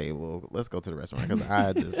get the table. Let's go to the restaurant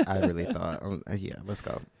because I really thought, yeah, let's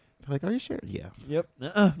go. They're like, are you sure? Yeah. Yep.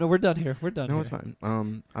 No, we're done here. We're done. No, it's fine.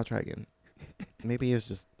 I'll try again. Maybe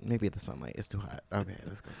the sunlight is too hot. Okay,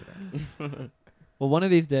 let's go sit down. Well, one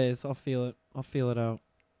of these days I'll feel it. I'll feel it out.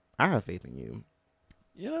 I have faith in you.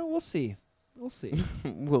 You know, we'll see. We'll see.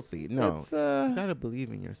 We'll see. No, you gotta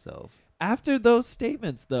believe in yourself. After those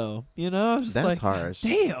statements, though, you know, I'm just that's like, harsh.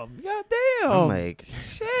 God damn. I'm like,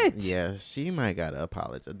 shit. Yeah, she might gotta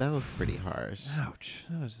apologize. That was pretty harsh. Ouch.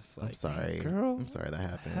 I was just like, I'm sorry, girl. I'm sorry that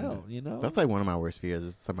happened. Hell, you know, that's like one of my worst fears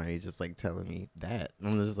is somebody just like telling me that.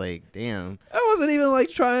 I'm just like, damn. I wasn't even like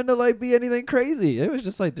trying to like be anything crazy. It was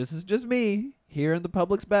just like, this is just me here in the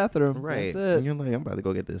Publix bathroom. Right. That's it. And you're like, I'm about to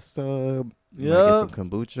go get this sub. Yeah. Get some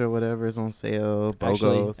kombucha or whatever is on sale.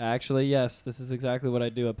 BOGOs. Actually, yes. This is exactly what I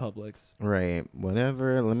do at Publix. Right.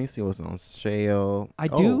 Whatever. Let me see what's on sale.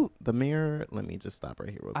 The mirror. Let me just stop right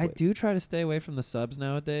here real quick. I do try to stay away from the subs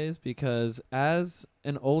nowadays because as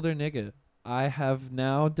an older nigga, I have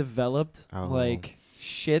now developed like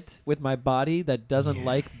shit with my body that doesn't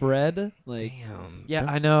like bread. Like, damn. Yeah,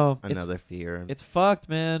 I know. Another fear. It's fucked,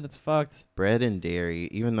 man. It's fucked. Bread and dairy,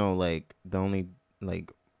 even though like the only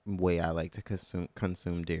like way I like to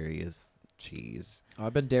consume dairy is cheese. Oh,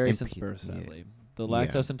 I've been dairy since birth, sadly. Yeah. The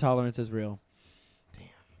lactose intolerance is real. Damn.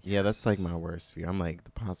 Yeah, that's like my worst fear. I'm like,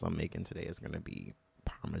 the pasta I'm making today is gonna be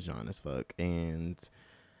Parmesan as fuck. And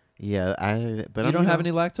yeah, but you don't have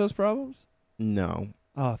any lactose problems? No.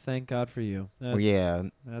 Oh, thank God for you.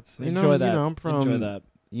 That's enjoy that. You know, I'm from enjoy that.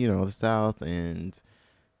 You know, the South, and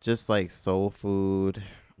just like soul food.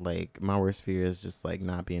 Like, my worst fear is just like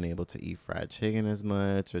not being able to eat fried chicken as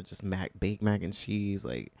much, or just baked mac and cheese.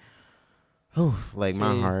 Like, like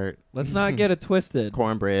my heart. Let's not get it twisted.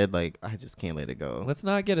 Cornbread, like I just can't let it go. Let's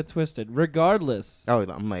not get it twisted. Regardless. Oh,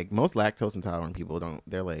 I'm like, most lactose intolerant people don't.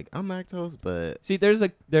 They're like, I'm lactose, but see, there's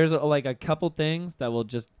like a couple things that will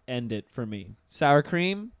just end it for me. Sour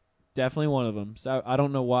cream, definitely one of them. So I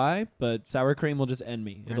don't know why, but sour cream will just end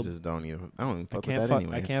me. I don't even fuck with that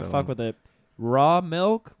anyway. I can't fuck with it. Raw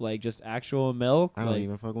milk, like just actual milk. I don't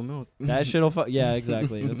even fuck with milk. That shit'll fuck. Yeah,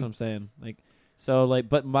 exactly. That's what I'm saying. Like, so like,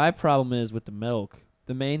 but my problem is with the milk.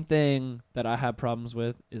 The main thing that I have problems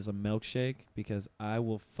with is a milkshake because I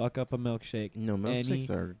will fuck up a milkshake. No,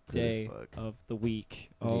 milkshakes are good day as fuck. Of the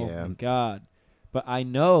week. Oh yeah. my God. But I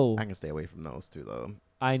know I can stay away from those too, though.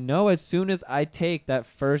 I know as soon as I take that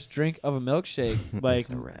first drink of a milkshake, like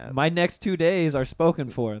my next 2 days are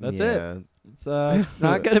spoken for. That's it. It's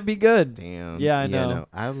not gonna be good. Damn. Yeah, I know.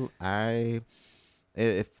 I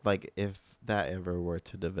if that ever were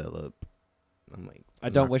to develop, I'm like, I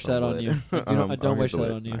don't wish that on you. I don't wish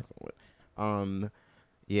that on you.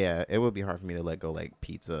 Yeah, it would be hard for me to let go like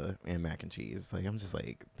pizza and mac and cheese. Like, I'm just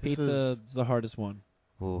like, pizza's the hardest one.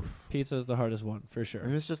 Oof. Pizza is the hardest one for sure.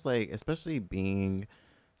 And it's just like, especially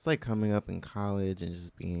it's like coming up in college and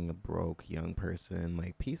just being a broke young person.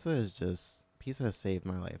 Like, pizza has saved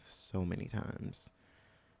my life so many times.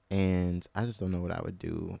 And I just don't know what I would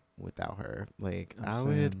do without her. Like, I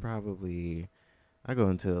go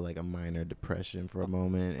into like a minor depression for a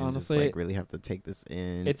moment and honestly, just like really have to take this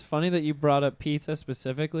in. It's funny that you brought up pizza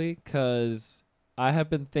specifically because I have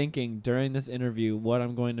been thinking during this interview what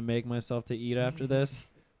I'm going to make myself to eat after this.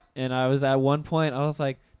 And I was at one point, I was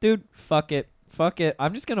like, dude, fuck it.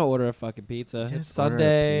 I'm just going to order a fucking pizza. It's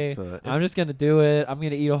Sunday. I'm just going to do it. I'm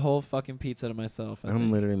going to eat a whole fucking pizza to myself. I'm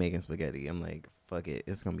literally making spaghetti. I'm like, fuck it.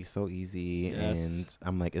 It's going to be so easy. Yes. And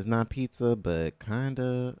I'm like, it's not pizza, but kind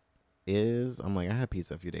of. is. I'm like, I had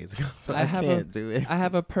pizza a few days ago, so I I have can't do it. I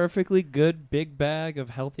have a perfectly good big bag of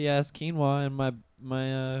healthy ass quinoa in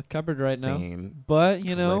my cupboard right Same. now. But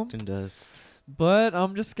you know, Collecting dust. but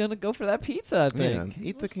I'm just gonna go for that pizza. I think. Yeah,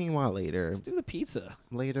 eat the quinoa later. Let's do the pizza.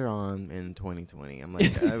 Later on in 2020. I'm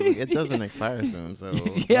like, it doesn't expire soon, so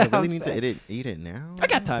Yeah, I really I'm need saying. to eat it now. I got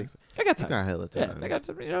don't time. think so. I got You time. got hella time. Yeah, I got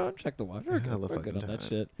some. Check the watch. We're good. Hella We're good fucking on that time.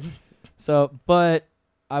 shit. So, but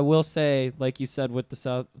I will say, like you said, with the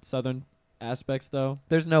southern aspects, though,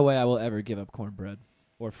 there's no way I will ever give up cornbread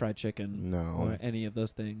or fried chicken or No, any of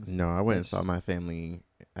those things. no. I went and That's- saw my family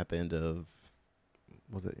at the end of,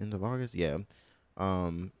 was it end of August? Yeah.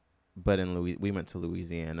 But we went to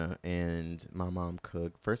Louisiana, and my mom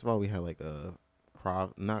cooked. First of all, we had like a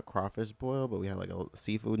not crawfish boil, but we had like a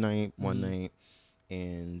seafood night one night,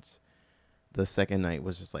 and the second night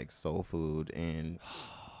was just like soul food and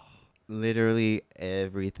literally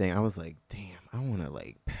everything. I was like, damn, I want to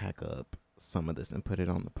like pack up some of this and put it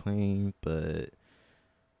on the plane, but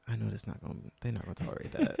I know they're not gonna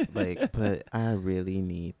tolerate that. Like, but I really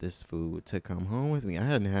need this food to come home with me. I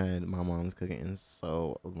hadn't had my mom's cooking in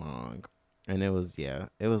so long, and it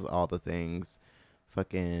was all the things,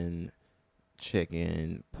 fucking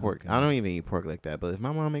chicken, pork. Okay. I don't even eat pork like that, but if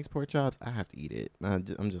my mom makes pork chops, I have to eat it. I'm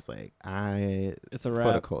just like, It's a for the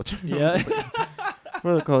wrap. culture. Yeah.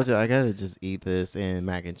 For the culture, I gotta just eat this, and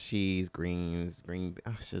mac and cheese, greens,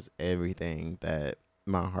 it's just everything that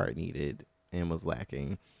my heart needed and was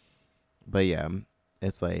lacking. But yeah,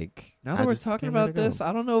 it's like Now that we're talking about this,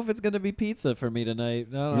 I don't know if it's gonna be pizza for me tonight.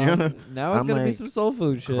 No, Yeah. now it's I'm gonna be like, some soul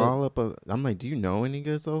food shit. I'm like, do you know any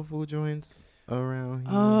good soul food joints around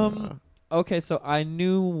here? Okay, so I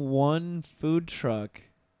knew one food truck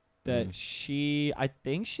that Mm. I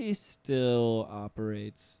think she still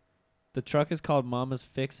operates. The truck is called Mama's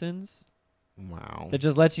Fixins. Wow. That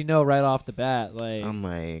just lets you know right off the bat, like I'm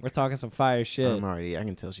like, we're talking some fire shit. I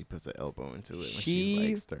can tell she puts her elbow into it when She she's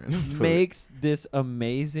like stirring the food. Makes this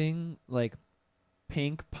amazing like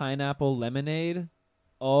pink pineapple lemonade.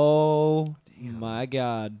 Oh my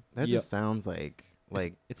god. That Yo, just sounds like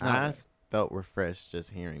it's not I right. felt refreshed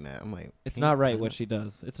just hearing that. I'm like, it's pink not right pineapple? what she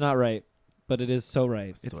does. It's not right. But it is so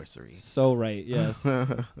right. Sorcery. It's so right, yes.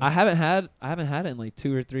 I haven't had it in like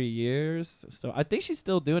 2 or 3 years. So I think she's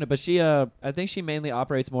still doing it, but I think she mainly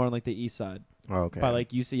operates more on like the east side. Oh, okay. By like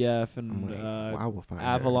UCF and I'm like, well, I will find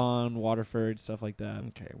Avalon, Waterford, stuff like that. her.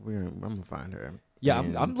 Okay, I'm gonna find her. Yeah,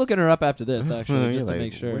 I'm looking her up after this actually, You're just to like,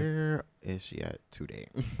 make sure. Where is she at today?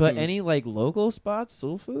 But any like local spots,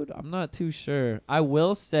 soul food, I'm not too sure. I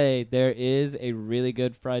will say there is a really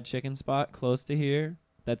good fried chicken spot close to here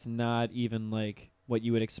that's not even like what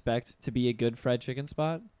you would expect to be a good fried chicken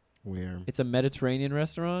spot. Where? It's a Mediterranean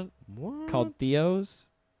restaurant What? called Theo's.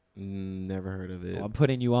 Never heard of it. Oh, I'm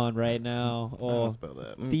putting you on right now. How Oh, to spell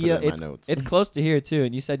that? Theo, Put it in my notes. it's close to here too,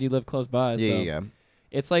 and you said you live close by. so yeah.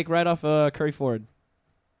 It's like right off Curry Ford.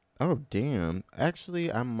 Oh damn!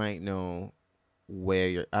 Actually, I might know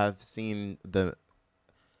where I've seen the.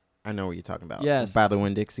 I know what you're talking about. Yes. By the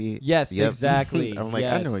Winn-Dixie. Yes, Yep. exactly. I'm like,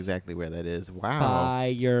 I know Yes. exactly where that is. Wow.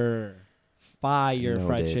 Fire Noted.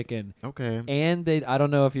 fried chicken. Okay. And I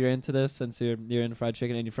don't know if you're into this since you're into fried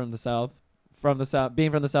chicken and you're from the South.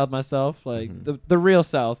 Being from the South myself, like Mhm. the real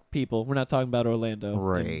South people. We're not talking about Orlando, and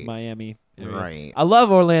Right. Miami, area. Right. I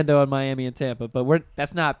love Orlando and Miami and Tampa, but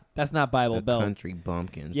that's not Bible The Belt. country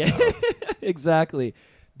bumpkins. Yeah, exactly.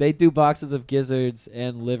 They do boxes of gizzards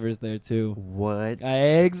and livers there too. What?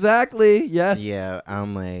 Exactly. Yes. Yeah,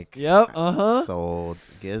 I'm like. Yep. Uh-huh. Sold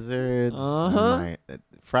gizzards. Uh-huh.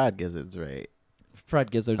 Fried gizzards, right?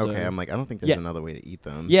 Fried gizzards. Okay, are- I'm like, I don't think there's Yeah. another way to eat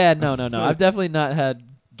them. Yeah. No. I've definitely not had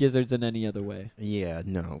gizzards in any other way. Yeah,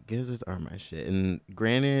 no, gizzards are my shit. And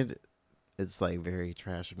granted, it's like very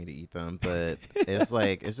trash for me to eat them, but it's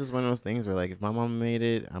like it's just one of those things where like if my mom made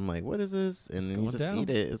it, I'm like, what is this? And It's then you going just down. eat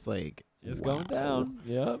it. It's like It's wow. going down.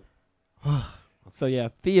 Yep. So yeah,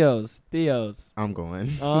 Theo's. I'm going.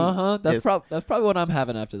 That's It's- that's probably what I'm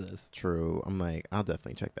having after this. True. I'm like, I'll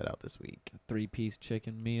definitely check that out this week. 3-piece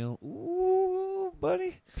chicken meal. Ooh,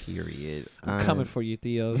 buddy. Period. I'm coming for you,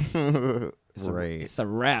 Theo's. Right. It's a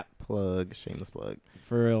wrap Plug. Shameless plug.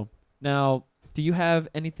 for real. Now, do you have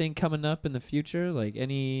anything coming up in the future? Like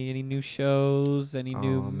any new shows, any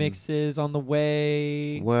new mixes on the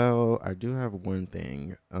way? Well, I do have one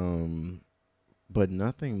thing. But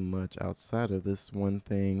nothing much outside of this one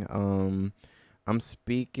thing. I'm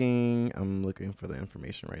looking for the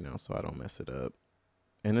information right now so I don't mess it up.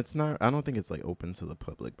 And I don't think it's like open to the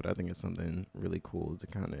public, but I think it's something really cool to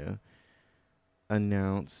kind of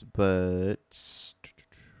announce. But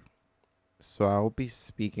so I'll be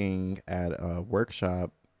speaking at a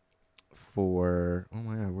workshop for, oh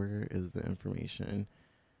my God, where is the information?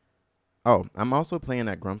 Oh, I'm also playing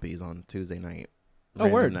at Grumpy's on Tuesday night. Oh,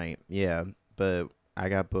 word. Night. Yeah, but I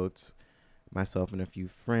got booked, myself and a few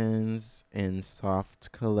friends, in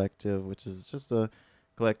Soft Collective, which is just a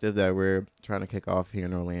collective that we're trying to kick off here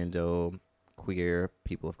in Orlando, queer,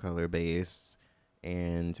 people of color based.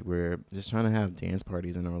 And we're just trying to have dance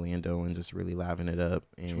parties in Orlando and just really liven it up.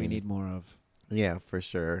 And Which we need more of. yeah, for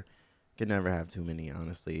sure. Could never have too many,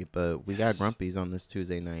 honestly. But we got Grumpy's on this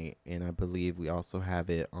Tuesday night, and I believe we also have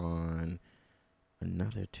it on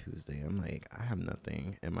another Tuesday. I'm like, I have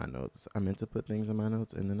nothing in my notes. I meant to put things in my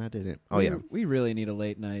notes, and then I didn't. Oh, yeah. We really need a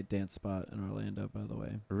late night dance spot in Orlando, by the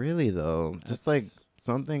way. Really, though. Just like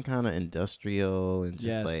something kind of industrial and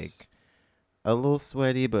just like a little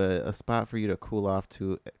sweaty, but a spot for you to cool off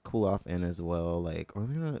in as well. Like,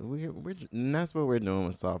 we're and that's what we're doing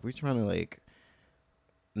with Soft. We're trying to like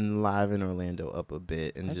liven Orlando up a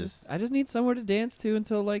bit and I just need somewhere to dance to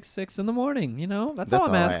until like 6 a.m. You know, that's all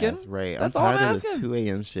I'm asking. Right. That's I'm all I'm tired of this asking. 2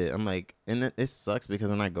 a.m. shit. I'm like, and it sucks because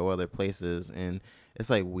when I go other places and it's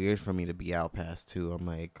like weird for me to be out past 2. I'm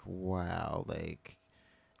like, wow, like,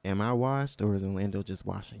 am I washed or is Orlando just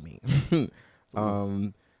washing me?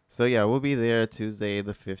 So yeah, we'll be there Tuesday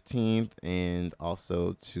the 15th and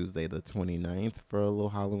also Tuesday the 29th for a little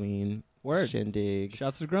Halloween shindig.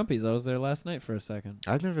 Shouts to Grumpy's. I was there last night for a second.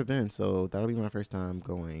 I've never been, so that'll be my first time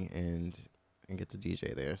going and get to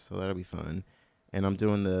DJ there. So that'll be fun. And I'm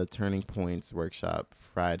doing the Turning Points workshop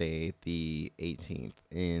Friday the 18th,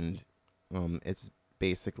 and it's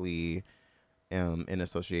basically in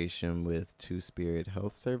association with Two Spirit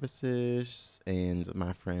Health Services, and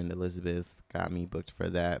my friend Elizabeth got me booked for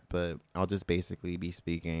that. But I'll just basically be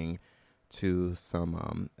speaking to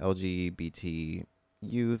some LGBT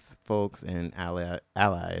youth folks and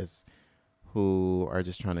allies who are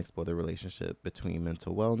just trying to explore the relationship between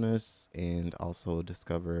mental wellness and also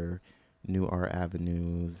discover new art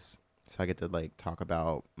avenues. So I get to like talk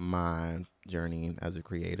about my journey as a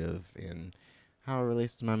creative and how it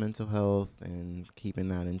relates to my mental health and keeping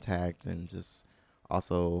that intact, and just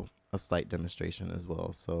also a slight demonstration as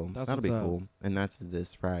well. So that'll be cool. And that's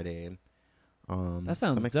this Friday. That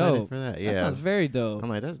sounds I'm excited dope. for that. Yeah. That sounds very dope. I'm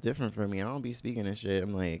like, that's different for me. I don't be speaking and shit.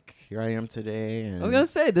 I'm like, here I am today. And I was gonna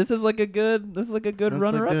say this is like a good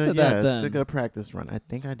runner up to that. Yeah, then it's a good practice run. I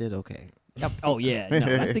think I did okay. Yep. Oh yeah,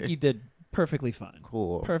 no, I think you did perfectly fine.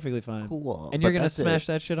 Cool. Perfectly fine. Cool. And you're gonna smash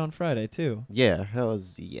that shit on Friday too. Yeah,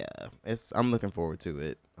 yeah. I'm looking forward to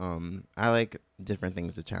it. I like different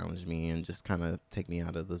things to challenge me and just kind of take me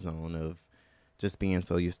out of the zone of just being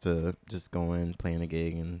so used to just going, playing a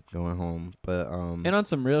gig and going home. But and on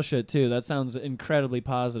some real shit too. That sounds incredibly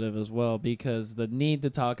positive as well, because the need to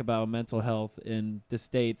talk about mental health in the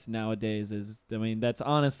States nowadays is, I mean, that's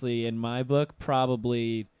honestly in my book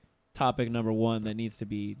probably topic number 1 that needs to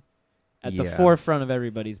be at the forefront of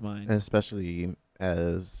everybody's mind. Especially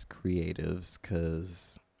as creatives,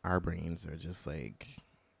 because our brains are just like,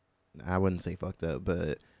 I wouldn't say fucked up,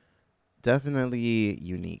 but definitely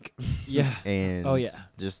unique. Yeah. And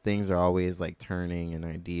just things are always like turning and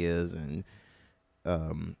ideas, and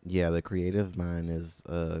the creative mind is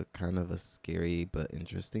kind of a scary but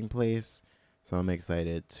interesting place. So I'm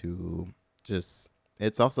excited to just,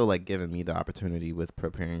 it's also like giving me the opportunity with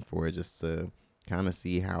preparing for it, just to kind of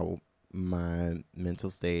see how my mental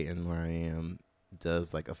state and where I am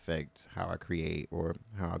does like affect how I create or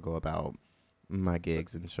how I go about my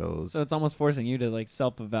gigs and shows. So it's almost forcing you to like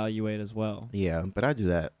self-evaluate as well. Yeah, but I do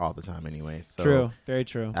that all the time anyway. So true, very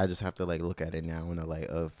true. I just have to like look at it now in a light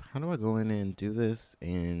of, how do I go in and do this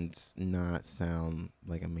and not sound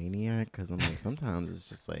like a maniac? Because I'm like, sometimes it's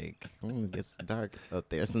just like, it gets dark up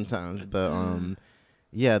there sometimes. But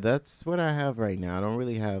yeah, that's what I have right now. I don't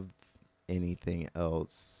really have anything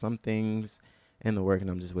else. Some things in the work and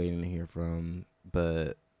I'm just waiting to hear from,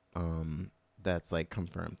 but that's like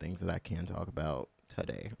confirmed things that I can talk about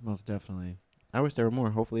today. Most definitely. I wish there were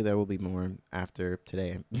more. Hopefully there will be more after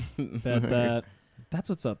today. Bet that. That's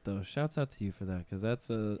what's up though. Shouts out to you for that, because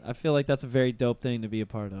I feel like that's a very dope thing to be a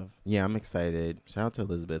part of. Yeah, I'm excited. Shout out to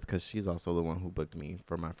Elizabeth, because she's also the one who booked me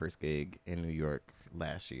for my first gig in New York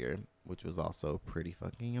last year, which was also pretty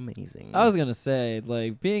fucking amazing. I was gonna say,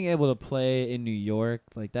 like, being able to play in New York,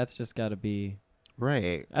 like, that's just gotta be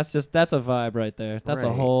right. That's a vibe right there. That's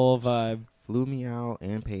a whole vibe. She flew me out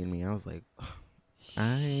and paid me. I was like,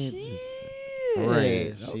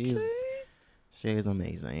 Okay. She's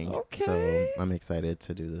amazing. Okay. So I'm excited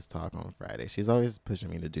to do this talk on Friday. She's always pushing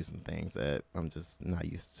me to do some things that I'm just not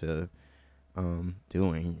used to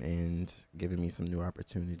doing, and giving me some new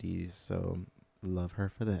opportunities. So love her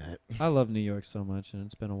for that. I love New York so much, and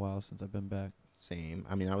it's been a while since I've been back. same.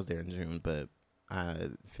 I mean, I was there in June, but I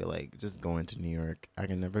feel like just going to New York, I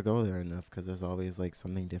can never go there enough because there's always like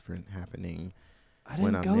something different happening. I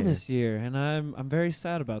didn't go this year, and I'm very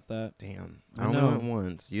sad about that. Damn. I I only know. went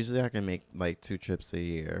once. Usually I can make like 2 trips a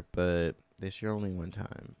year, but this year only one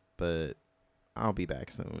time. But I'll be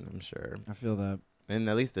back soon, I'm sure. I feel that. And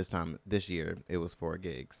at least this year, it was for a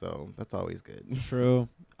gig, so that's always good. True.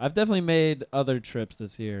 I've definitely made other trips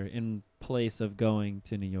this year in place of going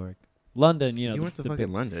to New York. London, you know. You went to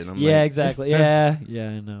fucking London. I'm yeah, like, exactly. Yeah, yeah,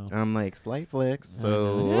 I know. I'm like, slight flex,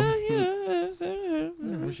 so.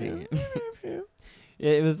 Yeah. Shit.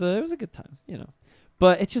 It was a good time, you know.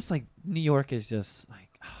 But it's just like New York is just like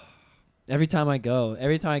every time I go,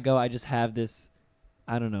 I just have this,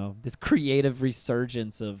 I don't know, this creative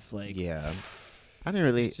resurgence of like. Yeah. I didn't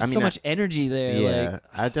really. Just so much energy there. Yeah, like,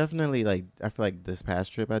 I definitely like. I feel like this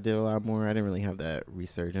past trip I did a lot more. I didn't really have that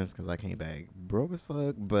resurgence because I came back broke as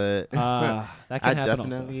fuck. But that can I happen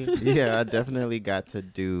definitely, also. yeah, I definitely got to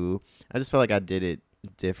do. I just felt like I did it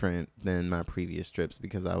different than my previous trips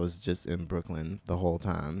because I was just in Brooklyn the whole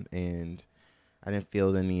time, and I didn't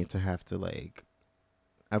feel the need to have to like.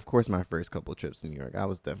 Of course, my first couple trips to New York, I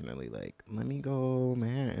was definitely like, let me go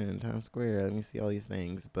Manhattan, Times Square, let me see all these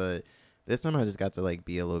things, but. This time I just got to like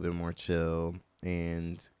be a little bit more chill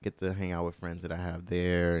and get to hang out with friends that I have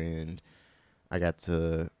there, and I got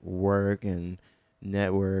to work and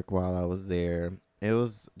network while I was there. It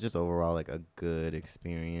was just overall like a good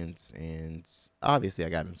experience, and obviously I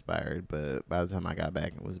got inspired, but by the time I got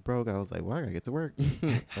back and was broke, I was like, well, I gotta get to work.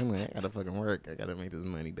 I'm like, I gotta fucking work. I gotta make this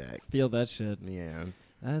money back. Feel that shit. Yeah.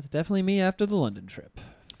 That's definitely me after the London trip.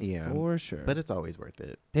 Yeah. For sure. But it's always worth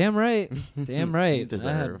it. Damn right. Damn right. You deserve.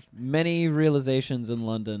 I had many realizations in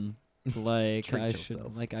London. Like Treat I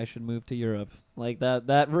yourself. should move to Europe. Like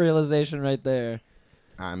that realization right there.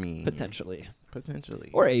 I mean. Potentially.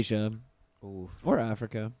 Or Or Asia. Oof. Or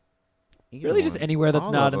Africa. Either Really just one. anywhere that's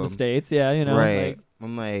All not of in the them. States. Yeah, you know. Right. Like,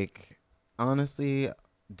 I'm like, honestly,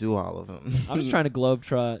 do all of them. I'm just trying to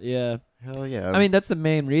globetrot. Yeah. Hell yeah. I mean, that's the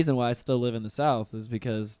main reason why I still live in the South is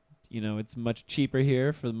because, you know, it's much cheaper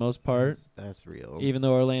here for the most part. That's real. Even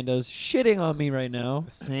though Orlando's shitting on me right now.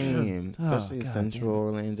 Same. Especially God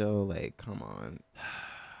Central damn it. Orlando. Like, come on.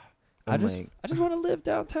 I I'm just like, want to live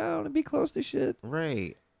downtown and be close to shit.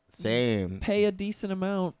 right. Same. Pay a decent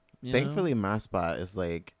amount. You Thankfully, my spot is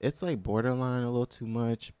like, it's like borderline a little too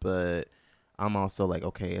much, but I'm also like,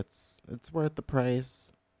 okay, it's worth the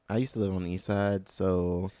price. I used to live on the east side,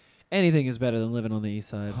 so know? Anything is better than living on the east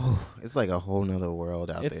side. it's like a whole nother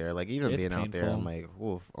world out It's- there. Like even it's being out there, I'm painful. like,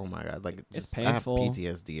 oof, oh my god, like It's just I have painful.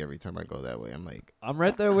 PTSD every time I go that way. I'm like I'm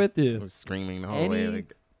right there with you. screaming the whole way.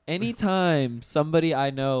 Like, Anytime somebody I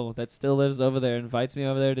know that still lives over there invites me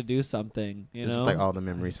over there to do something, you it's know? just like all the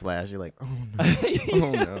memories flash. You're like, oh no,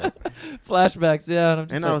 oh no. Flashbacks, yeah. And I'm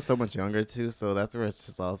just And like, I was so much younger too, so that's where it's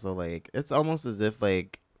just also like it's almost as if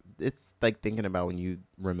like it's like thinking about when you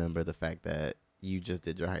remember the fact that you just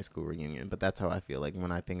did your high school reunion. But that's how I feel. Like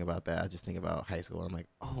when I think about that, I just think about high school. I'm like,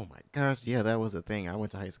 oh my gosh, yeah, that was a thing. I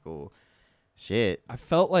went to high school. Shit. I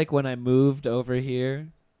felt like when I moved over here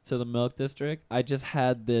to the Milk District, I just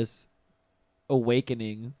had this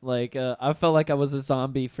awakening. Like I felt like I was a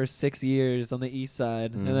zombie for 6 years on the east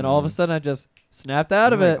side, and then all of a Mhm. sudden I just snapped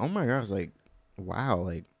out of I'm it. like, oh my gosh, like wow,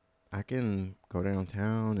 like I can go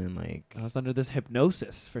downtown and like I was under this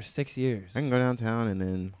hypnosis for 6 years. I can go downtown and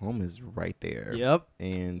then home is right there. Yep.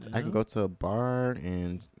 And I Yeah. can go to a bar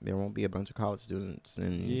and there won't be a bunch of college students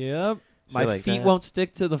and Yep. shit My like feet that. won't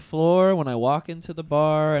stick to the floor when I walk into the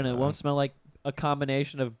bar, and it Uh. won't smell like a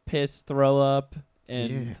combination of piss, throw up,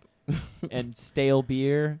 and and stale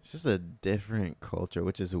beer. It's just a different culture,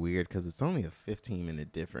 which is weird because it's only a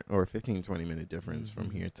 15-minute difference or 15-20-minute difference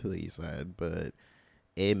from here to the east side, but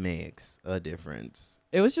it makes a difference.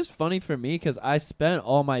 It was just funny for me because I spent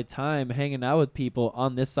all my time hanging out with people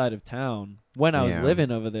on this side of town when I was Yeah.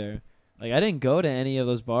 living over there. Like I didn't go to any of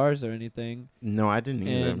those bars or anything, No, I didn't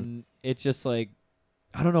either. and it's just like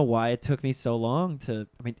I don't know why it took me so long to.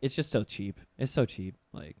 I mean, it's just so cheap. It's so cheap.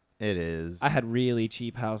 Like It is. I had really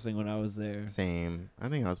cheap housing when I was there. Same. I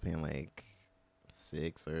think I was paying like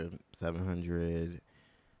 $600 or $700.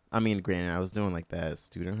 I mean, granted, I was doing like that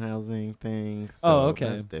student housing thing. So Oh, okay.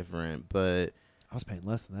 That's different. But I was paying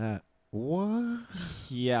less than that. what?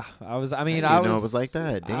 Yeah, I was. I mean, didn't I even was. know it was like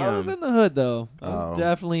that. I was Damn. in the hood though. I was Oh.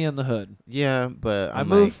 definitely in the hood. Yeah, but I I'm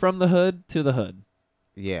moved like, from the hood to the hood.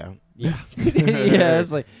 yeah. Yeah, yeah.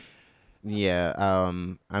 It's like Yeah.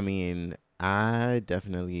 I mean, I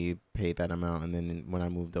definitely paid that amount, and then when I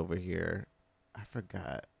moved over here, I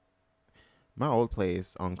forgot. My old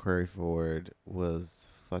place on Curry Ford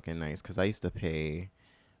was fucking nice because I used to pay.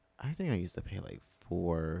 I think I used to pay like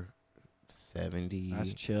 $4.70.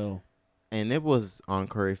 That's chill. And it was on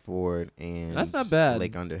Curry Ford and That's not bad.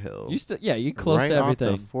 Lake Underhill. You close right to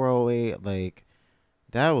everything. Off the 408, like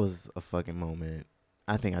that was a fucking moment.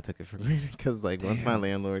 I think I took it for granted because, like, once my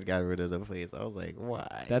landlord got rid of the place, I was like,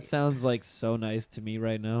 why? That sounds like so nice to me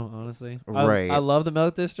right now, honestly. Right. I love the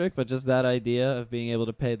Milk District, but just that idea of being able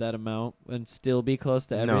to pay that amount and still be close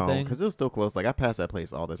to everything. No, because it was still close. Like, I pass that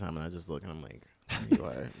place all the time, and I just look, and I'm like, you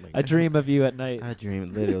are. Like, I dream of you at night. I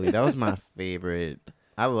dream, literally. That was my favorite.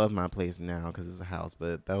 I love my place now because it's a house,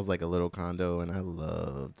 but that was like a little condo, and I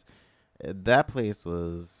loved that place.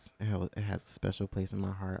 It has a special place in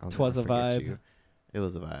my heart. It was a vibe. It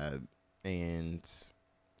was a vibe, and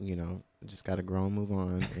just gotta grow and move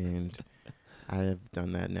on. And I have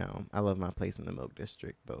done that now. I love my place in the Milk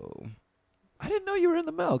District, though. I didn't know you were in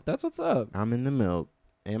the Milk. That's what's up. I'm in the Milk.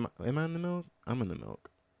 Am I in the Milk? I'm in the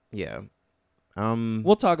Milk. Yeah.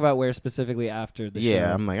 We'll talk about where specifically after the show.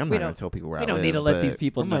 Yeah, I'm not gonna tell people where I live. We don't need to let these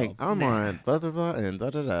people know. I'm on blah blah blah and da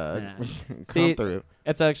da da. See, through.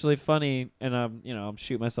 It's actually funny, and I'm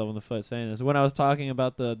shooting myself in the foot saying this. When I was talking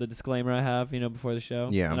about the disclaimer I have, before the show,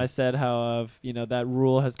 yeah, and I said how that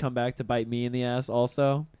rule has come back to bite me in the ass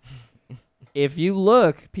also. If you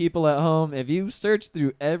look, people at home, if you search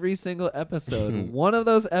through every single episode, one of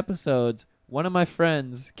those episodes, one of my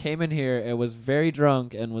friends came in here and was very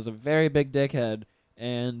drunk and was a very big dickhead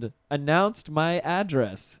and announced my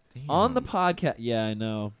address on the podcast. Yeah, I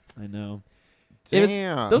know.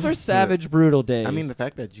 Damn. Those were savage, brutal days. I mean, the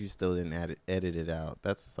fact that you still didn't edit it out,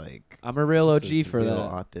 that's like... I'm a real OG for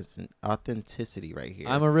that. Authenticity right here.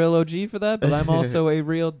 I'm a real OG for that, but I'm also a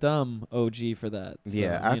real dumb OG for that. So,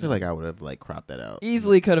 yeah, I feel like I would have, like, cropped that out.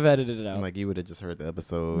 Easily could have edited it out. Like, you would have just heard the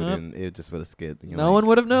episode, and it just would have skipped. No one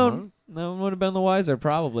would have known. Huh? No one would have been the wiser,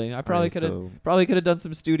 probably. I probably could have done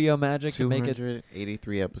some studio magic to make it...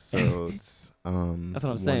 283 episodes. That's what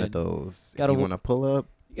I'm saying. One of those. If you want to pull up...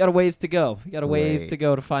 You got a ways to go. You got a ways to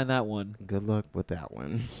go to find that one. Good luck with that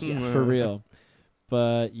one. Yeah, for real.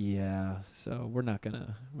 But yeah, so we're not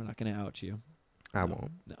gonna out you. I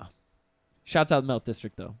won't. No. Shouts out Milk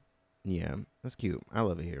District though. Yeah, that's cute. I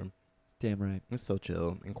love it here. Damn right. It's so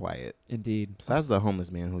chill and quiet. Indeed. Besides the homeless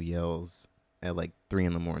man who yells at like 3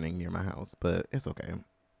 a.m. near my house, but it's okay.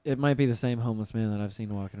 It might be the same homeless man that I've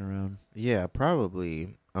seen walking around. Yeah,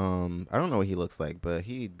 probably. I don't know what he looks like, but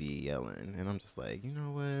he'd be yelling, and I'm just like, you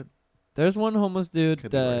know what? There's one homeless dude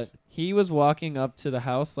that he was walking up to the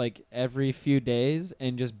house like every few days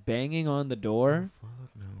and just banging on the door,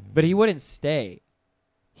 but he wouldn't stay.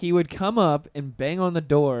 He would come up and bang on the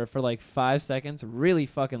door for like 5 seconds, really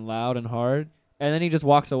fucking loud and hard, and then he just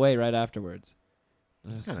walks away right afterwards.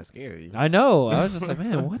 That's kind of scary. I know. I was just like,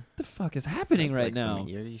 man, what the fuck is happening right now? Some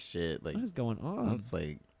eerie shit. Like, what is going on? That's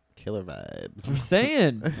like killer vibes.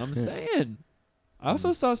 I'm saying. I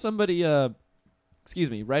also saw somebody,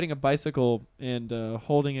 riding a bicycle and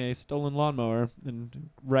holding a stolen lawnmower and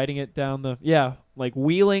riding it down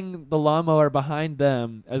wheeling the lawnmower behind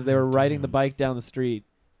them as they were riding the bike down the street.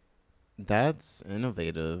 That's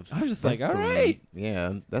innovative. I was just like, all right.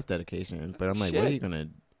 Yeah, that's dedication. But I'm like, what are you going to,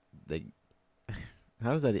 like,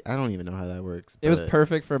 how does that? I don't even know how that works. It was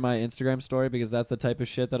perfect for my Instagram story because that's the type of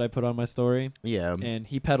shit that I put on my story. Yeah. And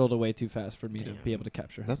he pedaled away too fast for me to be able to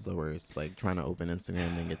capture him. That's the worst. Like trying to open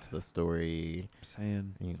Instagram and get to the story. I'm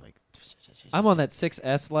saying. And you're like, I'm on that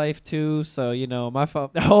 6S life too, so my phone.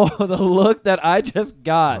 Oh, the look that I just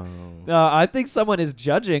got. Oh. No, I think someone is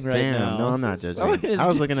judging right now. No, I'm not judging. I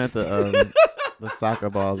was looking at the soccer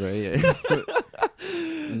balls right here.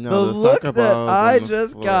 No, the look that I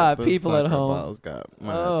just got, people at home. Balls got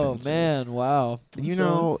my attention. Man, wow.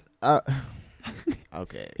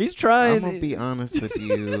 Okay. He's trying. I'm gonna be honest with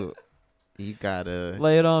you. You gotta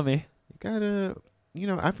lay it on me. You gotta.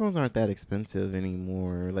 iPhones aren't that expensive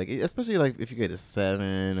anymore. Like, especially like if you get a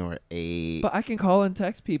 7 or 8. But I can call and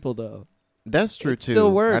text people though. That's true too.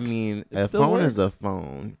 Still works. I mean, a phone is a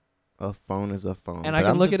phone. A phone is a phone. And I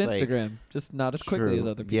can look at Instagram, just not as quickly as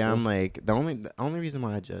other people. Yeah, I'm like, the only reason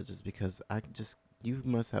why I judge is because you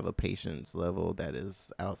must have a patience level that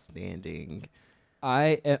is outstanding.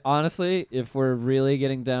 Honestly, if we're really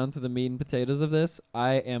getting down to the meat and potatoes of this,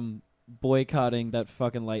 I am boycotting that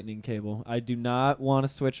fucking lightning cable. I do not want to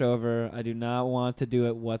switch over. I do not want to do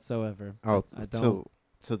it whatsoever. Oh, I don't.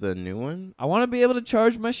 To the new one? I want to be able to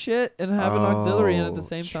charge my shit and have an auxiliary in at the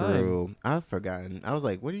same time. True. I've forgotten. I was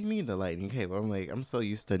like, what do you mean the lightning cable? I'm like, I'm so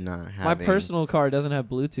used to not having. My personal car doesn't have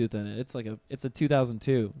Bluetooth in it. It's a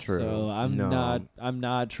 2002. True. So I'm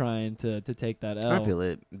not trying to take that L. I feel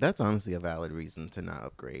it. That's honestly a valid reason to not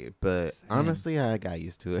upgrade. But honestly, I got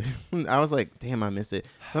used to it. I was like, damn, I miss it.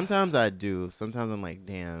 Sometimes I do. Sometimes I'm like,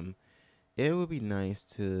 damn, it would be nice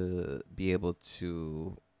to be able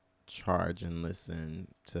to charge and listen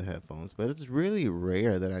to headphones, but it's really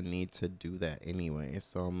rare that I need to do that anyway.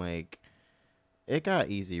 So I'm like, it got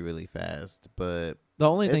easy really fast, but the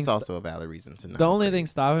only it's thing also a valid reason to not. The only thing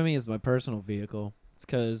stopping me is my personal vehicle. It's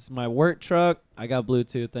because my work truck, I got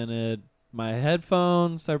Bluetooth in it. My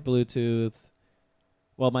headphones are Bluetooth.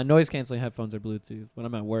 Well, my noise canceling headphones are Bluetooth. When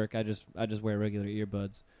I'm at work, I just wear regular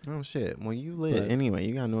earbuds. Oh shit! Well, you lit anyway.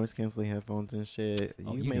 You got noise canceling headphones and shit.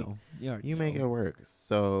 You make it work.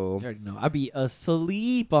 So you already know. I be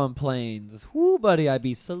asleep on planes. Whoo, buddy, I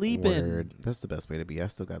be sleeping. Word. That's the best way to be. I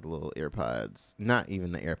still got the little AirPods. Not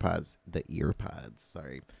even the AirPods. The earpods.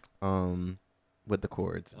 Sorry. With the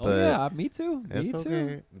cords. Oh yeah, me too. It's me too.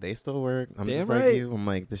 Okay. They still work. I'm Damn just right. like you. I'm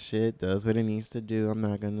like, the shit does what it needs to do. I'm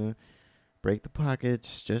not gonna break the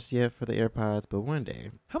pockets just yet for the AirPods, but one day.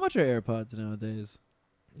 How much are AirPods nowadays?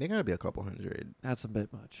 They gotta be a couple $100. That's a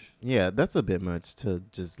bit much. Yeah, that's a bit much to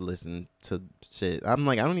just listen to shit. I'm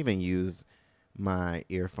like, I don't even use my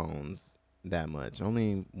earphones that much.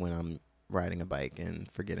 Only when I'm riding a bike and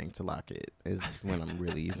forgetting to lock it is when I'm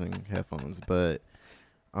really using headphones. But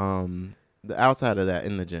the outside of that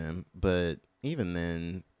in the gym, but even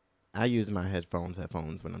then, I use my headphones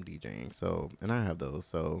when I'm DJing. So, and I have those.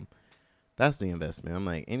 So that's the investment. I'm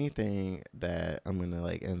like, anything that I'm going to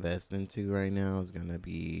like invest into right now is going to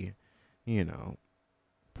be,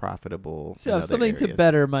 profitable. So something to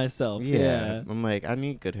better myself. Yeah. I'm like, I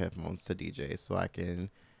need good headphones to DJ so I can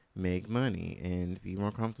make money and be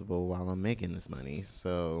more comfortable while I'm making this money.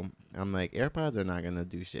 So I'm like, AirPods are not going to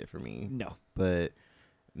do shit for me. No. But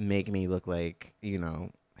make me look like,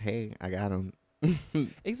 hey, I got them.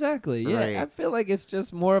 Exactly. Yeah. Right. I feel like it's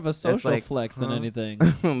just more of a social flex than anything.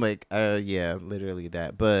 Like, yeah, literally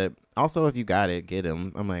that. But also, if you got it, get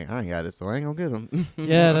them. I'm like, I ain't got it, so I ain't gonna get them.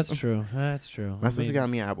 Yeah, that's true. That's true. My sister got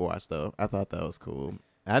me an Apple Watch though. I thought that was cool.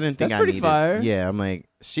 I didn't think that's I pretty needed. Fire. Yeah, I'm like,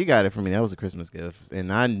 she got it for me. That was a Christmas gift,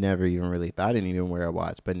 and I never even really thought I didn't even wear a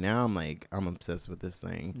watch. But now I'm like, I'm obsessed with this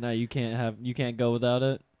thing. No, you can't go without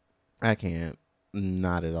it. I can't.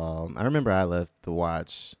 Not at all. I remember I left the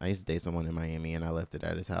watch. I used to date someone in Miami, and I left it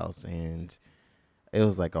at his house, and it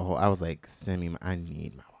was like I was like, send me. I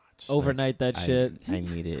need my watch. Overnight like, that shit. I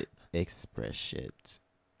need it express shipped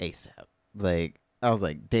ASAP. Like, I was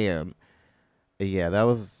like, damn. Yeah, that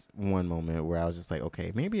was one moment where I was just like,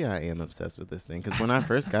 okay, maybe I am obsessed with this thing. Because when I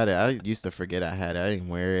first got it, I used to forget I had it. I didn't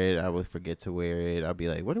wear it. I would forget to wear it. I'd be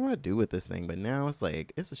like, what do I do with this thing? But now it's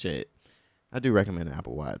like, it's a shit. I do recommend an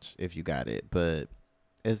Apple Watch if you got it, but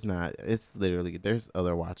it's not. It's literally, there's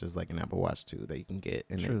other watches like an Apple Watch too that you can get,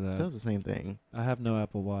 and it does the same thing. I have no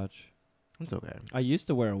Apple Watch. It's okay. I used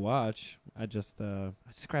to wear a watch. I just I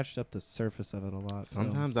scratched up the surface of it a lot.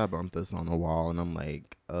 Sometimes I bump this on the wall, and I'm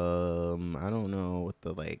like, I don't know what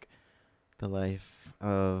the life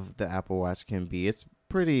of the Apple Watch can be. It's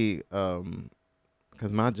pretty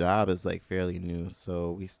because my job is like fairly new,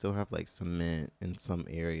 so we still have like cement in some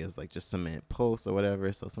areas, like just cement posts or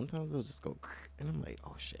whatever. So sometimes it'll just go, and I'm like,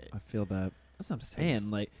 oh shit. I feel that. That's what I'm saying.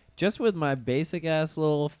 Like, just with my basic ass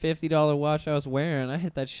little $50 watch I was wearing, I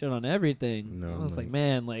hit that shit on everything. No, I was like,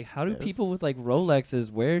 man, like, how do people with like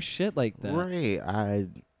Rolexes wear shit like that? Right.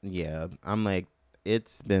 I'm like,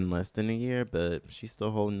 it's been less than a year, but she's still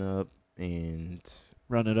holding up. And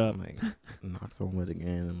run it up. I'm like, knocks on wood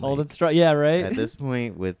again. I'm Hold like, it strong. Yeah, right. At this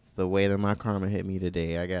point, with the way that my karma hit me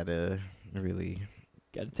today, I gotta really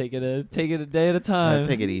take it a day at a time.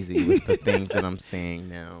 Take it easy with the things that I'm saying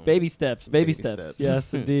now. Baby steps.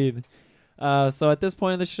 Yes, indeed. So at this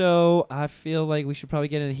point in the show, I feel like we should probably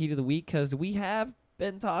get in the heat of the week because we have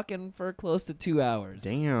been talking for close to 2 hours.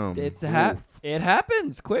 Damn. It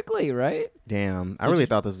happens quickly, right? Damn. I really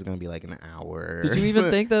thought this was going to be like an hour. Did you even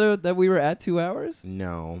think that we were at 2 hours?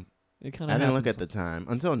 No. It kind of. I didn't look at the time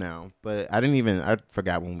until now, but I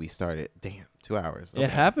forgot when we started. Damn, 2 hours. Okay. It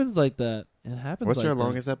happens like that. What's your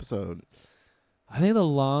longest episode? I think the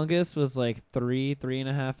longest was like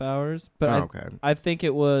 3.5 hours. But okay. I think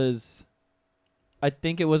it was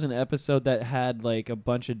an episode that had like a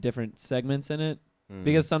bunch of different segments in it.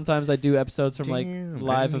 Because sometimes I do episodes from like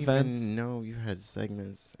live events. No, you had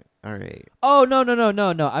segments. All right. Oh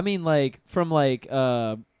no! I mean like from like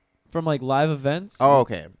from like live events. Oh,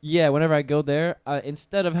 okay. Yeah, whenever I go there,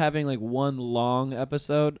 instead of having like one long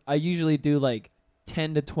episode, I usually do like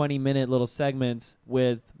 10 to 20 minute little segments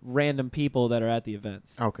with random people that are at the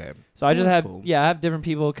events. Okay. So I just That's have cool. I have different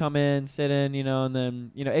people come in, sit in, and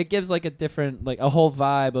then it gives like a different like a whole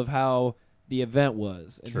vibe of how the event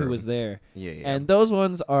was and who True. was there. Yeah. And those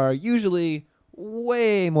ones are usually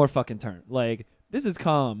way more fucking turn. Like this is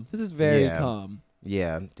calm. This is very calm.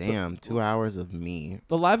 Yeah, damn, 2 hours of me.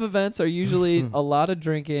 The live events are usually a lot of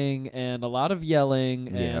drinking and a lot of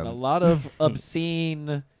yelling and a lot of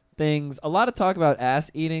obscene things. A lot of talk about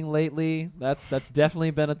ass eating lately. That's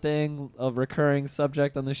definitely been a thing, a recurring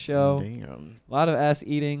subject on the show. Damn. A lot of ass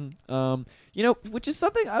eating. Which is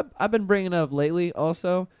something I've been bringing up lately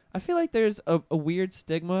also. I feel like there's a weird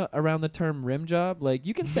stigma around the term rim job. Like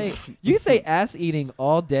you can say ass eating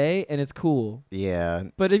all day and it's cool. Yeah.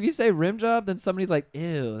 But if you say rim job, then somebody's like,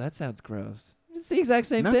 ew, that sounds gross. It's the exact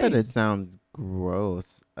same Not thing. that it sounds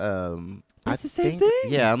gross. It's the same thing.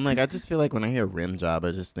 Yeah, I'm like, I just feel like when I hear rim job,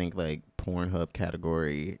 I just think like Pornhub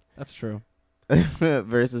category. That's true.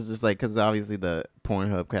 Versus just like, because obviously the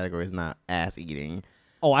Pornhub category is not ass eating.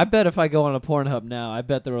 Oh, I bet if I go on a Pornhub now, I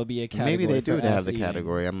bet there will be a category. Maybe they do for have ass the eating.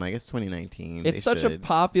 category. I'm like, it's 2019. It's such a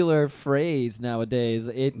popular phrase nowadays.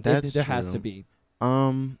 There has true. to be.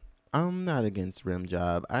 I'm not against rim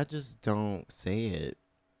job. I just don't say it.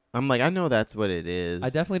 I'm like, I know that's what it is. I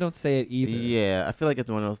definitely don't say it either. Yeah, I feel like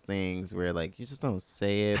it's one of those things where like you just don't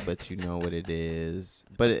say it, but you know what it is.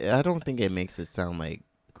 But I don't think it makes it sound like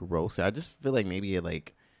grosser. I just feel like maybe it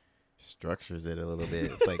like structures it a little bit.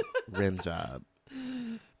 It's like rim job,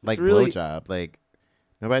 like really... blowjob. Like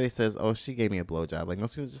nobody says, "Oh, she gave me a blowjob." Like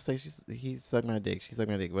most people just say, "He sucked my dick." She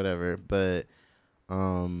sucked my dick, whatever. But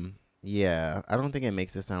yeah, I don't think it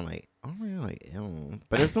makes it sound like, oh my god, like ew.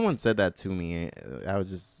 But if someone said that to me, I would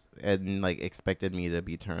just and like expected me to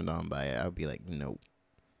be turned on by it, I would be like, nope.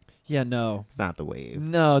 Yeah, no. It's not the wave.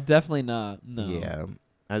 No, definitely not. No. Yeah,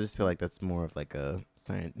 I just feel like that's more of like a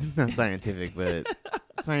not scientific, but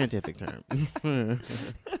scientific term.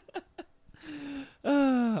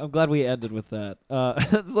 I'm glad we ended with that.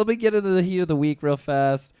 So let me get into the heat of the week real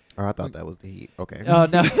fast. Oh, I thought that was the heat. Okay. Oh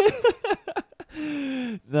no.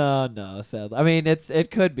 No, sadly. I mean,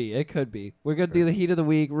 it could be. We're going to do the heat of the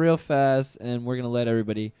week real fast, and we're going to let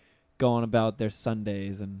everybody go on about their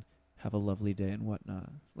Sundays and have a lovely day and whatnot.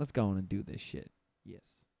 Let's go on and do this shit.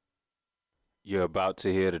 Yes. You're about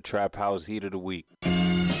to hear the Trap House Heat of the Week.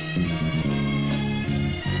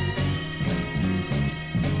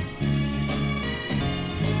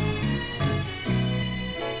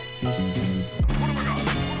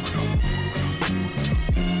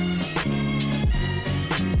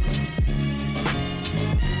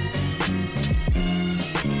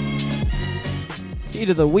 Beat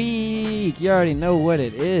of the week. You already know what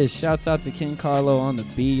it is. Shouts out to King Carlo on the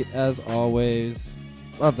beat, as always.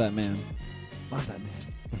 Love that man.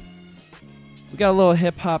 We got a little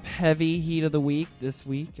hip-hop heavy heat of the week this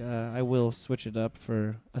week. I will switch it up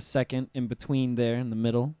for a second in between there in the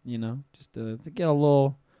middle, just to get a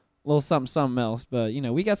little something else. But,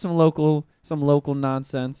 we got some local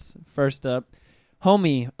nonsense. First up,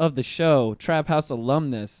 homie of the show, Trap House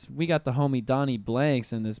alumnus. We got the homie Donnie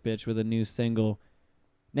Blanks in this bitch with a new single.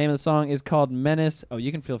 Name of the song is called Menace. Oh, you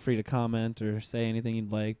can feel free to comment or say anything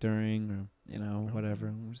you'd like during, or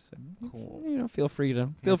whatever. Just, Cool. Feel free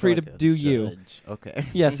to do you. Okay.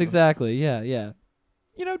 Yes, exactly. Yeah.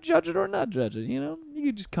 Judge it or not judge it. You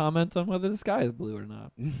can just comment on whether the sky is blue or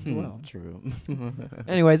not. Well, True.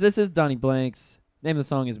 anyways, this is Donnie Blanks. Name of the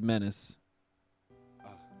song is Menace.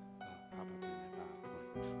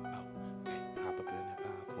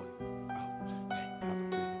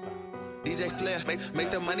 DJ Flip, make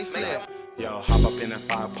the money flip. Yo, hop up in a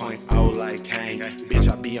 5.0 like Kane. Bitch,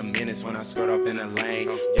 I be a menace when I skirt off in a lane.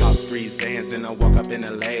 Pop 3 Zans and I walk up in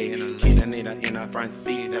a lane. Keep the nigga in a front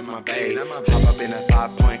seat, that's my babe. Hop up in a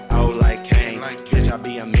 5.0 like Kane. Bitch, I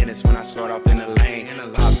be a menace when I skirt off in a lane.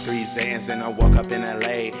 Pop 3 Zans and I walk up in a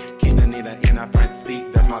lane. Keep the nigga in a front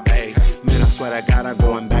seat, that's my babe. Man, I swear to God, I'm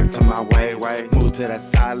going back to my way. Move to that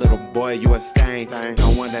side, little boy, you a stain.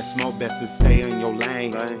 Don't want that smoke, best to stay in your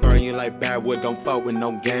lane. Burn you like bad wood, don't fuck with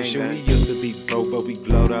no gang. Shit, we used to be broke, but we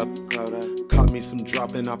glowed up. Caught me some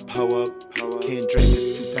drop and I pull up. Can't drink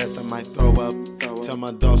this too fast, I might throw up. Tell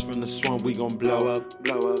my dogs from the swamp we gon' blow up.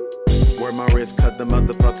 Where my wrist cut the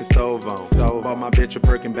motherfucking stove on. Bought my bitch a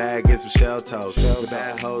Birkin bag, get some shell toes. The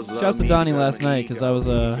bad hoes love Shouts to me Donnie because last my night because ego. I was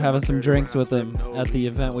having some drinks with him at the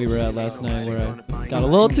event we were at last night where I got a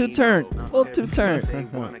little too turned.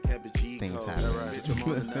 Things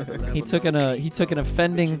happen. He took an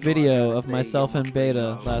offending video of myself and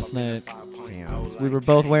Beta last night. Damn. We were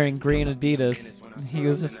both wearing green Adidas. He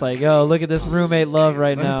was just like, yo, look at this roommate love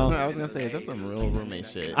right now. I was gonna say that's some real roommate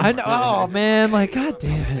shit. I know. Oh, man. Like, God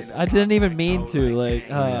damn it. I didn't even mean to. Like,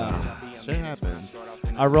 Shit happens.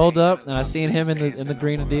 I rolled up and I seen him in the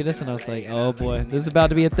green Adidas and I was like, oh boy, this is about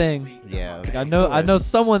to be a thing. Yeah. Like, I know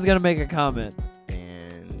someone's gonna make a comment.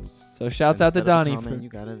 And so shouts out to Donnie.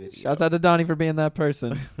 Shouts out to Donnie for being that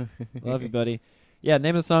person. Love you, buddy. Yeah,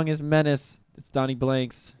 name of the song is Menace. It's Donnie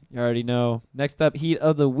Blanks. You already know. Next up, Heat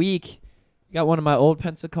of the Week. Got one of my old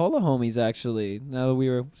Pensacola homies actually.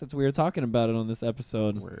 Since we were talking about it on this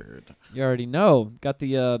episode. Word. You already know. Got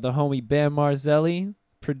the homie Bam Marzelli,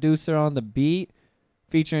 producer on the beat,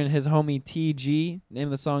 featuring his homie TG. Name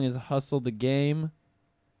of the song is Hustle the Game.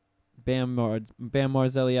 Bam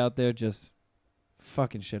Marzelli out there just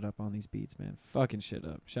fucking shit up on these beats, man. Fucking shit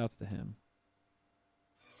up. Shouts to him.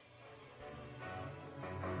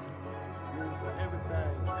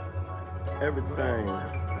 Everything.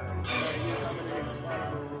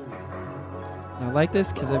 And I like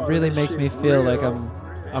this because it really makes me feel like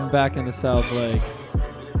I'm back in the South. Like,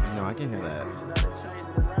 No, I can hear that.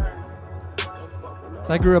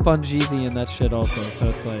 so I grew up on Jeezy and that shit also. So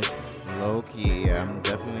it's like, Low key, yeah, I'm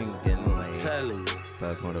definitely getting like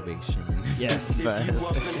self motivation. yes. If you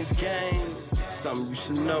up in this game, something you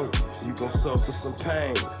should know. You gon' suffer some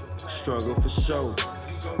pain, struggle for sure.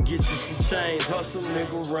 Get you some change, hustle,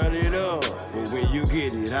 nigga, run it up. But when you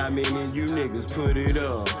get it, how many of you niggas put it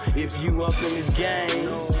up? If you up in this game,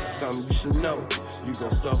 something you should know. You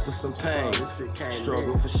gon' suffer some pain,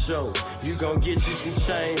 struggle for sure. You gon' get you some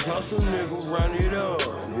change, hustle, nigga, run it up.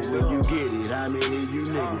 But when you get it, how many of you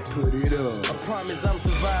niggas put it up? I promise I'm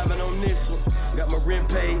surviving on this one. Got my rent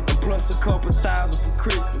paid, and plus a couple thousand for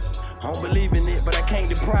Christmas. I don't believe in it, but I can't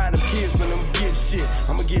deprive them kids when them give shit.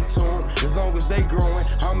 I'ma get to them as long as they growing.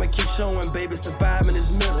 I'ma keep showing, baby, surviving is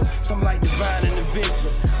mental. Some like divine intervention.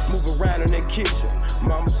 Move around in that kitchen.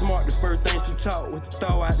 Mama smart, the first thing she taught was to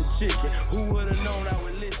throw out the chicken. Who would've known I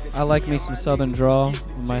would listen? I like me some Southern drawl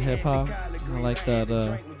in my hip hop. I like that.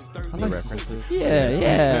 I like references.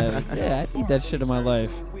 Yeah. I need that shit in my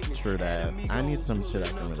life. True that. I need some shit I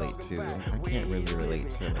can relate to. I can't really relate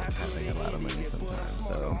to like having a lot of money sometimes.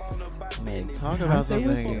 So, like, talk about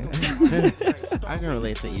something. I can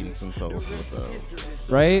relate to eating some soul food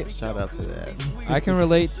though. Right? Shout out to that. I can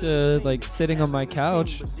relate to like sitting on my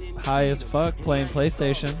couch, high as fuck, playing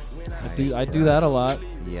PlayStation. I do that a lot.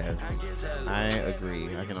 Yes, I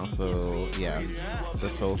agree. I can also, the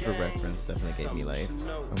soul food reference definitely gave me life.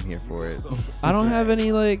 I'm here for it. I don't have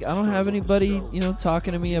anybody,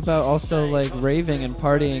 talking to me about also like raving and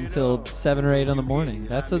partying till 7 or 8 in the morning.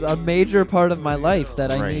 That's a major part of my life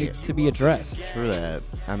that I need to be addressed. True that.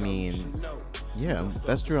 I mean, yeah,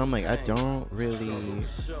 that's true. I'm like, I don't really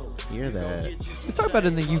hear that. We talk about it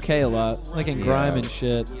in the UK a lot, like in grime and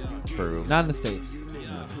shit. True. Not in the States.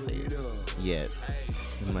 Not in the States yet.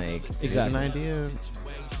 I'm like, Exactly. Here's an idea.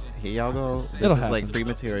 Here y'all go. This It'll is happen. like free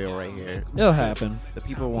material right here. It'll happen. The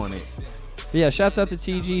people want it. But yeah, shouts out to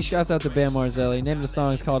TG, shouts out to Bam Marzelli. Name of the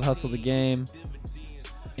song is called Hustle the Game.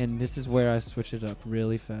 And this is where I switch it up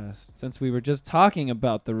really fast. Since we were just talking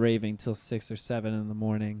about the raving till 6 or 7 in the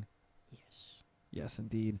morning. Yes,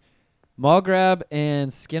 indeed. Mall Grab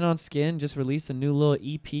and Skin on Skin just released a new little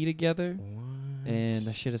EP together. What? And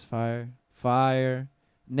the shit is fire. Fire.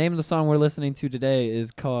 Name of the song we're listening to today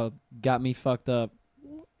is called Got Me Fucked Up.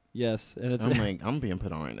 Yes, and it's I'm being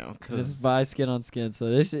put on right now. this is by Skin on Skin. So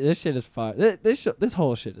this shit is fire. This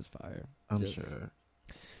whole shit is fire. I'm sure.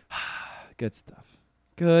 Good stuff.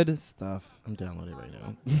 Good stuff. I'm downloading right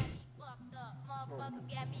now.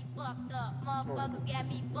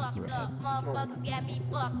 That's right.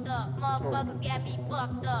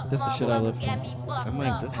 This is the shit I live for. I'm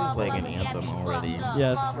like, this is like an anthem already.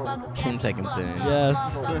 Yes. 10 seconds in.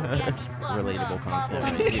 Yes. Relatable content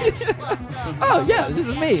right here. Oh yeah, this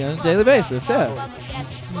is me on a daily basis. Yeah.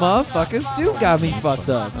 Motherfuckers do got me fucked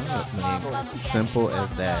up. Like, simple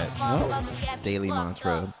as that. No. Daily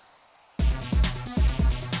mantra.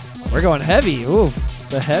 We're going heavy. Ooh,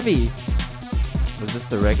 the heavy. Was this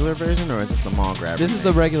the regular version or is this the mall grab? This is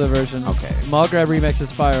the regular version. Okay. Mall Grab remix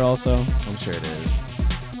is fire also. I'm sure it is.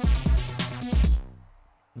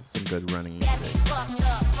 This is some good running music.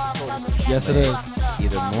 Yes, it is.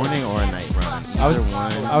 Either morning or a night run.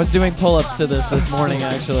 I was doing pull-ups to this morning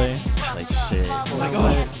actually. It's like shit. Like,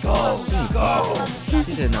 go.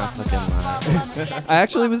 She did not fucking lie. I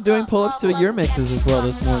actually was doing pull-ups to your mixes as well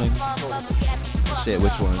this morning. Shit,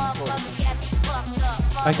 which one?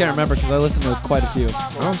 I can't remember because I listened to quite a few.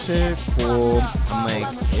 Oh shit, cool. I'm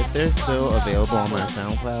like, if they're still available on my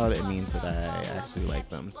SoundCloud, it means that I actually like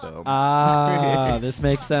them. So This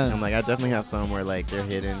makes sense. I'm like, I definitely have some where like they're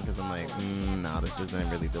hidden because I'm like, no, this isn't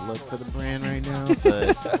really the look for the brand right now.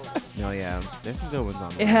 But no, yeah, there's some good ones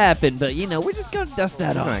on there. It happened, but we're just gonna dust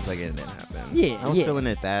that I don't off. act like it didn't happen. Yeah, I was yeah. feeling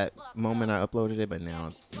it that moment I uploaded it, but now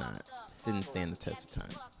it's not. Didn't stand the test of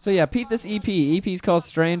time. So yeah, peep this EP. EP's called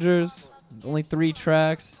Strangers. Only 3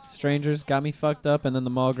 tracks. Strangers got me fucked up, and then the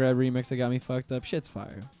Mallgrab remix that got me fucked up. Shit's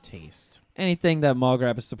fire. Taste. Anything that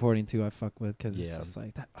Mallgrab is supporting too, I fuck with because it's just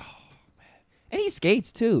like that. Oh man, and he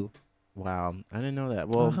skates too. Wow, I didn't know that.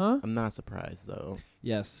 Well, Uh-huh. I'm not surprised though.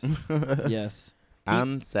 Yes, yes.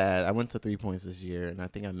 I'm sad. I went to 3 Points this year, and I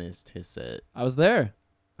think I missed his set. I was there.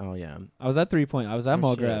 Oh yeah. I was at 3 Point. I was at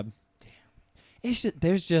Oh, shit. Mallgrab.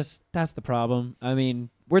 That's the problem. I mean,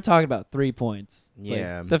 we're talking about 3 Points. Like,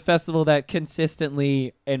 Yeah. the festival that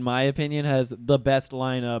consistently, in my opinion, has the best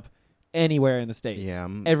lineup anywhere in the States. Yeah,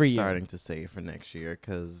 I'm every year. starting to save for next year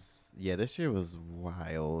because this year was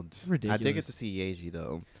wild. Ridiculous. I did get to see Yeji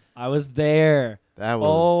though. I was there. That was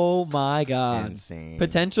Oh my god. insane.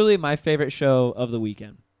 Potentially my favorite show of the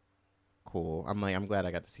weekend. Cool. I'm glad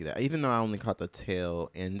I got to see that. Even though I only caught the tail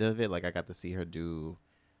end of it, like I got to see her do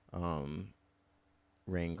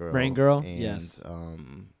Rain Girl. Rain Girl, and, yes.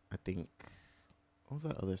 I think what was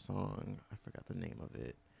that other song? I forgot the name of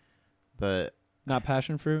it. But Not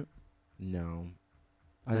Passion Fruit? no.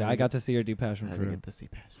 I got to see her do Passion I didn't Fruit. get to see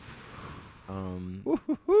Passion.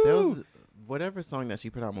 There was whatever song that she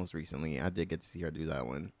put out most recently. I did get to see her do that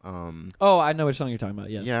one. Oh, I know which song you're talking about.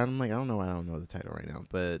 Yes. Yeah, I'm like, I don't know why I don't know the title right now,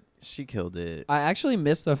 but she killed it. I actually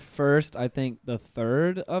missed the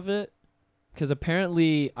third of it because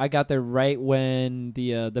apparently I got there right when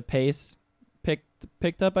the pace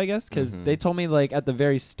picked up, I guess, because they told me like at the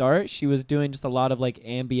very start she was doing just a lot of like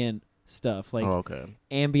ambient stuff, like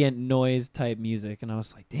ambient noise type music, and I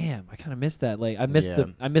was like, damn, I kind of missed that. Like I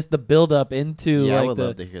missed the build up into I like would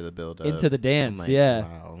love to hear the build up into the dance. I'm like, Yeah,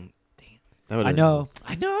 wow, damn. I know.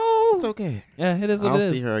 It's okay. Yeah, it is what I'll it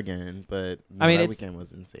is. see her again, but I mean, that it's- weekend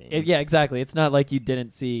was insane. Yeah, exactly. It's not like you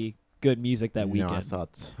didn't see good music that weekend. No, I saw a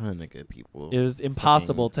ton of good people. It was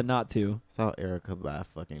impossible to not to. Saw Erica by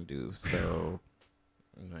fucking do so.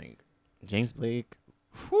 Like James Blake,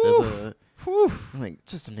 SZA, like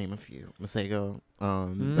just to name a few. Masego.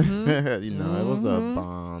 It was a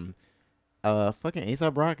bomb. Fucking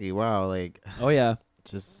A$AP Rocky. Wow, like Oh yeah.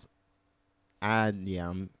 just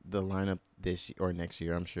the lineup this or next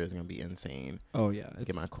year I'm sure is gonna be insane. Oh yeah.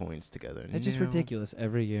 Get my coins together. It's just now. ridiculous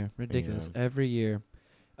every year. Ridiculous Yeah. every year.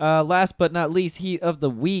 Last but not least, heat of the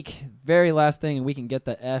week. Very last thing, and we can get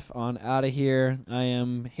the F on out of here. I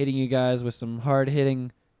am hitting you guys with some hard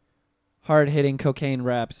hitting cocaine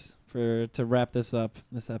raps to wrap this up,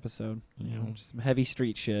 this episode. You know, just some heavy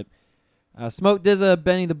street shit. Smoke DZA,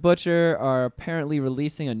 Benny the Butcher are apparently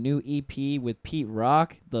releasing a new EP with Pete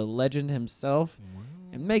Rock, the legend himself.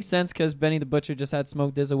 It makes sense because Benny the Butcher just had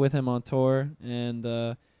Smoke DZA with him on tour, and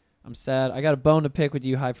I'm sad. I got a bone to pick with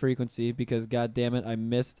you, High Frequency, because god damn it, I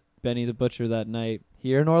missed Benny the Butcher that night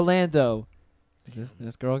here in Orlando.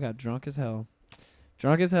 This girl got drunk as hell,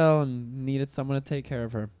 and needed someone to take care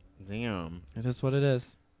of her. Damn, It is what it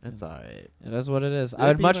is. that's alright. It is what it is. It'd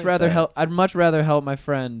I'd be much like rather that. help. I'd much rather help my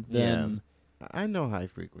friend than I know High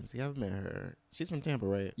Frequency. I've met her. She's from Tampa,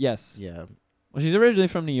 right? yes. Yeah. Well, she's originally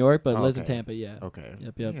from New York, but Oh, lives in okay. Tampa. Yeah. Okay.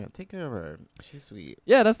 Yep. Yeah, take care of her. She's sweet.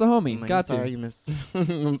 Yeah, that's the homie. I'm like, Got I'm sorry to. you missed.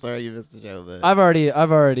 I'm sorry you missed the show, but I've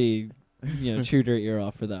already, chewed her ear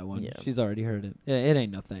off for that one. Yeah. She's already heard it. It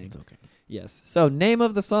ain't no thing. it's okay. Yes. So name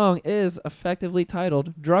of the song is effectively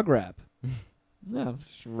titled "Drug Rap." Yeah,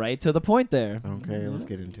 it's right to the point there. Okay, let's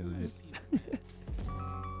get into it.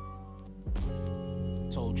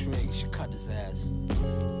 Told Trig you should cut his ass.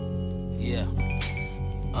 Yeah.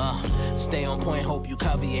 Stay on point, hope you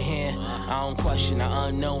cover your hand. I don't question the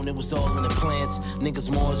unknown, it was all in the plans.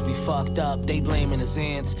 Niggas Moors be fucked up, they blaming his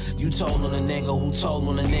ants. You told on a nigga who told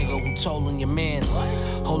on a nigga who told on your mans.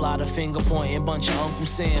 Whole lot of finger pointing, bunch of Uncle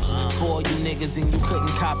Sams. For you niggas and you couldn't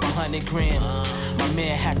cop 100 grams. My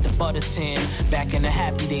man hacked the butter tan. Back in the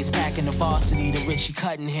happy days, packing the varsity, the Richie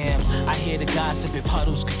Cuttingham. I hear the gossip if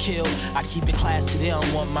puddles could kill. I keep it classy, they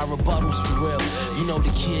don't want my rebuttals for real. You know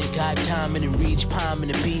the kid got timing and reach, palm in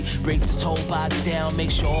the beat. Break this whole box down,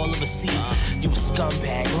 make sure all of us see. You a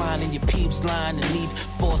scumbag, lining your peeps, lying underneath.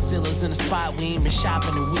 4 ceilings in a spot, we ain't been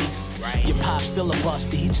shopping in weeks. Your pop still a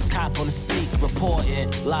buster, he just cop on the sneak.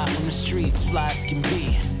 Reporting, live from the streets, fly as can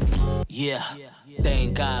be. Yeah.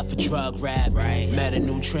 Thank God for drug rap. Met a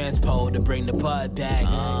new transpo to bring the bud back.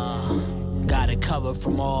 Got it covered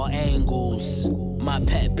from all angles. My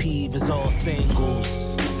pet peeve is all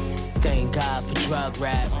singles. Thank God for drug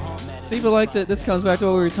rap. See, but like that, this comes back to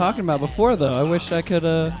what we were talking about before, though. I wish I could,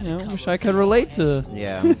 wish I could relate to.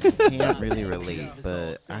 Yeah, can't really relate,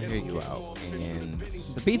 but I hear you out. And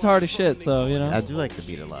The beat's hard as shit, so I do like the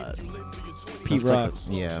beat a lot. Pete That's Rock,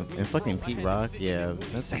 yeah, and fucking Pete Rock, yeah,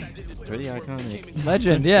 that's pretty iconic.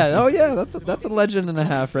 legend. Yeah, oh yeah, that's a legend and a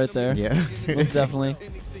half right there. Yeah, Most definitely.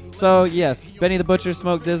 So yes, Benny the Butcher,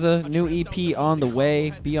 Smoke Dizza, new EP on the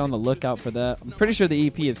way. Be on the lookout for that. I'm pretty sure the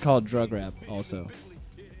EP is called Drug Rap also.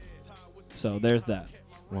 So there's that.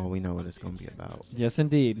 well, we know what it's gonna be about: Yes,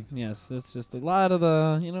 indeed. Yes, it's just a lot of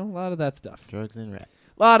a lot of that stuff. drugs and rap.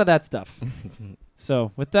 A lot of that stuff.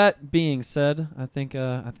 So with that being said, I think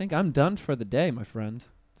I'm done for the day, my friend.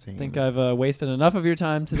 Same. I think I've wasted enough of your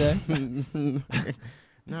time today.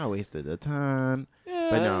 Not wasted the time,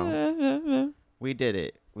 but no, we did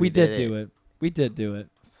it. We did do it. We did do it.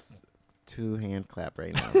 2-hand clap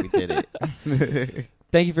right now. We did it.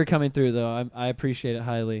 Thank you for coming through, though. I appreciate it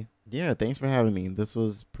highly. Yeah, thanks for having me. This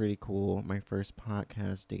was pretty cool. My first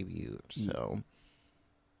podcast debut, so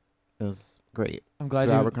it was great. I'm glad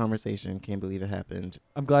 2-hour conversation. Can't believe it happened.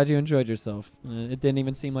 I'm glad you enjoyed yourself. It didn't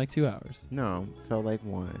even seem like 2 hours. No, felt like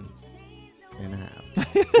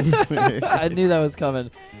 1.5. I knew that was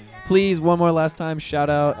coming. Please, one more last time, shout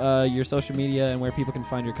out your social media and where people can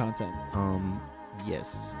find your content.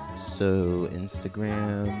 Yes. So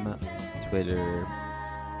Instagram, Twitter.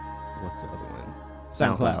 What's the other one?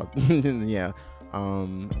 SoundCloud. Yeah.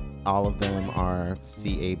 All of them are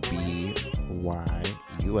CABYUS,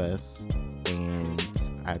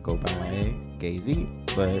 and I go by Gazy,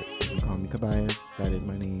 but you can call me Cabayas. That is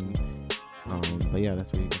my name. But yeah,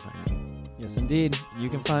 that's where you can find me. Yes, indeed. You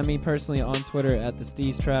can find me personally on Twitter at the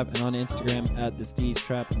Steez Trap and on Instagram at the Steez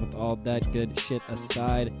Trap. And with all that good shit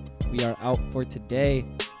aside, we are out for today.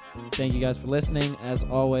 Thank you guys for listening. As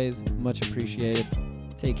always, much appreciated.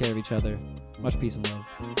 Take care of each other. Much peace and love.